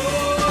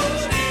would.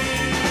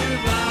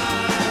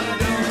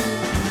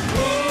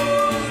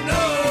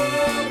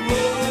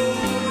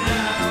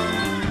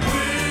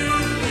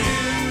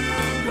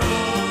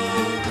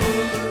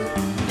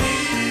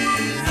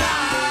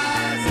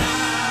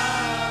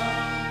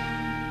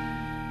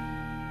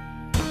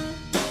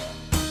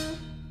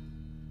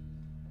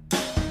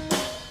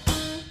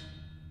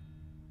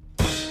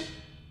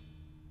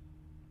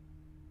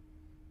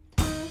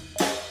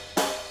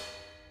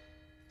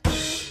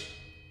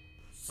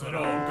 So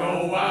don't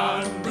go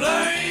out and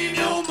blame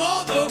your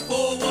mother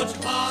for what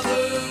your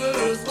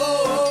father's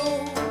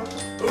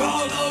for.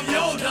 All of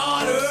your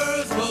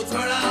daughters will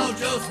turn out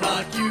just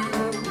like you.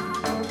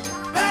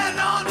 And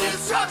on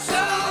destruction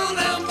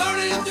and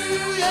burning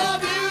through your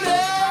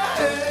beauty.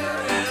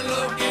 And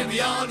looking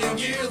beyond your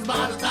years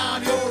by the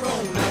time you're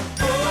only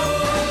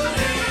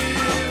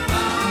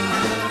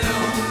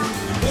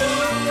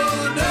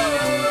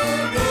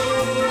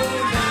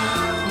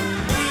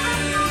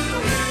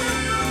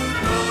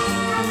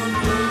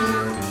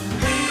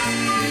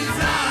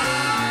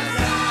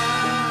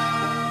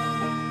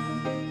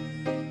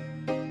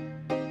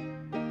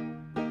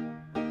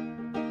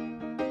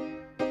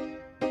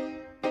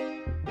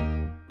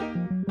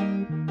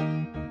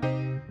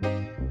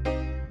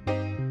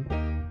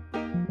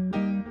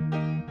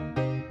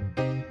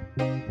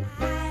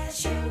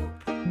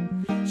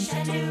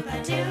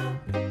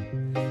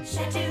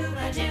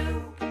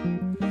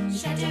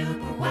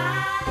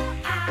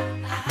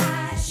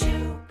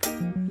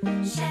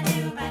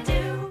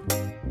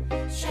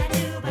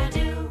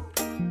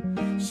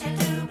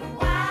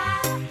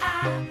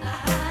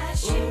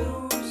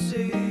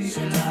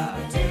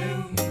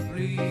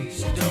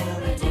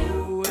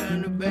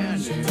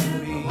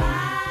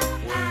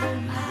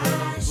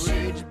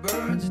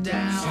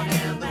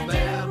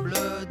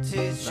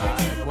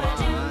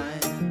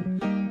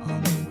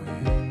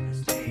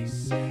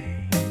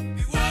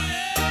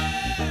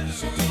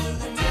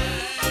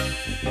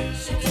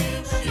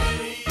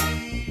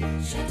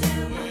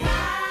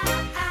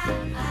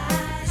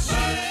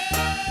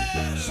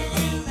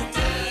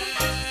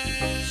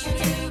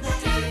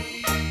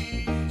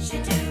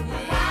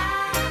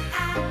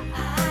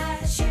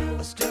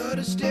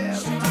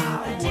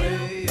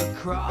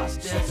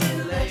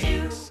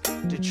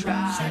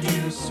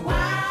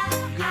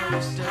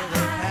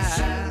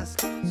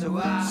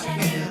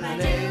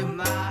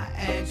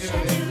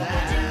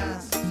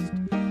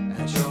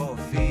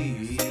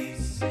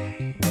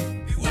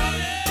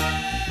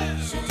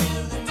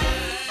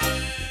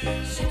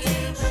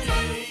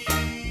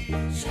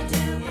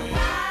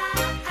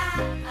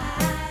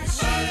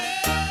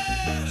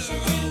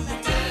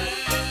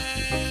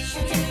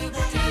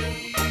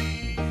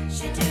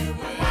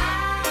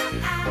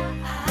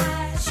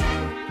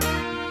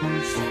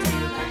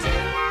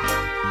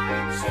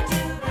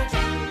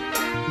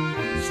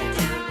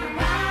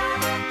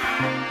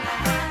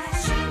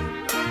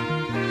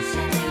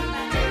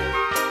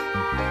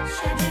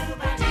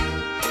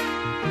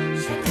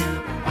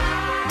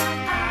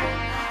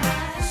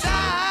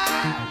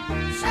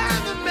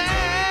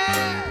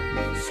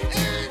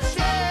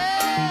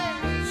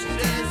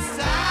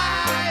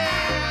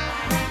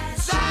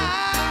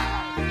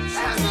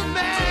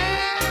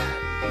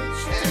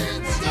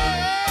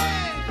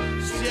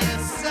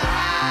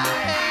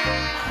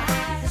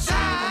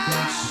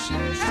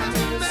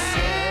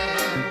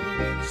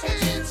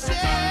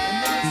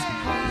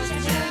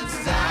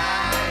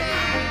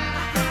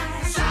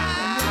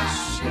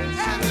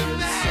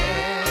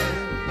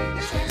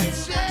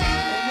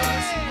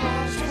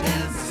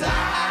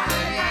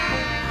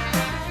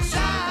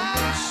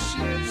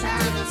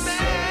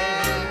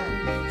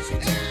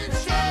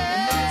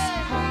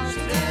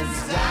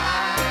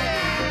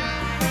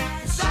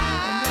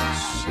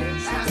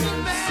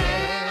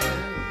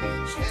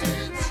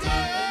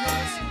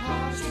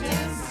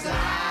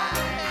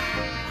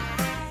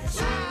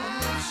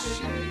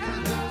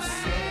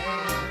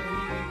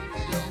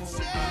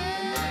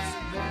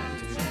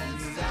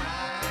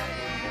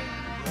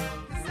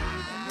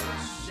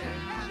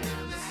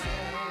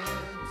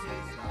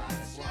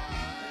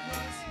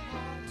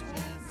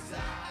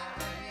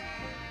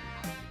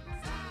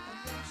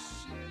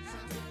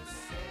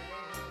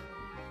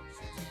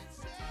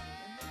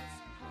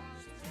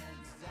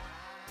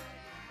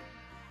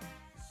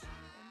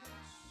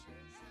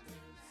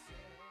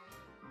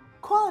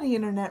Quality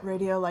internet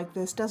radio like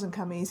this doesn't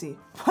come easy.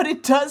 but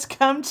it does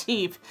come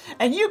cheap.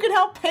 And you can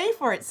help pay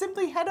for it.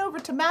 Simply head over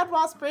to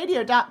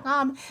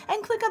madwaspradio.com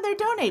and click on their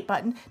donate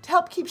button to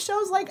help keep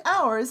shows like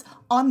ours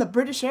on the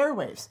British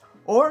airwaves.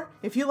 Or,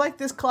 if you like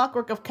this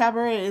clockwork of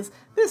cabarets,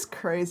 this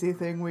crazy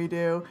thing we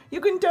do, you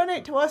can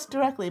donate to us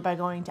directly by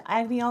going to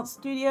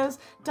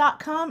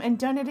agnealtstudios.com and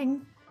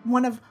donating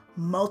one of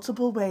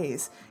multiple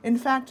ways. In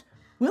fact,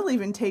 we'll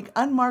even take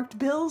unmarked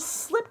bills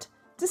slipped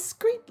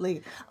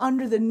discreetly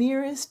under the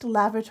nearest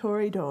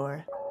lavatory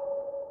door.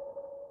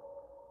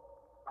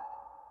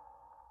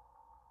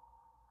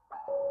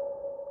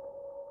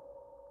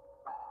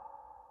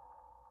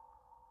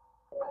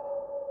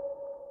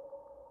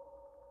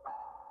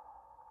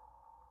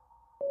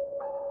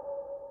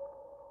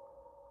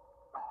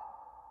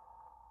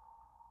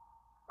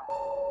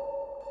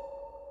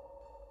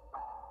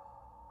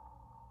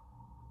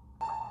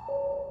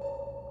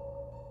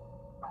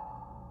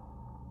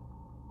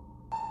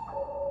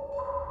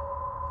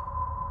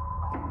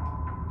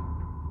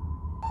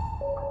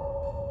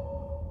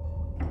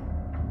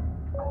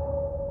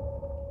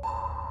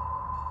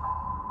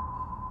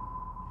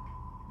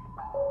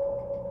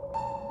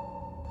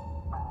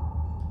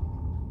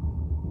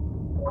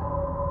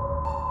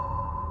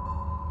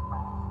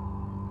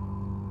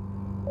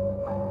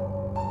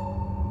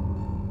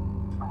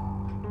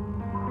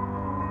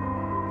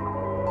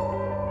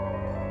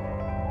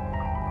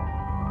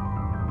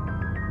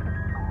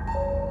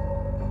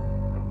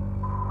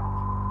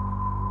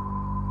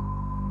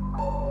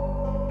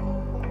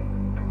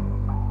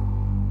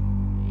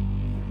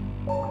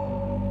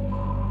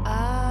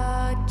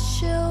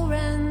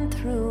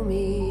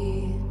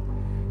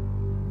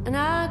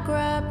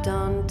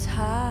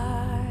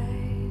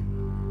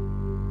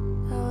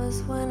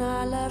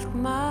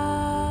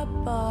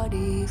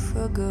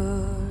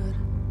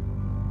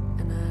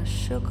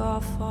 Shook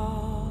off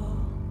all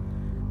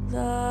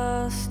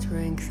the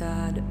strength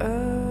I'd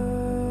earned.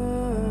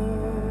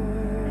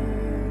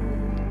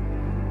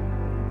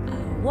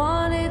 I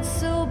wanted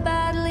so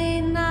badly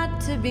not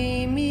to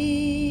be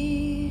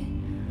me.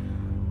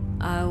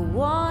 I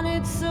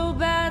wanted so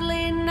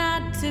badly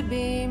not to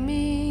be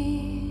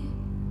me.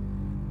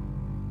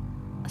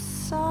 I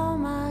saw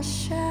my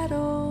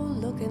shadow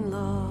looking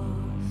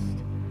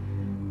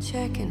lost,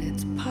 checking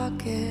its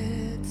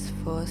pockets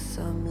for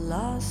some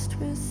lost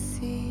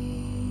receipt.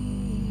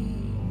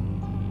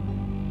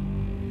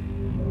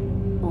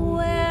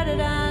 Where did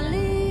I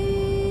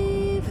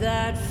leave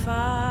that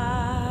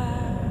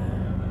fire?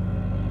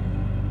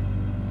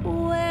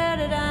 Where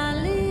did I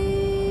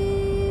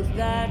leave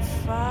that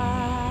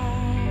fire?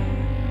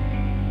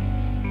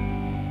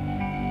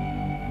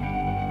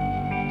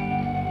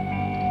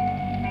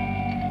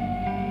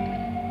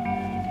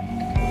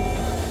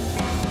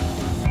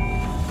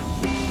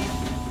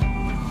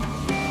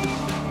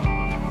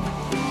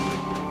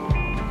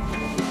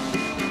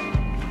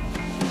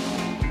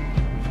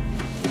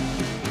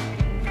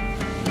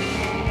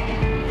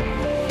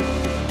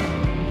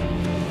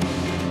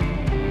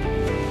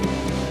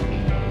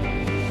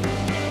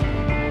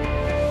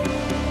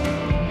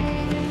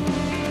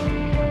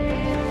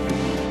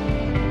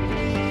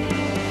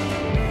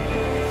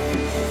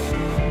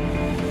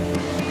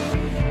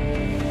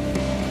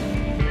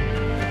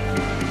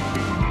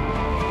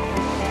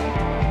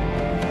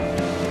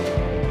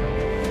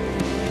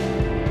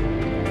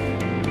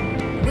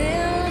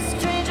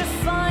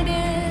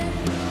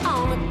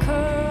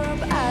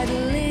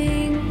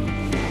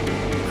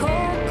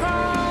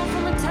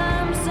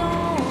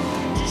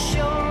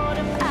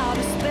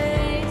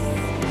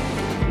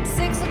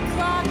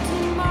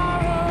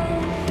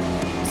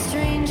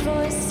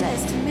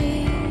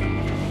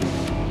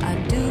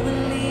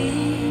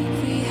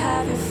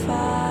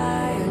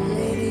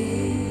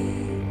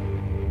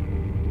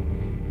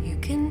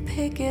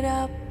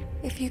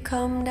 If you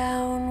come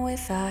down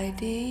with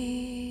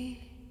ID,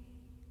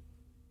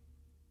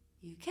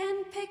 you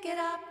can pick it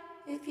up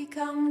if you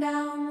come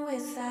down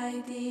with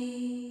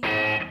ID.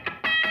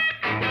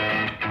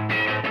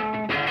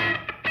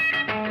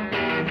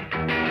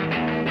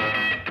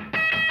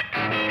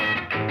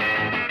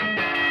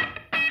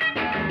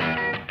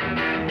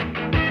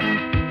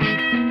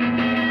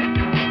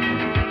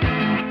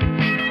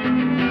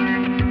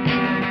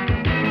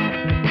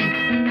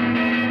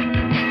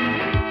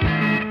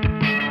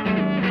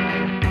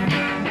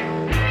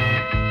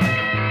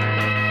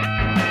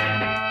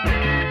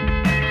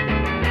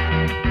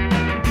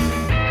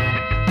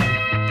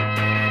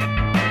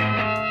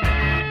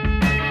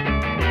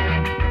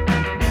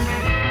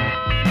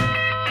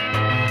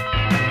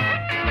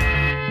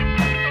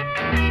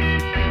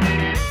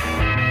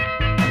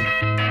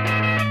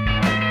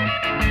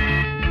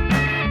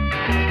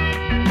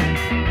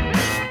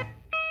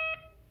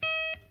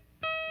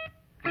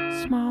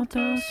 Small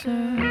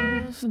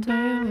doses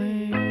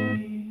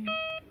daily,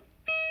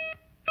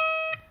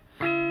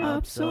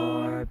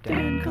 absorbed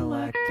and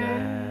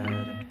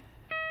collected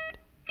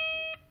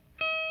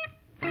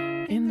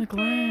in the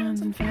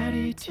glands and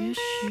fatty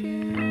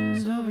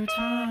tissues over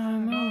time.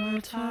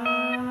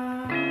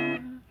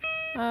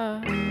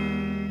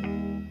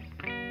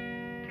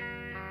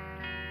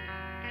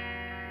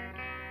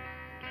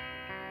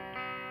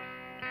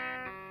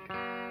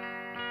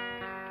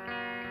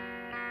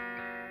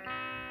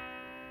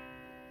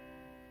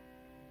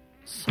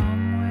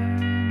 somewhere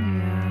in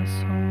the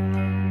asshole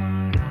of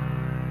my eye.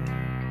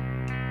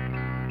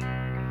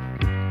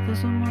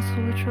 There's a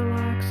muscle which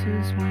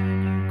relaxes when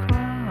you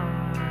cry.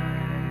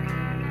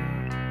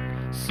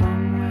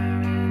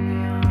 Somewhere in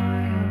the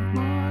eye of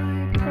my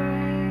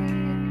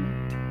brain,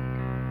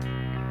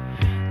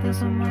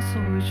 there's a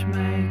muscle which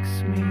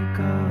makes me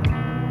go.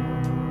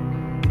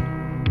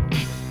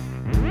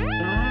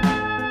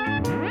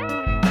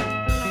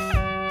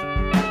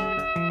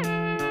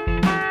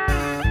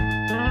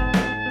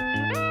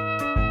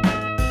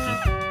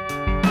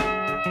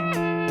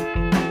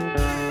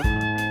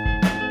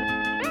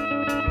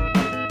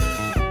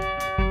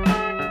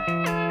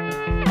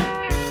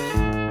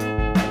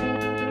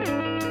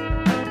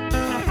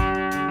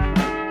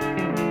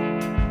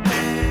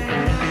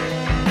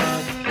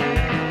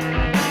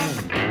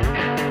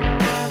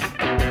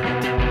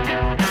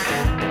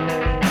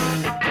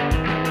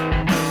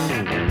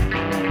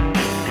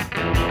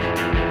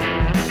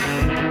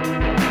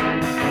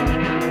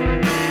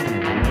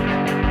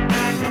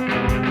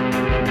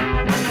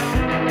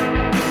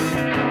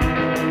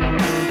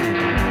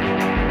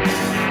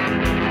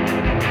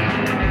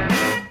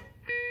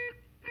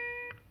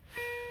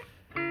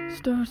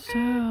 Store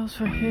cells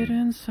for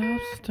hidden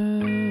substance,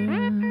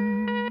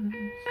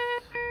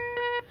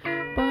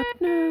 but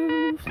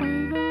new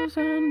flavors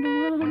and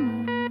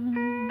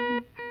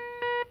aromas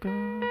go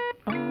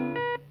on.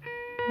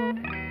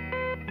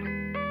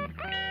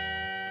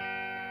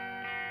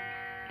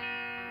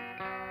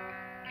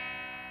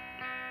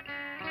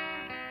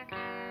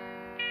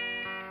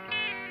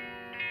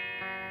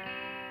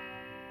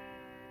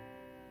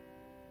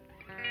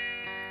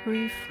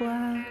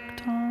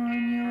 Reflect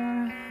on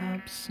your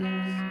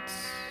absence,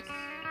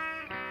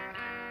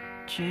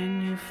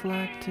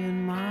 genuflect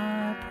in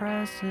my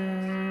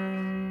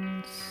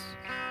presence.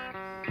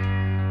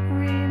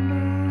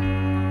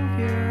 Remove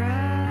your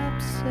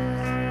abscess.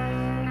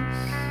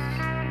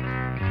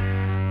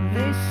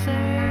 They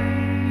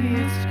say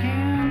it's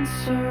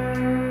cancer.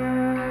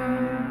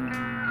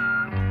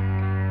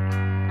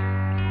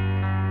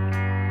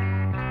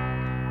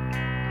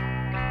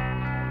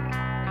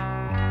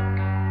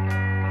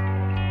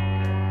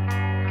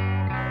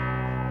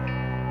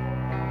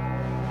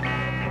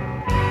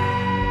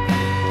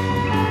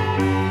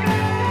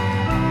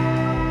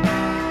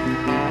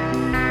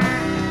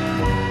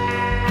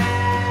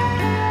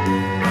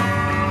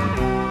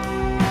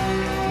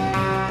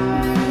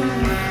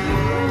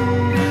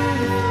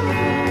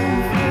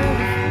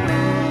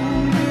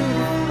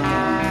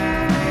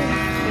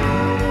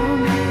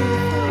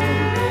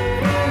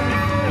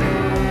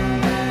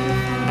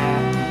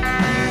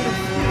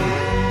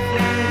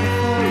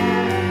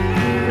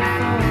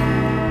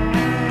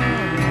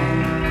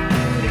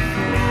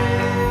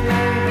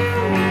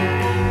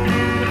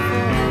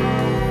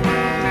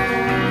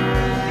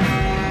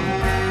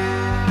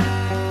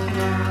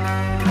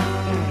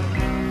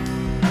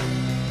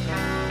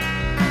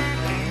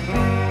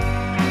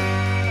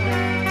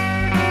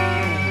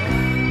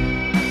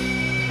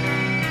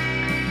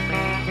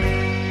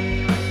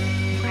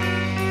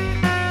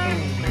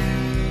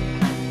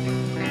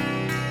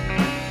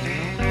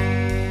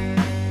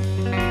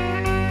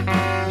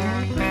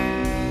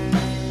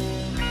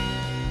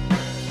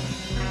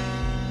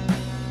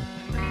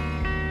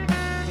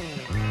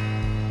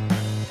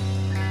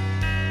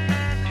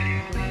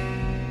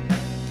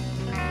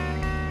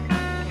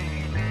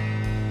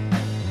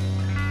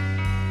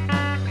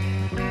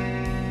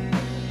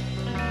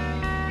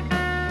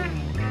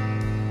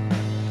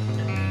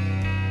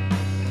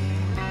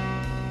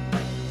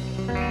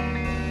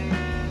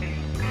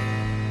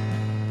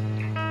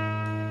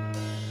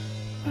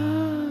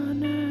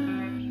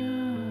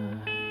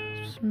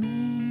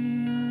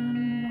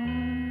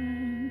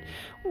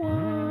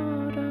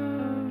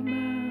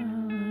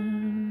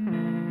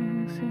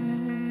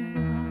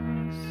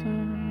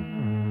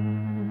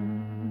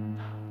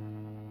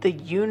 The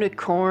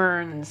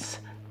Unicorns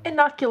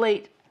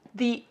inoculate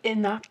the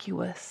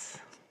innocuous.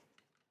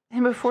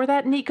 And before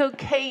that, Nico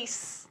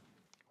Case.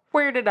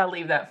 Where did I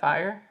leave that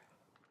fire?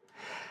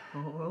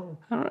 Oh.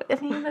 I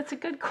mean, that's a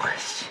good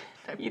question.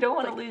 You don't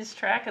want to lose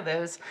track of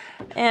those.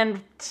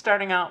 And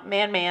starting out,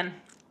 Man,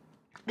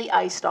 the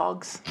Ice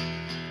Dogs.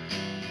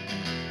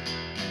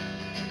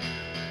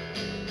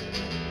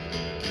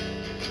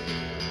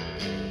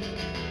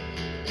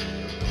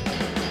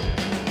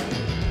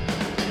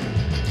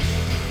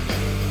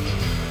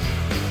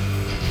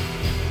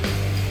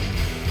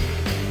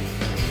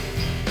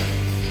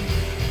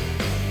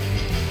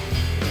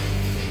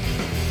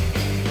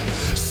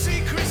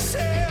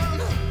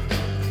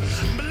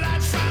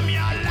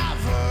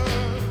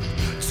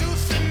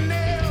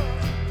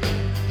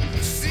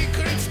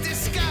 Secrets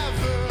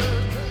discovered.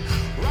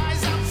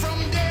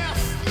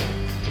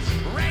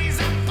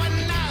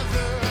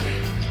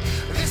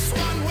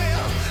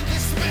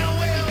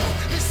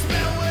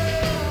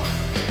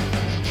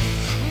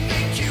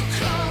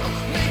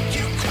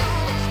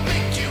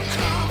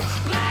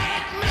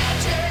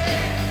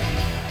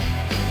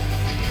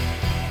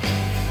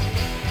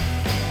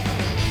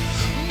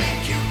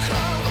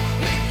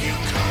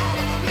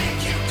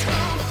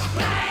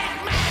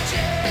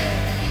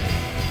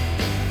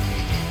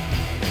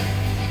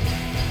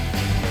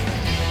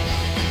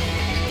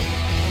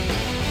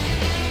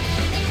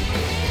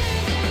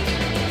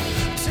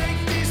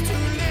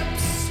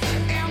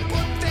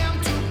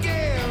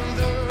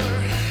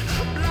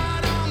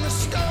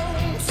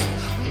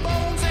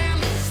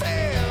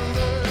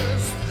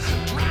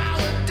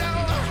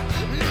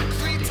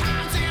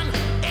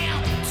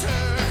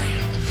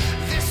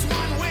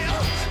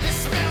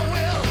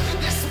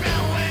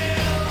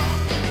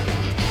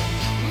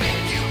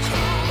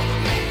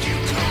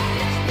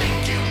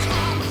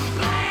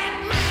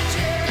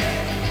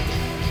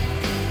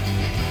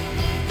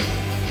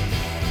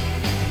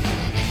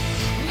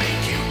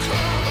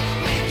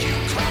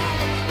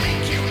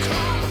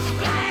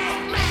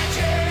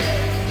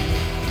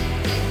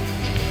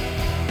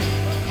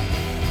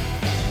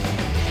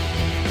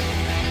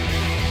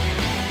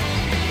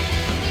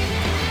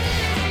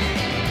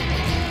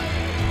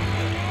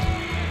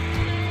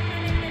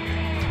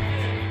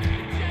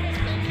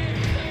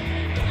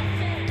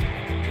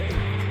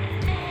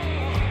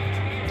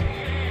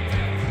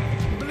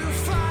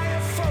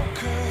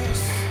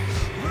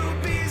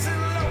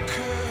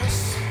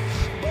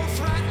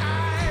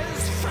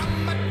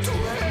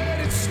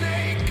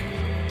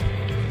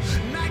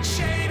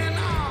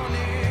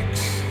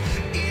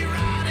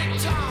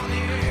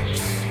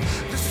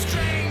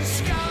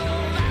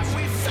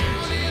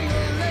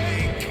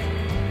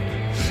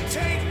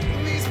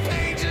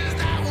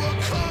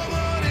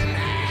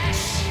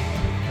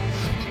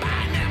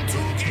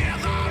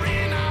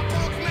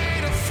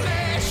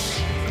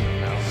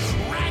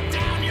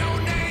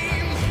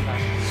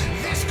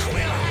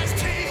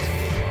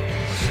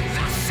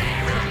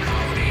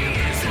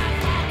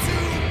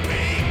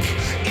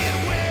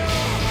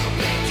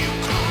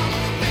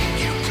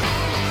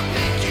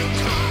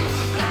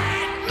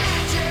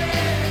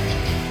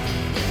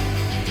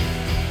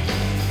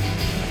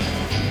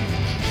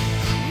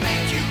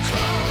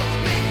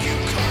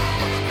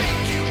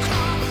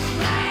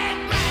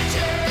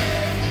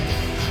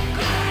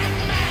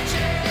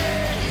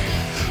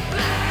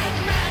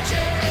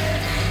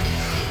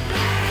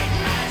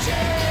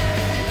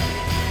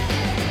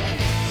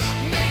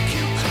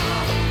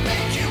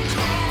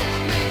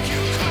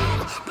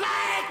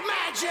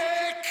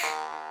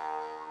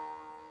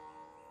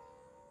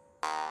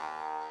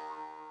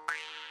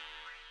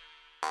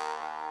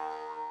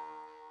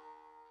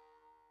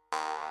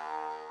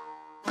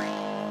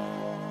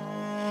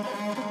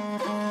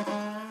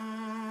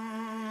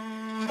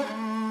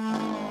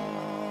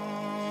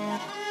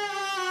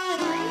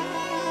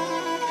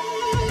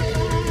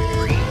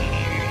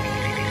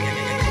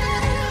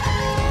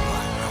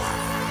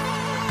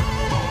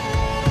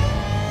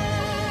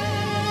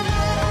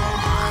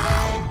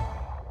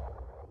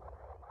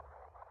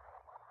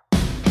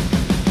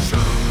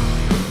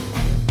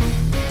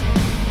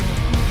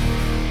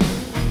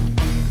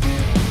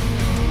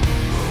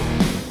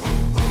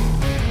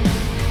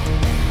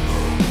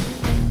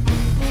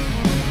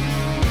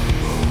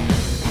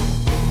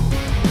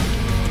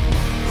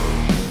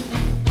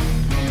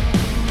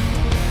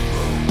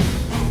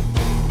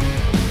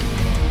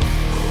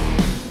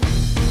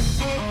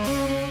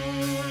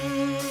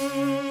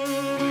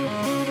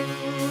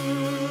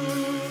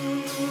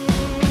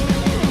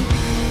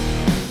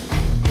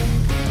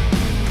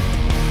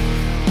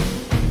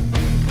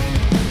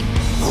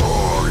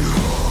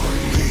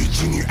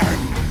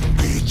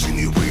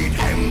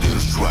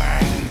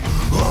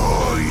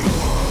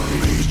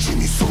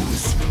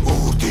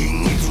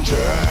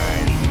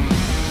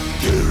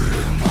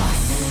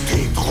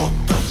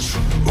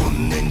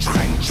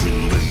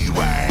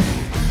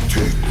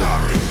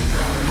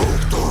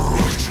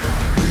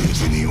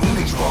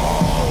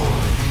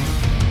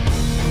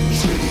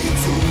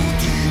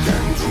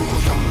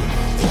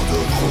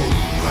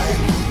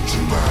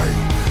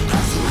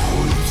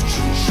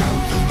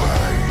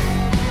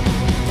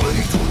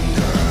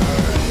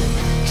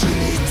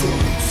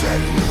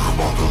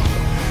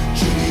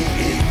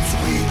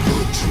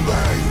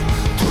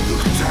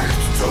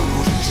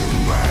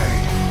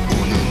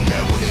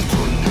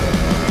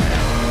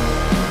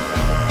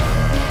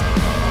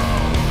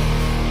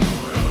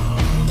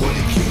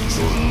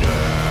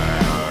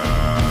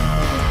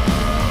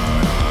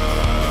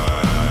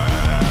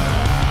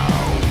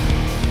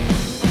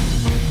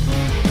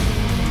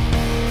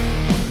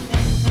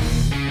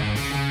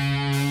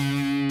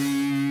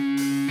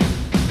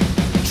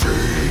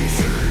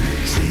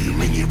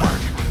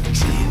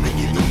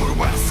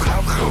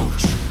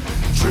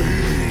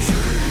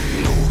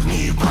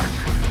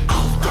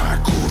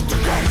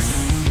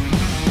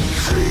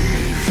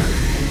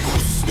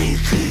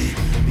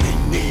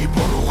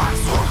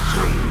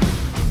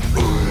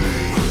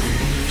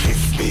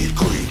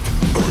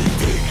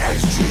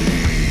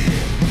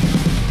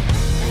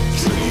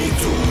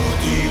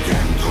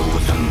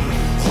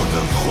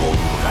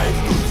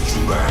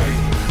 mij.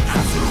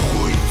 Gaat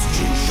vergroeid,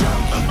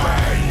 kinsham aan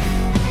mij.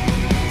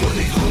 Word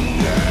ik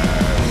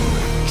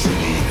genoemd, je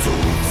niet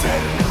doet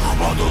verder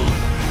gewaddel.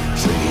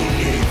 Je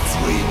niet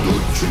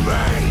weet je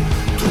mij.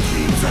 Tot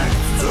geen tijd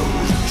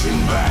dood je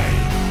mij.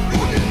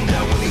 Worden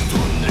nou niet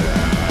doen.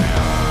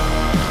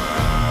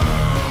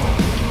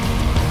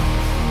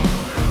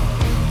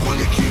 Word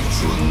ik je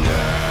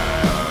now.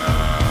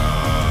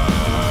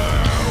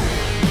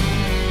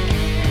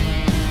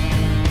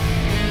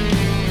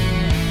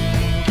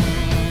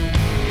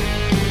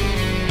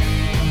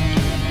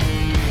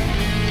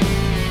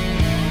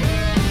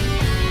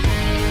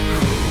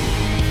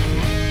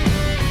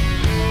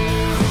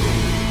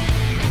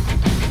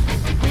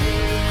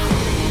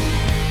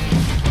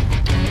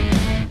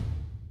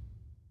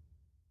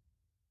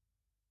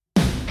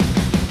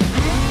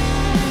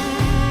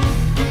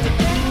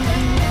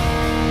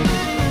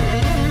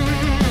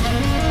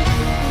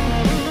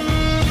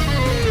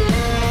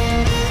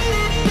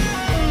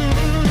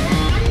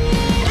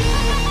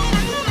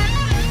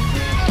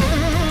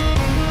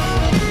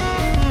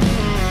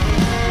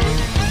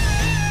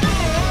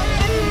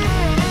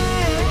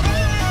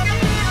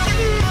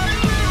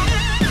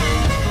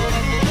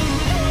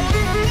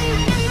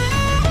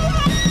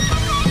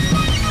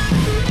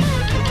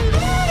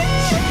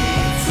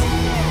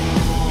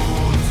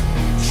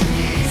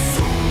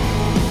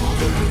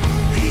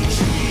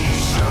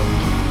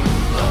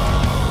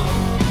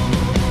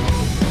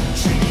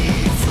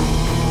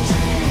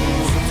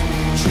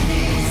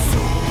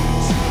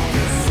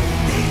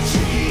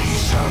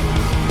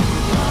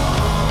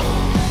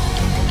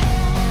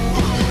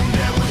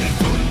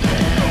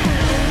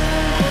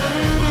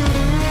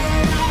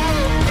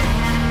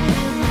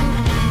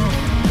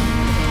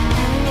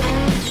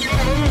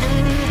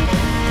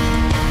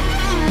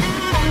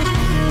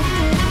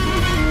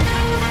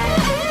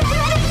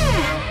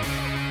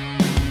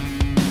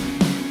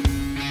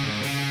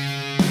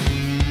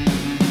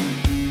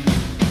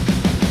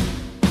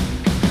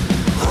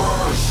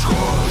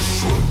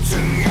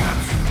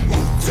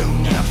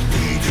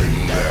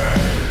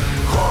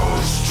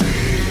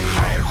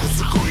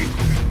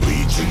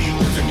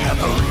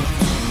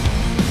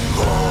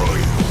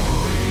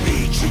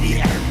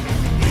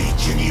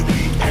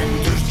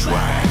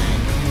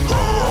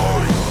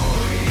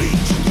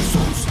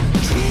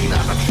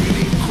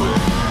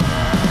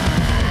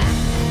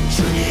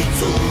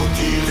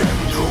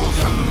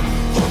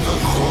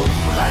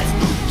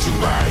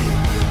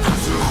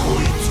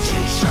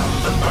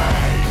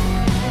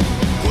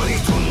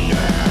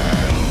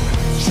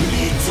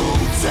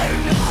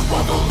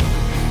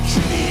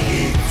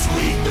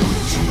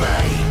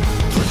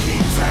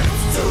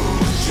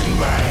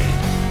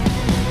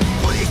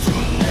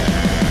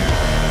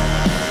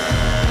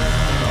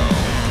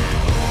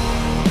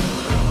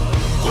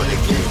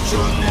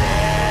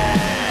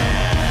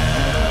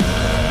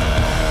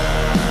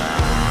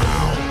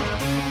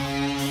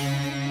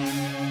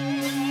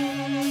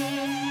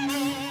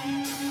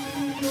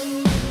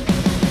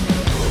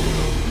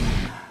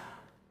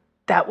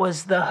 That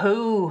was The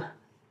Who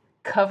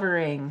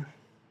covering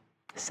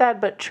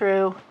Sad But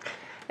True.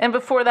 And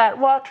before that,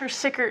 Walter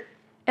Sickert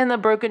and the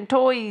Broken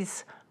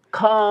Toys,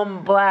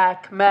 Come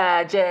Black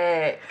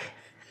Magic.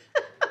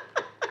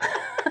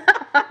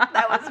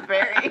 That was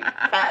very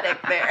emphatic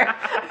there.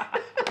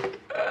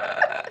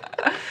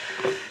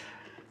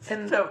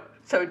 And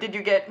so did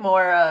you get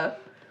more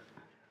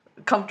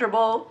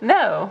comfortable?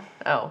 No.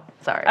 Oh,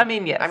 sorry. I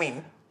mean, yes. I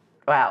mean,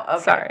 wow.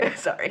 Okay.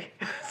 Sorry.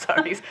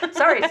 Sorry.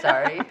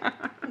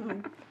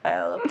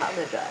 I'll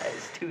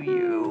apologize to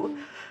you.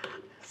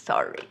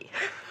 Sorry.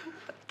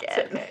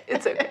 Again.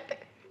 It's okay.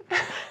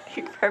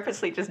 You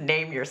purposely just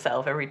name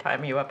yourself every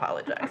time you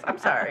apologize. I'm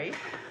sorry.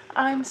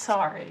 I'm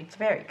sorry. It's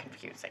very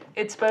confusing.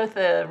 It's both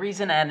a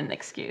reason and an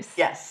excuse.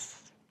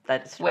 Yes.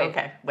 That's true.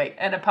 Okay, wait.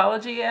 An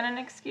apology and an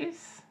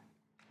excuse?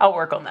 I'll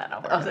work on that.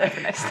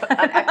 For next time.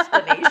 An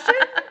explanation?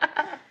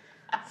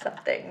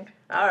 Something.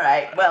 All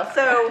right. Well,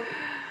 so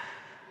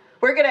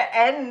we're going to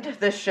end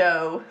the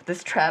show,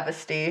 this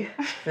travesty,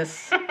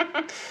 this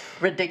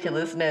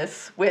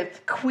ridiculousness,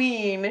 with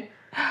Queen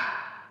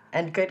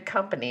and Good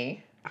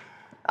Company.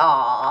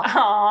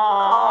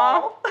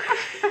 Aww.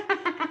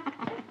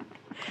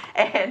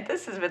 And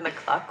this has been the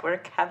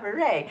Clockwork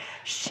Cabaret.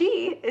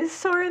 She is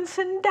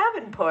Sorensen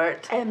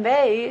Davenport. And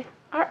they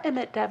are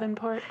Emmett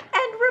Davenport.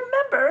 And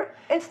remember,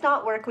 it's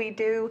not work we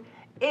do,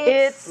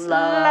 it's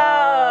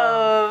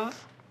love.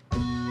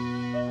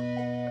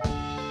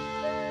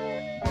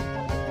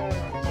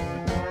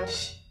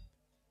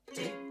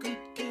 Take good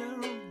care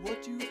of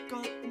what you've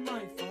got,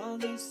 my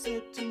father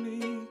said to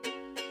me,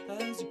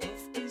 as he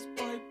puffed his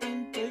pipe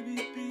and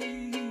baby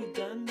P, he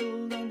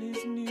dandled on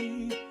his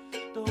knee.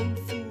 Don't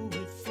fool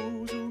with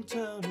fools who'll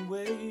turn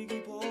away,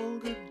 keep all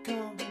good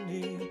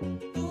company.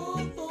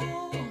 Oh,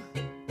 oh,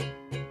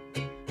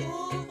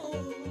 oh, oh.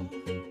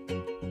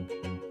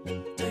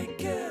 Take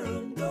care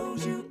of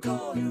those you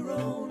call your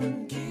own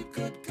and keep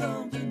good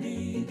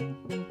company.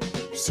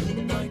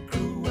 Soon my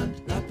crew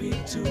went happy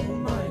too,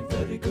 my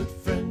very good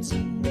friends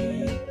and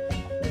me.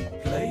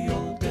 Play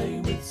all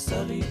day with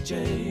Sally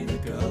J.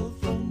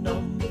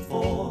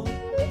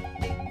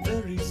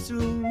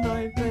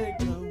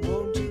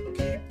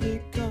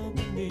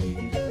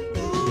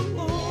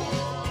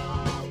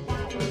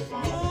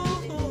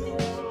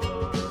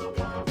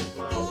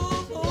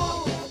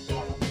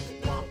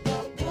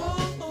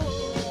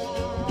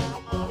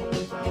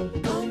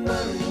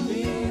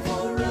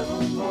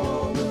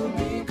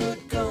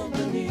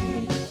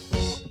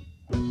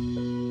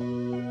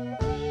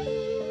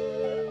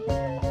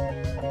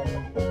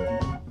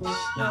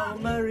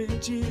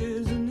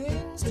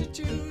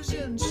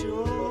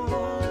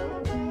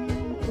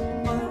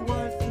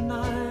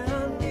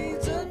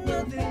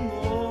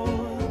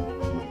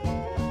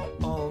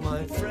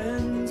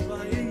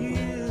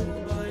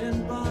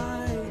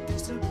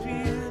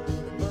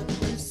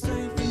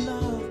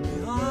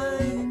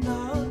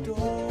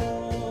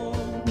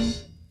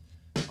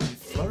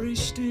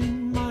 flourished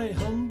in my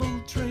humble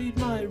trade,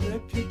 my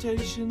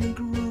reputation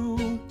grew.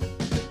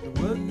 The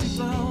work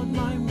devoured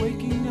my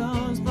waking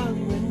hours, but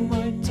when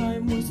my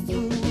time was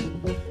through,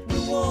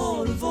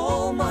 reward of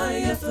all my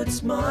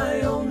efforts,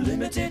 my own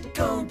limited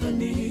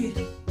company.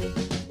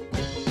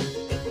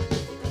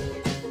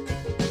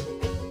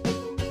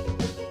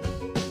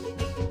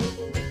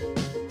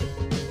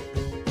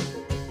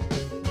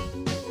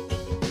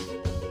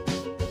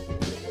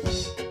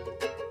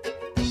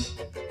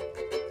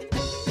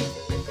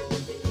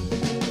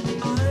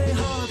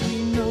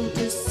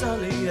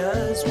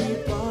 As we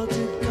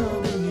parted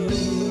company,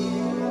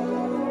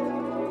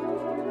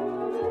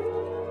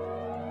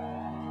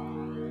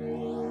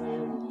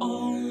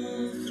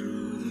 all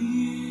through the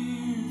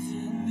years,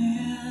 in the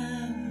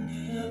end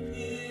it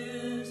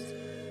appears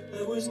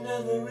there was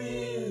never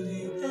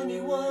really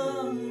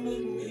anyone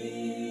but me.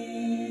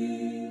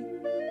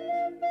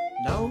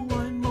 Now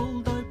I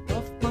mold, I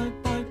puff my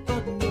pipe,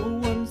 but no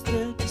one's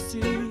there to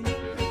see.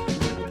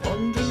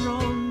 Ponder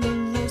on the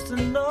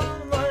lesson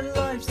of my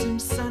life's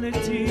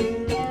insanity.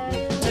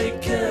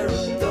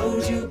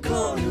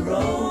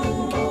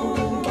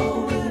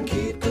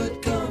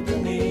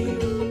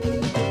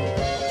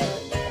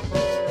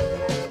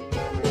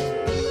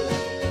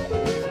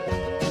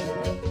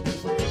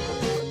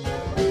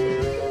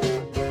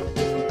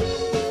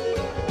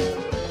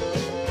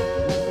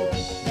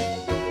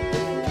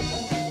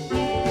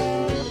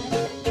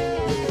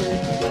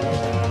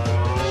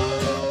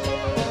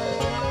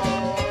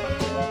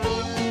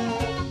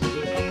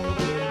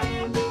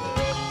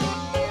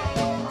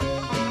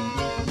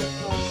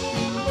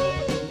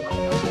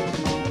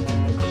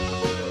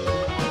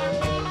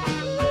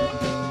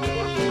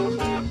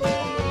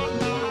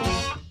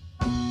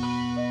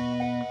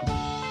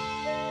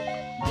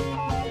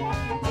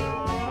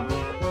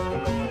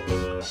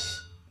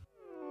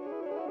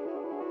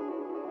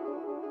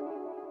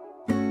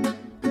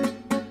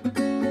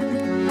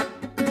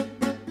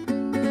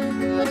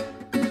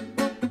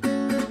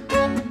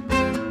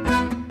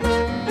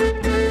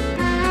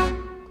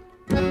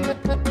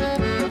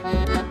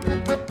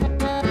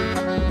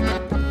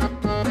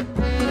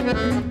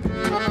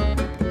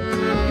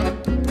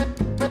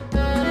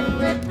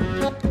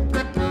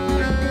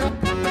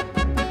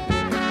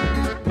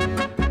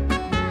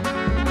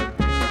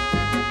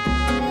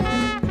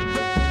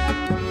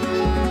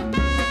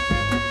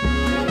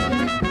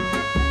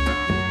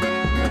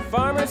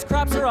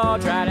 Crops are all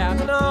dried out,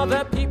 and all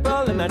the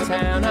people in the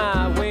town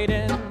are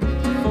waiting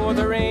for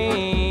the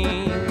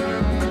rain.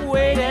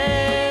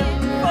 Waiting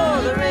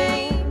for the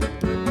rain.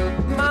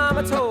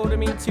 Mama told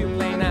me to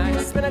play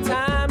nice, spend a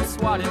time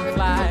swatting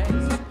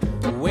flies.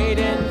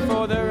 Waiting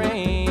for the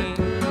rain.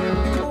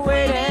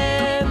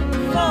 Waiting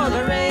for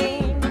the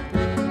rain.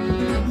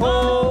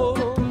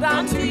 Hold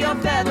on to your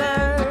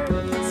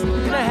feathers.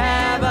 Gonna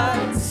have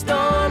a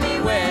stormy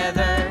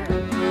weather.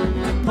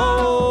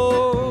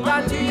 Hold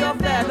on to your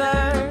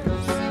feathers.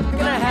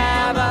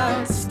 Have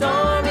a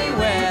stormy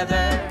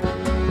weather.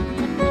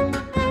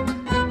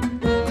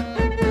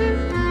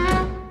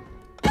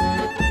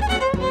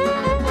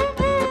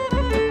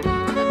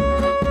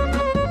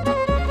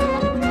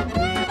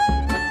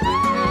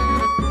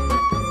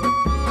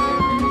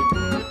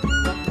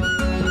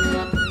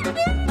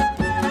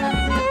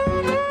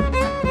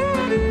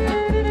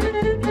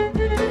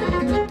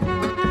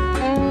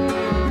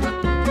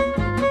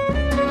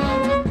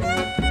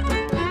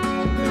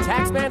 The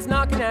taxman's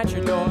knocking at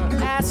your door,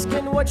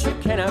 asking what you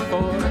can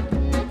afford.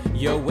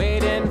 You're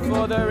waiting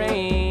for the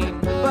rain,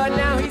 but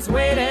now he's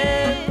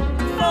waiting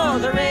for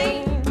the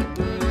rain.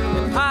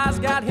 And Pa's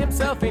got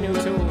himself a new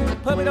tool,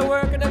 put me to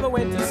work and never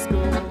went to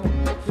school.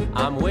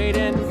 I'm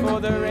waiting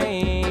for the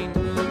rain,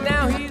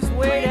 now he's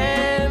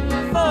waiting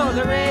for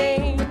the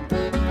rain.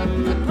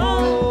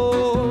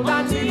 Hold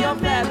on to your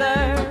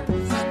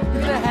feathers,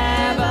 gonna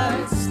have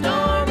a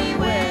stormy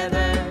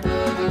weather.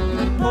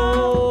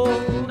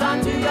 Hold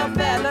on to your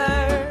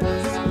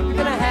feathers,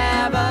 gonna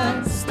have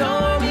a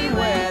stormy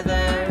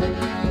weather.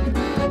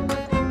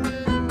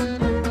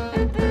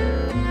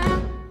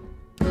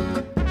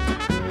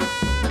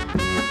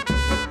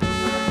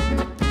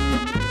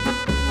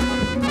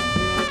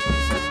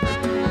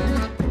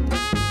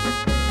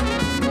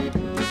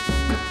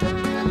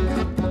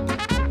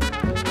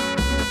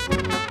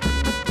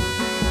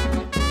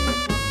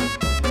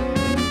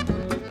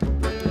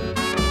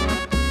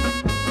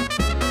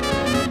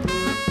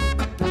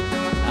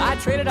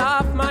 Traded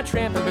off my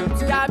tramping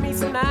boots, got me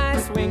some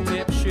nice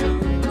wingtip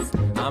shoes.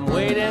 I'm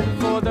waiting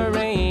for the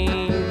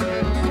rain,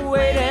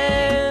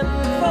 waiting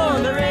for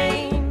the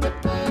rain.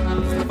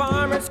 The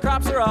farmers'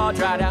 crops are all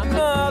dried out, and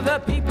all the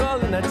people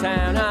in the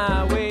town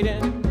are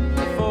waiting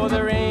for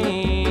the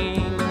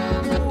rain,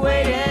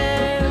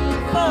 waiting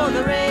for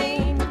the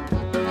rain.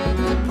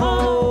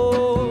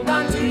 Hold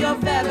on to your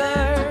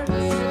feathers,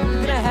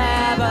 gonna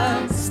have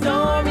a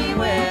stormy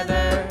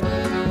weather.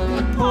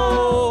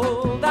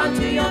 Hold on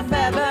to your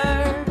feathers.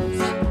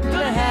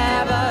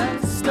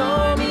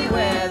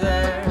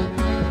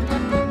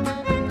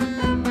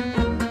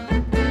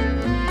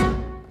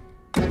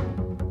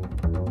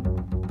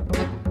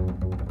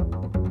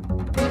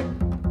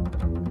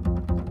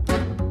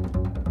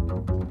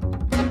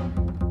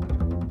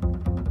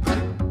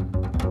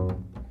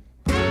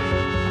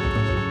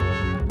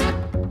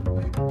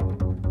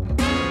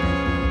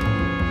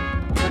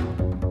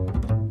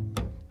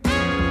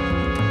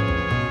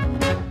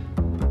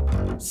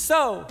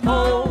 So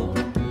hold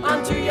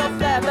onto your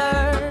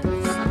feathers,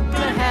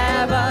 gonna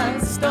have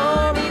a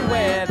stormy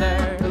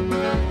weather.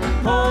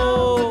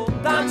 Hold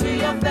onto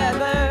your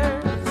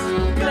feathers,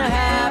 gonna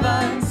have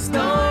a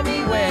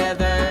stormy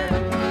weather.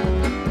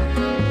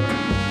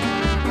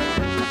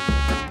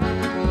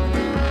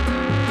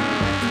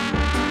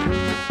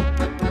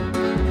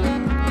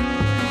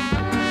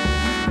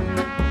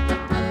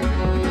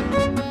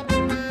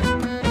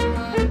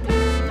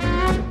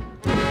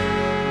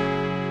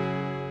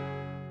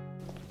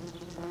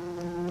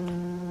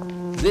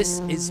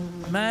 This is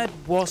Mad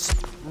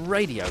Wasp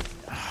Radio,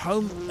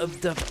 home of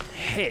the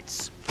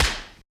hits.